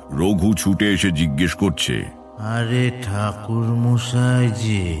 রঘু ছুটে এসে জিজ্ঞেস করছে, আরে ঠাকুর মশাই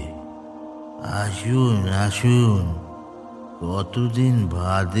যে, আসুন আসুন, কতদিন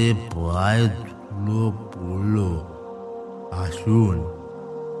বাদে পায়ে ধুলো পড়লো, আসুন।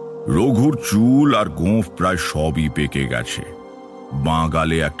 রঘুর চুল আর গোঁফ প্রায় সবই পেকে গেছে। বাঁ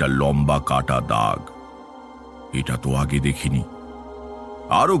গালে একটা লম্বা কাটা দাগ। এটা তো আগে দেখিনি।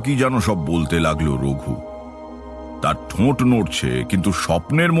 আরো কি যেন সব বলতে লাগলো রঘু। তার ঠোঁট নড়ছে, কিন্তু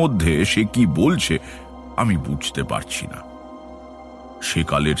স্বপ্নের মধ্যে সে কি বলছে আমি বুঝতে পারছি না।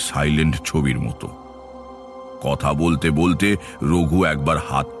 সেকালের সাইলেন্ট ছবির মতো। কথা বলতে বলতে রঘু একবার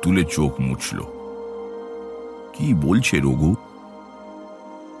হাত তুলে চোখ মুছল। কি বলছে রঘু?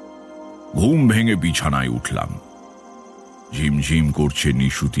 ঘুম ভেঙে বিছানায় উঠলাম। ঝিমঝিম করছে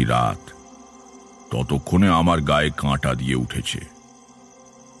নিশুতি রাত। ততক্ষণে আমার গায়ে কাঁটা দিয়ে উঠেছে।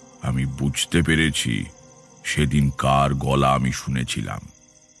 আমি বুঝতে পেরেছি সেদিন কার গলা আমি শুনেছিলাম।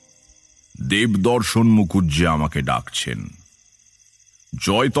 দেবদর্শন মুখুজ্জে আমাকে ডাকছেন।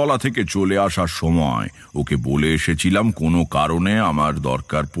 জয়তলা থেকে চলে আসার সময় ওকে বলে এসেছিলাম কোনো কারণে আমার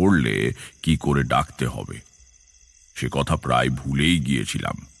দরকার পড়লে কি করে ডাকতে হবে। সে কথা প্রায় ভুলেই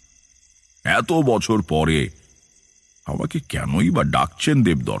গিয়েছিলাম। এত বছর পরে আমাকে কেনই বা ডাকছেন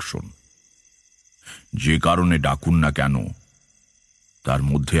দেবদর্শন? যে কারণে ডাকুন না কেন, তার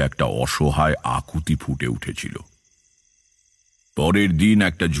মধ্যে একটা অসহায় আকুতি ফুটে উঠেছিল। পরের দিন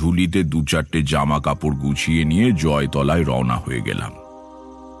একটা ঝুলিতে 2-4টে জামা কাপড় গুছিয়ে নিয়ে জয়তলায় রওনা হয়ে গেলাম।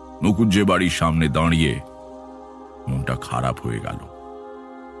 মুখুজ্জে বাড়ির সামনে দাঁড়িয়ে মনটা খারাপ হয়ে গেল।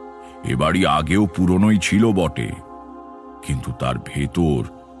 এ বাড়ি আগেও পুরনোই ছিল বটে, কিন্তু তার ভেতর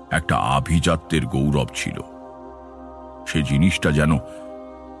একটা আভিজাত্যের গৌরব ছিল। সে জিনিসটা যেন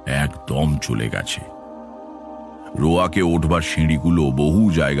একদম চলে গেছে। রোয়াকে ওঠবার সিঁড়িগুলো বহু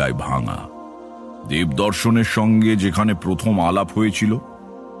জায়গায় ভাঙা। দেবদর্শনের সঙ্গে যেখানে প্রথম আলাপ হয়েছিল,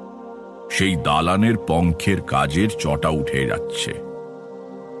 সেই দালানের পঙ্খের কাজের চটা উঠে যাচ্ছে।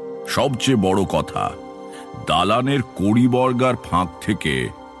 সবচেয়ে বড় কথা, দালানের কড়িবর্গার ফাঁক থেকে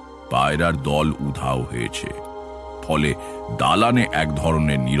পায়রার দল উধাও হয়েছে। ফলে দালানে এক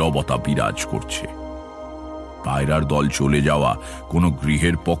ধরনের নীরবতা বিরাজ করছে। পায়রার দল চলে যাওয়া কোনো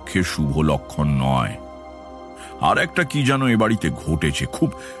গৃহের পক্ষে শুভ লক্ষণ নয়। আর একটা কি যেন এ বাড়িতে ঘটেছে, খুব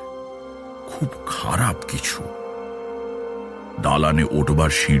খুব খারাপ কিছু। দালানে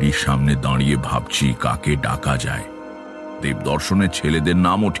ওঠবার সিঁড়ির সামনে দাঁড়িয়ে ভাবছি কাকে ডাকা যায়। দেবদর্শনের ছেলেদের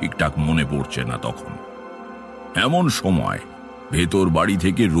নামও ঠিকঠাক মনে পড়ছে না তখন। এমন সময় ভেতর বাড়ি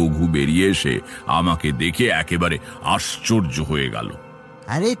থেকে রঘু বেরিয়ে এসে আমাকে দেখে একেবারে আশ্চর্য হয়ে গেল।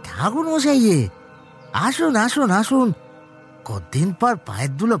 আরে ঠাকুর মশাই, আসুন আসুন আসুন, কতদিন পর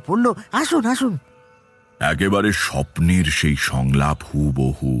পায়ের ধুলো পড়লো, আসুন আসুন। একেবারে স্বপ্নের সেই সংলাপ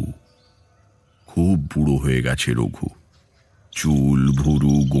হুবহু। খুব বুড়ো হয়ে গেছে রঘু, চুল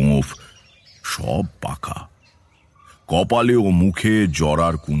ভুরু গোঁফ সব পাকা, কপালে ও মুখে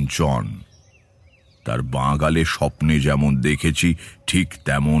জরার কুঞ্চন। তার বাঁ গালে স্বপ্নে যেমন দেখেছি ঠিক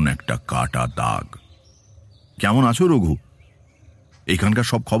তেমন একটা কাটা দাগ। কেমন আছো রঘু? এখানকার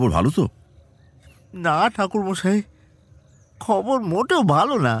সব খবর ভালো তো? না ঠাকুর মশাই, খবর মোটেও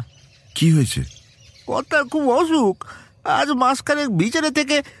ভালো না। কি হয়েছে? কর্তার খুব অসুখ, আজ মাসখানেক বিছানা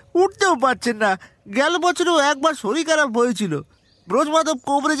থেকে উঠতেও পারছেন না। গেল বছরেও একবার শরীর খারাপ হয়েছিল, ব্রজমাধব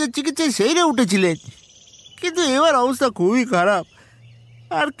কবরেজের চিকিৎসায় সেইরে উঠেছিলেন, কিন্তু এবার অবস্থা খুবই খারাপ।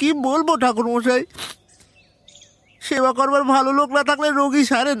 আর কি বলবো ঠাকুর মশাই, সেবা করবার ভালো লোক না থাকলে রোগী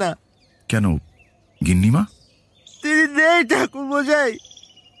সারে না। কেন, গিন্নিমা? তিনি নেই ঠাকুর মশাই,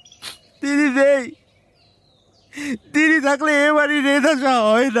 তিনি নেই। তিনি থাকলে এ বাড়ি রেধাসা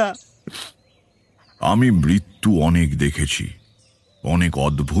হয় না। আমি মৃত্যু অনেক দেখেছি, অনেক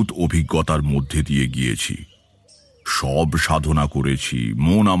অদ্ভুত অভিজ্ঞতার মধ্যে দিয়ে গিয়েছি, সব সাধনা করেছি,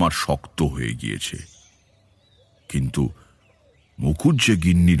 মন আমার শক্ত হয়ে গিয়েছে। কিন্তু মুখুজ্জে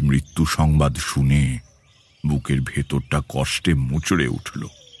গিন্নির মৃত্যু সংবাদ শুনে বুকের ভেতরটা কষ্টে মুচড়ে উঠল।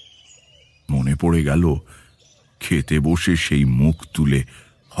 মনে পড়ে গেল খেতে বসে সেই মুখ তুলে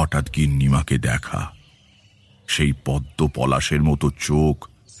হঠাৎ গিন্নিমাকে দেখা, সেই পদ্ম পলাশের মতো চোখ,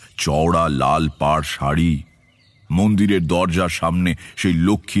 চওড়া লাল পাড় শাড়ি, মন্দিরের দরজার সামনে সেই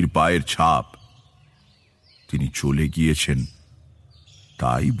লক্ষ্মীর পায়ের ছাপ। তিনি চলে গিয়েছেন,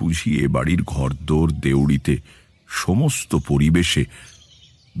 তাই বুঝি এ বাড়ির ঘরদোর দেউড়িতে সমস্ত পরিবেশে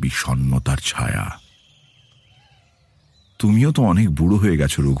বিষণ্ণতার ছায়া। তুমিও তো অনেক বুড়ো হয়ে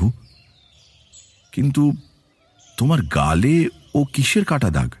গেছো রঘু, কিন্তু তোমার গালে ও কিসের কাটা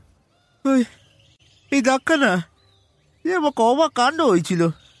দাগ? এই দাগটা না, কবা কাণ্ড হয়েছিল।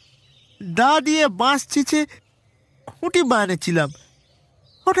 দা দিয়ে বাঁশ চিচে খুঁটি বানিয়েছিলাম,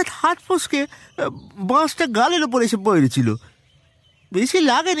 হঠাৎ হাত ফসকে বাঁশটা গালের ওপর এসে পড়েছিল। বেশি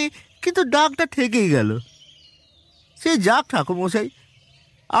লাগেনি, কিন্তু দাগটা ঠেকেই গেল। সে যাক ঠাকুর মশাই,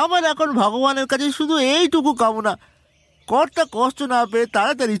 আমার এখন ভগবানের কাছে শুধু এইটুকু কামনা, কর্তা কষ্ট না পেয়ে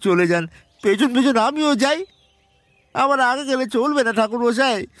তাড়াতাড়ি চলে যান, পেছন পেছন আমিও যাই। আমার আগে গেলে চলবে না ঠাকুর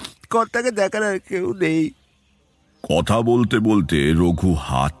মশাই, কর্তাকে দেখার আর কেউ নেই। কথা বলতে বলতে রঘু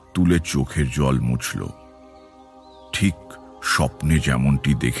হাত তুলে চোখের জল মুছল। ঠিক স্বপ্নে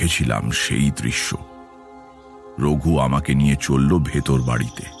যেমনটি দেখেছিলাম সেই দৃশ্য। রঘু আমাকে নিয়ে চলল ভেতর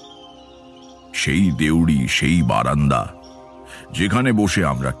বাড়িতে। সেই দেউড়ি, সেই বারান্দা যেখানে বসে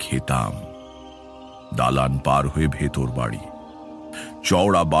আমরা খেতাম। দালান পার হয়ে ভেতর বাড়ি,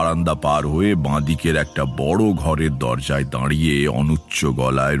 চওড়া বারান্দা পার হয়ে বাঁদিকের একটা বড় ঘরের দরজায় দাঁড়িয়ে অনুচ্চ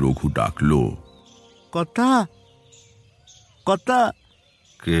গলায় রঘু ডাকল, কর্তা, কর্তা।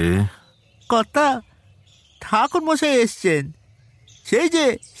 কে? কর্তা, ঠাকুর মশাই এসছেন।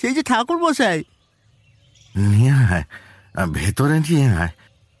 সেই যে ঠাকুর মশাই। নিয়ে আয়, ভেতরে নিয়ে আয়।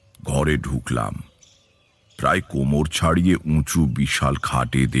 ঘরে ঢুকলাম। প্রায় কোমর ছাড়িয়ে উঁচু বিশাল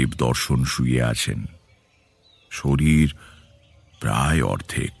খাটে দেবদর্শন শুয়ে আছেন। শরীর প্রায়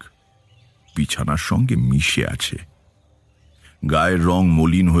অর্ধেক বিছানার সঙ্গে মিশে আছে। গায়ের রং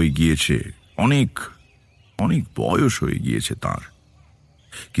মলিন হয়ে গিয়েছে, অনেক অনেক বয়স হয়ে গিয়েছে তার।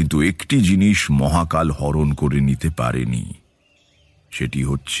 কিন্তু একটি জিনিস মহাকাল হরণ করে নিতে পারেনি, সেটি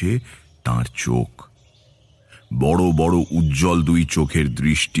হচ্ছে তার চোখ। বড় বড় উজ্জ্বল দুই চোখের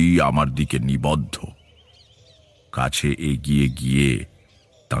দৃষ্টি আমার দিকে নিবদ্ধ। কাছে এগিয়ে গিয়ে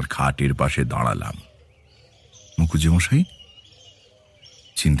তার খাটের পাশে দাঁড়ালাম। মুখুজ্জে মশাই,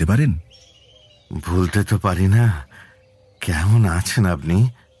 চিনতে পারেন? ভুলতে তো পারি না। কেমন আছেন আপনি?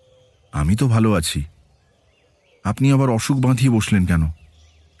 আমি তো ভালো আছি। আপনি আবার অসুখ বাঁধিয়ে বসলেন কেন?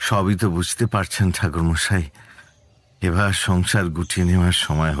 সবই তো বুঝতে পারছেন ঠাকুর মশাই, এবার সংসার গুটিয়ে নেওয়ার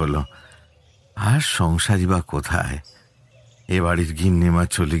সময় হলো। আর সংসারই বা কোথায়? এ বাড়ির গিন্নিমা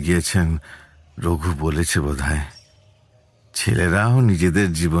চলে গিয়েছেন, রঘু বলেছে বোধহয়। ছেলেরাও নিজেদের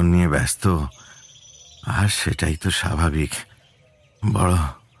জীবন নিয়ে ব্যস্ত, আর সেটাই তো স্বাভাবিক। বড়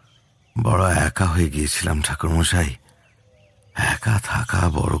বড় একা হয়ে গিয়েছিলাম ঠাকুর মশাই। একা থাকা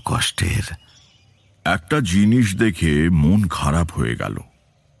বড় কষ্টের। একটা জিনিস দেখে মন খারাপ হয়ে গেল।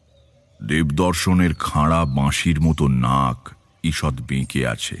 দেবদর্শনের খাঁড়া বাঁশির মতো নাক ঈষৎ বেঁকে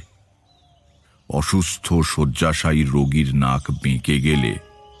আছে। অসুস্থ শয্যাশায়ী রোগীর নাক বেঁকে গেলে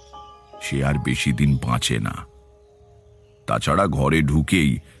সে আর বেশি দিন বাঁচে না। তাছাড়া ঘরে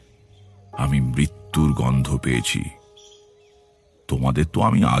ঢুকেই আমি মৃত্যুর গন্ধ পেয়েছি। তোমাদের তো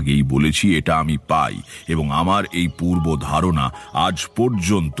আমি আগেই বলেছি এটা আমি পাই, এবং আমার এই পূর্ব ধারণা আজ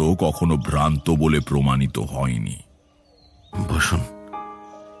পর্যন্ত কখনো ভ্রান্ত বলে প্রমাণিত হয়নি। বসুন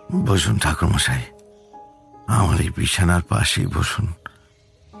বসুন ঠাকুরমশাই, আমার এই বিছানার পাশেই বসুন।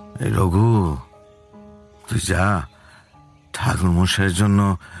 রঘু, তুই যা, ঠাকুরমশাইয়ের জন্য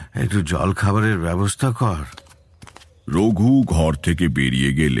একটু জল খাবারের ব্যবস্থা কর। রঘু ঘর থেকে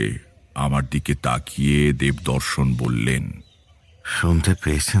বেরিয়ে গেলে আমার দিকে তাকিয়ে দেবদর্শন বললেন, শুনতে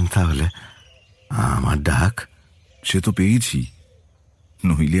পেয়েছেন তাহলে আমার ডাক? সে তো পেয়েছি,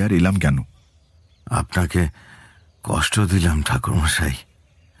 নইলে আর এলাম কেন? আপনাকে কষ্ট দিলাম ঠাকুরমশাই,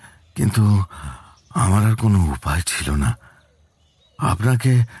 কিন্তু আমার আর কোনো উপায় ছিল না।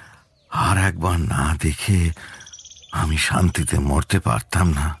 আপনাকে আর একবার না দেখে আমি শান্তিতে মরতে পারতাম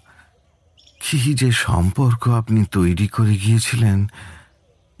না। কি যে সম্পর্ক আপনি তৈরি করে গিয়েছিলেন,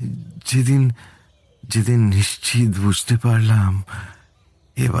 যেদিন যেদিন নিশ্চিত বুঝতে পারলাম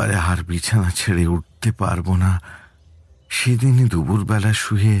এবারে আর বিছানা ছেড়ে উঠতে পারবো না, সেদিনই দুপুরবেলা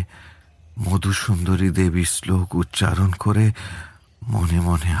শুয়ে মধুসুন্দরী দেবী শ্লোক উচ্চারণ করে মনে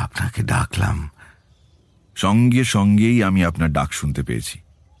মনে আপনাকে ডাকলাম। সঙ্গে সঙ্গেই আমি আপনার ডাক শুনতে পেয়েছি।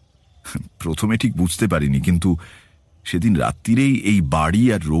 প্রথমে ঠিক বুঝতে পারিনি, কিন্তু সেদিন রাত্রিরেই এই বাড়ি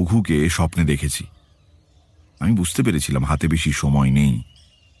আর রঘুকে স্বপ্নে দেখেছি। আমি বুঝতে পেরেছিলাম হাতে বেশি সময় নেই,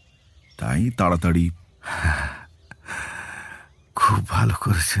 তাই তাড়াতাড়ি। খুব ভালো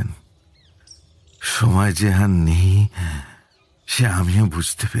করেছেন। সময় যে আর নেই সে আমিও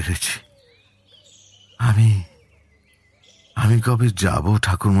বুঝতে পেরেছি। আমি কবে যাব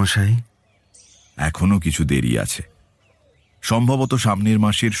ঠাকুরমশাই? এখনো কিছু দেরি আছে, সম্ভবত সামনের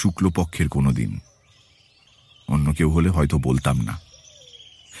মাসের শুক্লপক্ষের কোনো দিন। অন্য কেউ হলে হয়তো বলতাম না,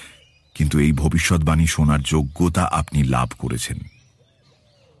 কিন্তু এই ভবিষ্যৎবাণী শোনার যোগ্যতা আপনি লাভ করেছেন।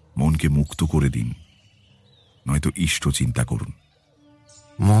 মনকে মুক্ত করে দিন, নয়তো ইষ্ট চিন্তা করুন।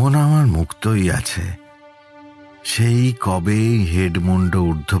 মন আমার মুক্তই আছে। সেই কবেই হেডমুন্ড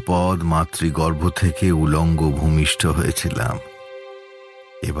ঊর্ধ্বপদ মাতৃগর্ভ থেকে উলঙ্গ ভূমিষ্ঠ হয়েছিলাম।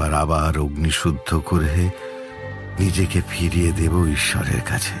 এবার আবার অগ্নিশুদ্ধ করে নিজেকে ফিরিয়ে দেব ঈশ্বরের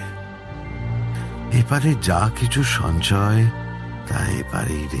কাছে। এপারে যা কিছু সঞ্চয় তা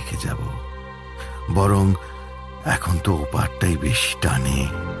এপারেই রেখে যাব। বরং এখন তো ওপারটাই বেশি টানে।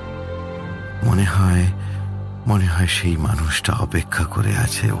 মনে হয় সেই মানুষটা অপেক্ষা করে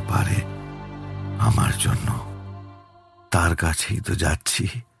আছে ওপারে আমার জন্য। তার কাছেই তো যাচ্ছি।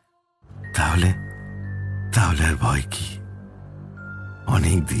 তাহলে আর ভয় কি?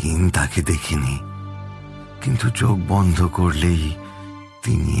 অনেক দিন তাকে দেখিনি, কিন্তু চোখ বন্ধ করলেই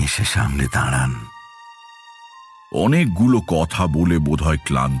তিনি এসে সামনে দাঁড়ান। অনেকগুলো কথা বলে বোধহয়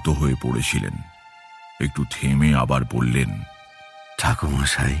ক্লান্ত হয়ে পড়েছিলেন। একটু থেমে আবার বললেন,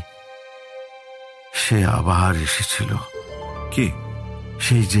 ঠাকুরমশাই, সে আবার এসেছিল। কে?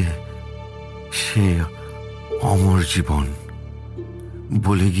 সে অমর জীবন।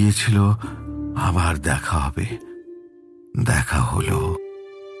 বলে গিয়েছিল আবার দেখা হবে। দেখা হলো।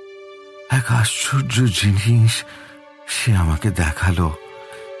 এক আশ্চর্য জিনিস সে আমাকে দেখালো।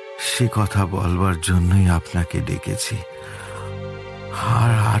 সে কথা বলবার জন্যই আপনাকে ডেকেছি।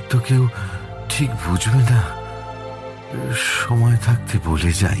 আর তো কেউ ঠিক বুঝবে না। সময় থাকতে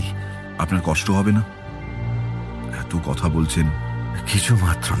বলে যাই। আপনার কষ্ট হবে না? এত কথা বলছেন। কিছু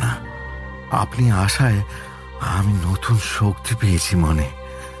মাত্র না। আপনি আশায় আমি নতুন শক্তি পেয়েছি মনে।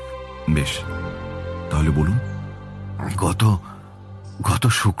 বেশ, তাহলে বলুন। গত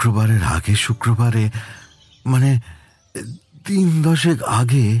শুক্রবারের আগে শুক্রবারে, মানে 3 দশেক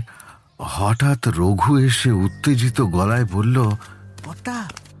আগে, হঠাৎ রঘু এসে উত্তেজিত গলায় বলল,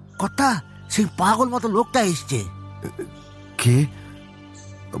 কর্তা, সেই পাগল মতো লোকটা এসছে। কে?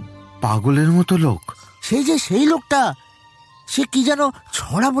 পাগলের মতো লোক? সেই লোকটা। সে কি যেন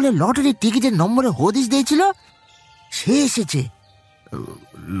ছড়া বলে লটারির টিকিটের নম্বরে হদিশ দিয়েছিল, সে এসেছে।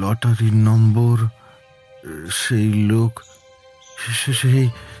 লটারির নম্বর? সেই লোক?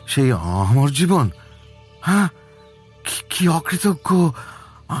 সেই আমার জীবন? হ্যাঁ, কি অকৃতজ্ঞ!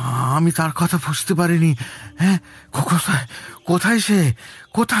 আমি তার কথা বুঝতে পারিনি। হ্যাঁ, কোথায় সে?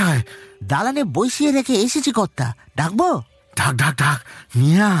 কোথায়? দালানে বসিয়ে রেখে এসেছি কর্তা। ডাকবো? ডাক,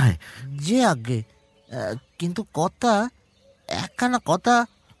 নিয়ে আয়। যে আগে, কিন্তু কর্তা, একখানা কথা।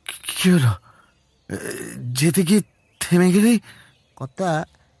 কি হলো? যেতে গিয়ে থেমে গেলেই? কর্তা,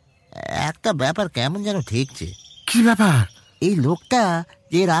 একটা ব্যাপার কেমন যেন ঠেকছে। কি ব্যাপার? এই লোকটা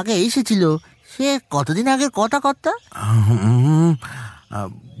যে এর আগে এসেছিল, সে কতদিন আগের কথা কর্তা?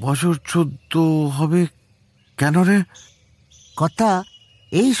 বছর 14 হবে। কেন রে কর্তা,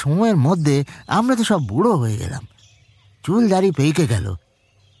 এই সময়ের মধ্যে আমরা তো সব বুড়ো হয়ে গেলাম। চুল দাড়ি পেকে গেল,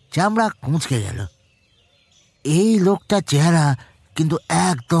 চামড়া কুঁচকে গেল। এই লোকটার চেহারা কিন্তু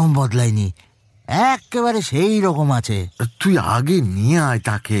একদম বদলায়নি, একেবারে সেই রকম আছে। তুই আগে নিয়ে আয়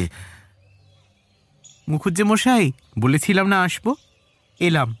তাকে। মুখুজ্জে মশাই, বলেছিলাম না আসবো,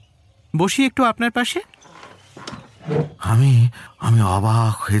 এলাম। বসি একটু আপনার পাশে। আমি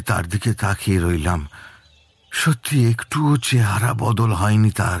অবাক হয়ে তার দিকে তাকিয়ে রইলাম। সত্যি একটুও চেহারা বদল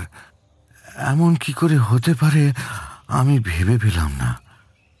হয়নি তার। এমন কি করে হতে পারে আমি ভেবে পেলাম না।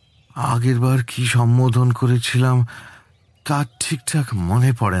 আগের বার কি সম্বোধন করেছিলাম তার ঠিকঠাক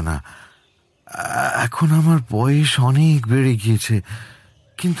মনে পড়ে না। এখন আমার বয়স অনেক বেড়ে গিয়েছে,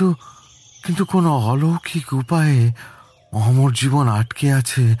 কিন্তু কোনো অলৌকিক উপায়ে অমর জীবন আটকে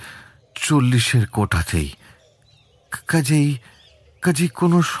আছে 40-এর কোঠাতেই। কাজেই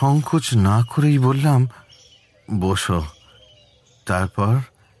কোনো সংকোচ না করেই বললাম, বসো। তারপর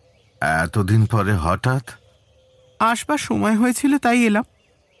এতদিন পরে হঠাৎ? আসবার সময় হয়েছিল তাই এলাম।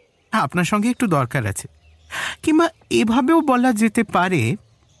 আপনার সঙ্গে একটু দরকার আছে, কিংবা এভাবেও বলা যেতে পারে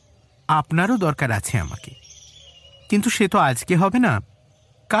আপনারও দরকার আছে আমাকে। কিন্তু সে তো আজকে হবে না,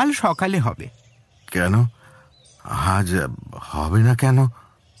 কাল সকালে হবে। কেন আজ হবে না? কেন?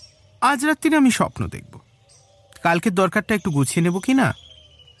 আজ রাত্রিরে আমি স্বপ্ন দেখব। কালকের দরকারটা একটু গুছিয়ে নেব কি না।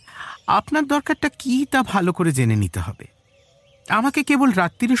 আপনার দরকারটা কি তা ভালো করে জেনে নিতে হবে। আমাকে কেবল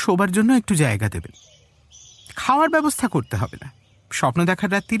রাত্রিরে শোবার জন্য একটু জায়গা দেবেন। খাওয়ার ব্যবস্থা করতে হবে না। স্বপ্ন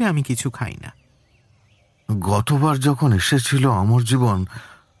দেখার রাত্রিরে আমি কিছু খাই না। গতবার যখন এসেছিল অমর জীবন,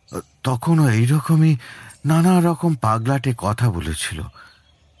 তখনও এইরকমই নানা রকম পাগলাটে কথা বলেছিল।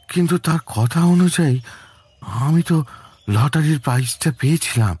 কিন্তু তার কথা অনুযায়ী আমি তো লটারির প্রাইজটা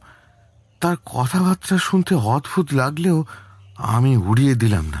পেয়েছিলাম। তার কথাবার্তা শুনতে অদ্ভুত লাগলেও আমি উড়িয়ে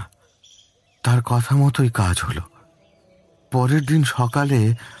দিলাম না। তার কথা মতোই কাজ হলো। পরের দিন সকালে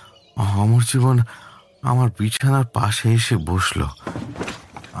অমর জীবন আমার বিছানার পাশে এসে বসল।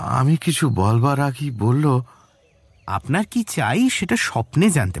 আমি কিছু বলবার আগেই বলল, আপনার কি চাই সেটা স্বপ্নে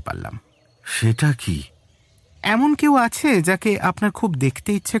জানতে পারলাম। সেটা কি? এমন কেউ আছে যাকে আপনার খুব দেখতে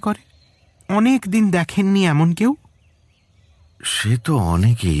ইচ্ছে করে? অনেক দিন দেখেননি এমন কেউ? সে তো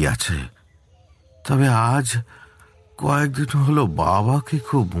অনেকেই আছে, তবে আজ কয়েকদিন হলো বাবাকে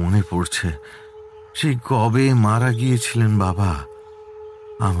খুব মনে পড়ছে। সেই কবে মারা গিয়েছিলেন বাবা।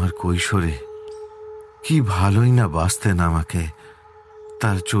 আমার কৈশোরে কি ভালোই না বাঁচতেন আমাকে।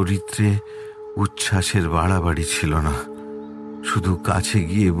 তার চরিত্রে উচ্ছ্বাসের বাড়াবাড়ি ছিল না। শুধু কাছে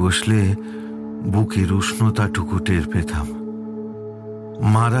গিয়ে বসলে বুকের উষ্ণতাটুকু টের পেতাম।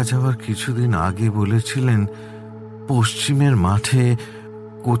 মারা যাওয়ার কিছুদিন আগে বলেছিলেন পশ্চিমের মাঠে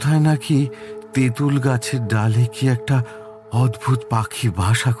কোথায় নাকি তেঁতুল গাছের ডালে কি একটা অদ্ভুত পাখি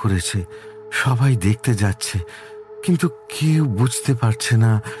বাসা করেছে। সবাই দেখতে যাচ্ছে, কিন্তু কেউ বুঝতে পারছে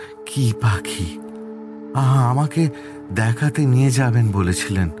না কি পাখি। আমাকে দেখাতে নিয়ে যাবেন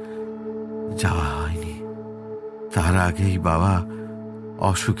বলেছিলেন। যাওয়া হয়নি। তার আগেই বাবা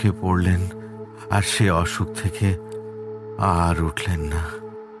অসুখে পড়লেন, আর সে অসুখ থেকে আর উঠলেন না।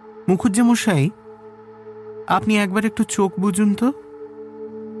 মুখুজ্জে মশাই, আপনি একবার একটু চোখ বুঝুন তো।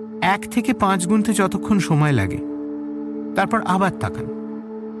 1 থেকে 5 গুনতে যতক্ষণ সময় লাগে, তারপর আবার তাকান।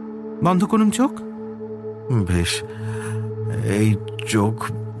 বন্ধ করুন চোখ। বেশ, এই চোখ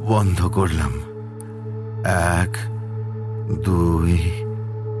বন্ধ করলাম। 1, 2,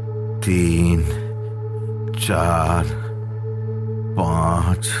 3, 4,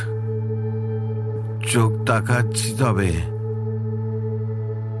 5। চোখ তাকাচ্ছি। তবে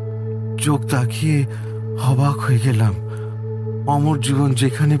চোখ তাকিয়ে অবাক হয়ে গেলাম। অমর জীবন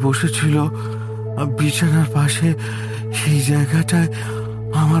যেখানে বসেছিল বিছানার পাশে, সেই জায়গাটায়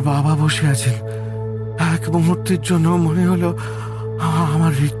আমার বাবা বসে আছেন। এক মুহূর্তের জন্য মনে হলো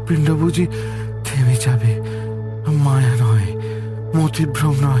আমার হৃৎপিণ্ড বুঝি থেমে যাবে। মায়া নয়,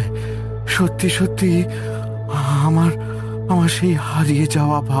 মতিভ্রম নয়, সত্যি সত্যি আমার সেই হারিয়ে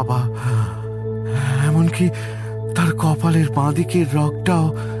যাওয়া বাবা। এমনকি তার কপালের বাঁদিকের রগটাও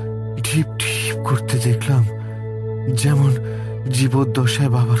ঢিপ ঢিপ করতে দেখলাম, যেমন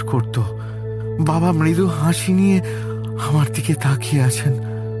জীবদ্দশায় বাবার করত। বাবা মৃদু হাসি নিয়ে আমার দিকে তাকিয়ে আছেন।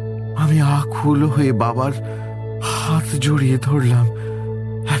 আমি আকুল হয়ে বাবার হাত জড়িয়ে ধরলাম।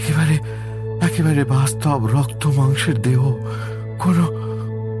 একেবারে বাস্তব রক্ত মাংসের দেহ,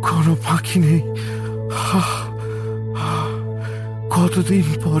 কোনো ফাঁকি নেই। কতদিন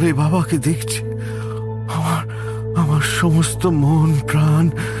পরে বাবাকে দেখছি। আমার সমস্ত মন প্রাণ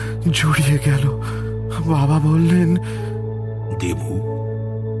জড়িয়ে গেল। বাবা বললেন, দেবু,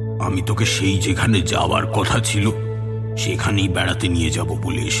 আমি তোকে সেই যেখানে যাওয়ার কথা ছিল সেখানেই বেড়াতে নিয়ে যাব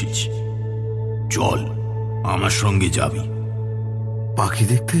বলে এসেছি। চল, আমার সঙ্গে যাবি। পাখি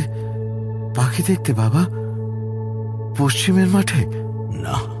দেখতে? পাখি দেখতে বাবা? পশ্চিমের মাঠে?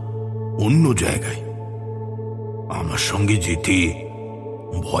 না, অন্য জায়গায়। আমার সঙ্গে যেতে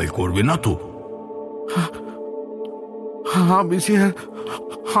ভয় করবে না তো?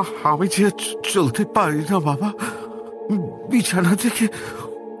 আমি যে চলতে পারি না বাবা, বিছানা থেকে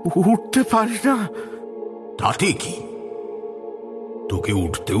উঠতে পারি না। তাতে কি? তোকে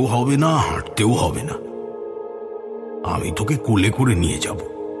উঠতেও হবে না, হাঁটতেও হবে না। আমি তোকে কোলে করে নিয়ে যাব।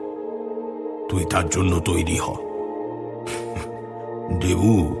 তুই তার জন্য তৈরি হ।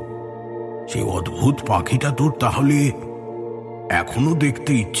 দেবু, সেই অদ্ভুত পাখিটা তোর তাহলে এখনো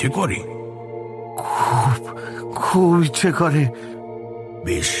দেখতে ইচ্ছে করে? খুব খুব ইচ্ছে করে।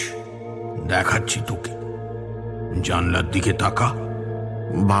 বেশ, দেখাচ্ছি তোকে। জানলার দিকে তাকা।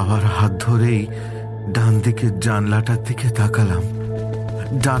 বাবার হাত ধরেই ডান দিকের জানলাটার দিকে তাকালাম।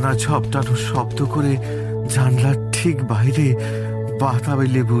 ডানা ঝপটানো শব্দ করে জানলার ঠিক বাইরে বাতাবি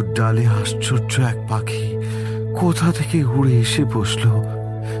লেবুর ডালে আশ্চর্য এক পাখি কোথা থেকে উড়ে এসে বসল।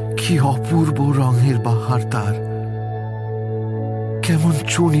 কি অপূর্ব রঙের বাহার তার! কেমন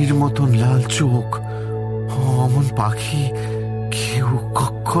চুনির মতন লাল চোখ। অমন পাখি কেউ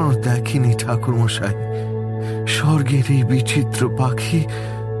কখনো দেখেনি ঠাকুরমশাই। স্বর্গের এই বিচিত্র পাখি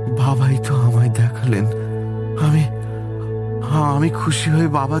বাবাই তো আমায় দেখালেন। আমি খুশি হয়ে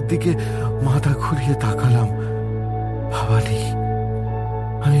বাবার দিকে মাথা ঘুরিয়ে তাকালাম। বাবা নেই।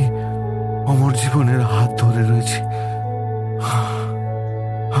 আমি অমর জীবনের হাত ধরে রয়েছি।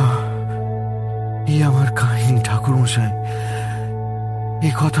 এই আমার কাহিনী ঠাকুরমশাই।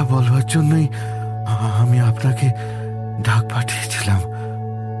 এই কথা বলবার জন্যই আমি আপনাকে ডাক পাঠিয়েছিলাম।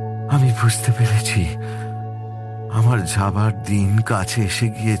 আমি বুঝতে পেরেছি আমার যাবার দিন কাছে এসে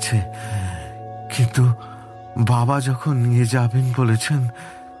গিয়েছে, কিন্তু বাবা যখন নিয়ে যাবেন বলেছেন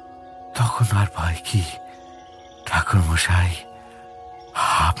তখন আর ভয় কি? ঠাকুরমশাই,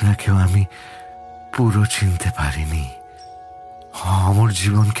 আপনাকেও আমি পুরো চিনতে পারিনি, অমর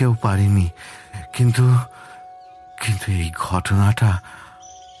জীবনকেও পারিনি, কিন্তু এই ঘটনাটা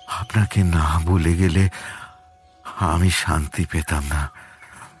আপনাকে না বলে গেলে আমি শান্তি পেতাম না।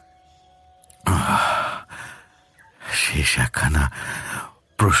 শেষ একখানা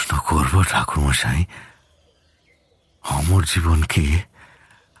প্রশ্ন করব ঠাকুরমশাই। অমর জীবনকে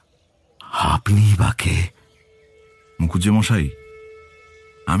আপনি বা কে? মুখুজ্জেমশাই,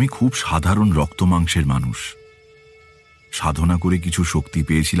 আমি খুব সাধারণ রক্ত মাংসের মানুষ। সাধনা করে কিছু শক্তি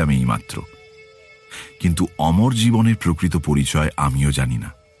পেয়েছিলাম এইমাত্র, কিন্তু অমর জীবনের প্রকৃত পরিচয় আমিও জানি না,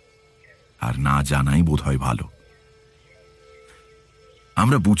 আর না জানাই বোধ হয় ভালো।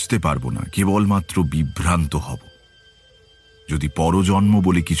 আমরা বুঝতে পারবো না, কেবলমাত্র বিভ্রান্ত হব। যদি পরজন্ম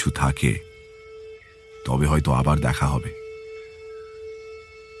বলে কিছু থাকে তবে হয়তো আবার দেখা হবে।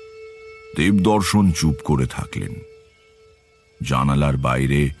 দেবদর্শন চুপ করে থাকলেন। জানালার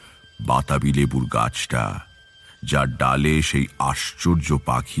বাইরে বাতাবি লেবুর গাছটা, যার ডালে সেই আশ্চর্য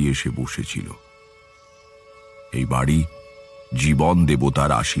পাখি এসে বসেছিল। এই বাড়ি জীবন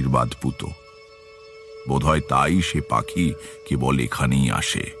দেবতার আশীর্বাদ পুত। বোধহয় তাই সে পাখি কেবল এখানেই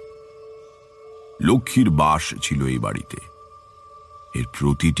আসে। লক্ষ্মীর বাস ছিল এই বাড়িতে। এর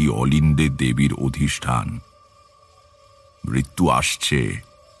প্রতিটি অলিন্দে দেবীর অধিষ্ঠান। মৃত্যু আসছে,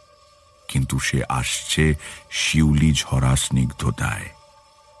 কিন্তু সে আসছে শিউলি ঝরা স্নিগ্ধতায়।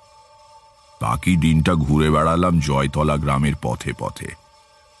 বাকি দিনটা ঘুরে বেড়ালাম জয়তলা গ্রামের পথে পথে।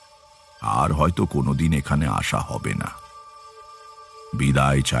 আর হয়তো কোনোদিন এখানে আসা হবে না।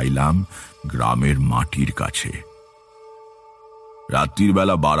 বিদায় চাইলাম গ্রামের মাটির কাছে। রাত্রির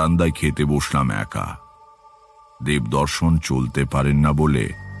বেলা বারান্দায় খেতে বসলাম একা। দেবদর্শন চলতে পারেন না বলে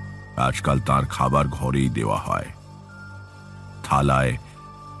আজকাল তার খাবার ঘরেই দেওয়া হয়। থালায়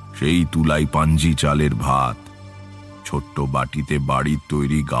সেই তুলাই পাঞ্জি চালের ভাত, ছোট্ট বাটিতে বাড়ির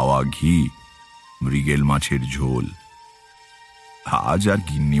তৈরি গাওয়া ঘি, মৃগেল মাছের ঝোল। আজ আর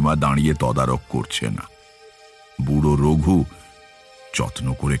গিন্নিমা দাঁড়িয়ে তদারক করছে না। বুড়ো রঘু যত্ন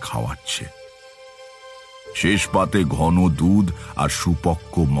করে খাওয়াচ্ছে। শেষ পাতে ঘন দুধ আর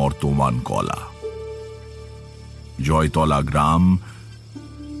সুপক্ক মর্তমান কলা। জয়তলা গ্রাম,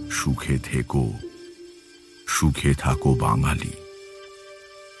 সুখে থেকো, সুখে থাকো বাঙালি।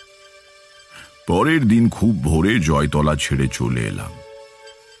 পরের দিন খুব ভোরে জয়তলা ছেড়ে চলে এলাম।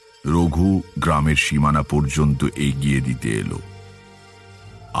 রঘু গ্রামের সীমানা পর্যন্ত এগিয়ে দিতে এলো।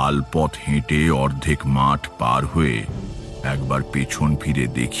 আলপথ হেঁটে অর্ধেক মাঠ পার হয়ে একবার পেছন ফিরে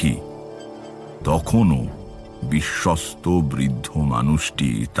দেখি, তখনও বিশ্বস্ত বৃদ্ধ মানুষটি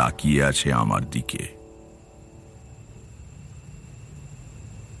তাকিয়ে আছে আমার দিকে।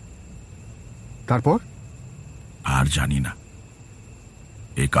 তারপর আর জানি না,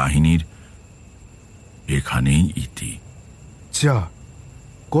 এ কাহিনীর এখানেই ইতি। যা,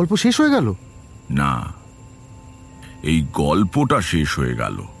 গল্প শেষ হয়ে গেল? না, এই গল্পটা শেষ হয়ে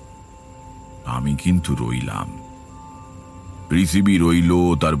গেল, আমি কিন্তু রইলাম। পৃথিবী রইল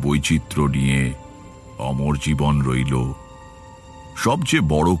তার বৈচিত্র্য নিয়ে, অমর জীবন রইল, সবচেয়ে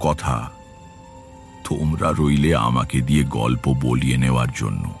বড় কথা তোমরা রইলে আমাকে দিয়ে গল্প বলিয়ে নেওয়ার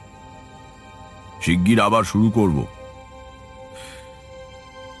জন্য। শিগগির আবার শুরু করব,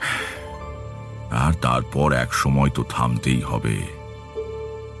 আর তারপর এক সময় তো থামতেই হবে,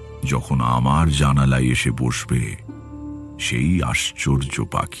 যখন আমার জানালায় এসে বসবে সেই আশ্চর্য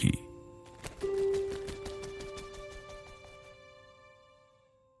পাখি।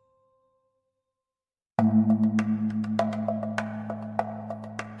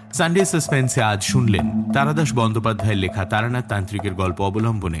 সানডে সাসপেন্সে আজ শুনলেন তারাদাস বন্দ্যোপাধ্যায়ের লেখা তারানাথ তান্ত্রিকের গল্প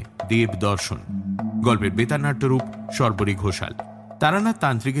অবলম্বনে দেবদর্শন। গল্পের বেতারনাট্যরূপ সর্বরী ঘোষাল। তারানাথ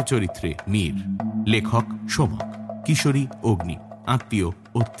তান্ত্রিকের চরিত্রে মীর, লেখক সোমক, কিশোরী অগ্নি, আত্মীয়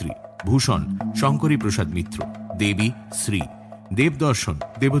অত্রি, ভূষণ শঙ্করী প্রসাদ মিত্র, দেবী শ্রী, দেবদর্শন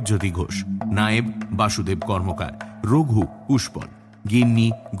দেবজ্যোতি ঘোষ, নায়েব বাসুদেব কর্মকার, রঘু পুষ্পল, গিন্নি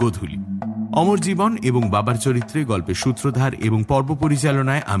গোধূলি। অমর জীবন এবং বাবার চরিত্রে গল্পের সূত্রধার এবং পর্ব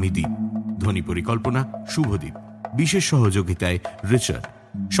পরিচালনায় আমি দ্বীপ, ধ্বনি পরিকল্পনা শুভদীপ, বিশেষ সহযোগিতায় রিচার্ড,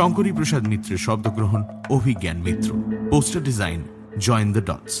 শঙ্করী প্রসাদ মিত্রের শব্দগ্রহণ Abhigyan Mitra, poster design join the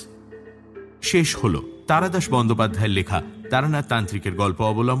dots. শেষ হল তারাদাস বন্দ্যোপাধ্যায়ের লেখা তারানাথ তান্ত্রিকের গল্প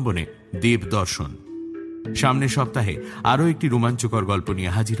অবলম্বনে দেবদর্শন। সামনের সপ্তাহে আরও একটি রোমাঞ্চকর গল্প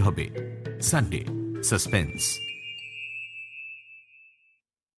নিয়ে হাজির হবে সানডে সাসপেন্স।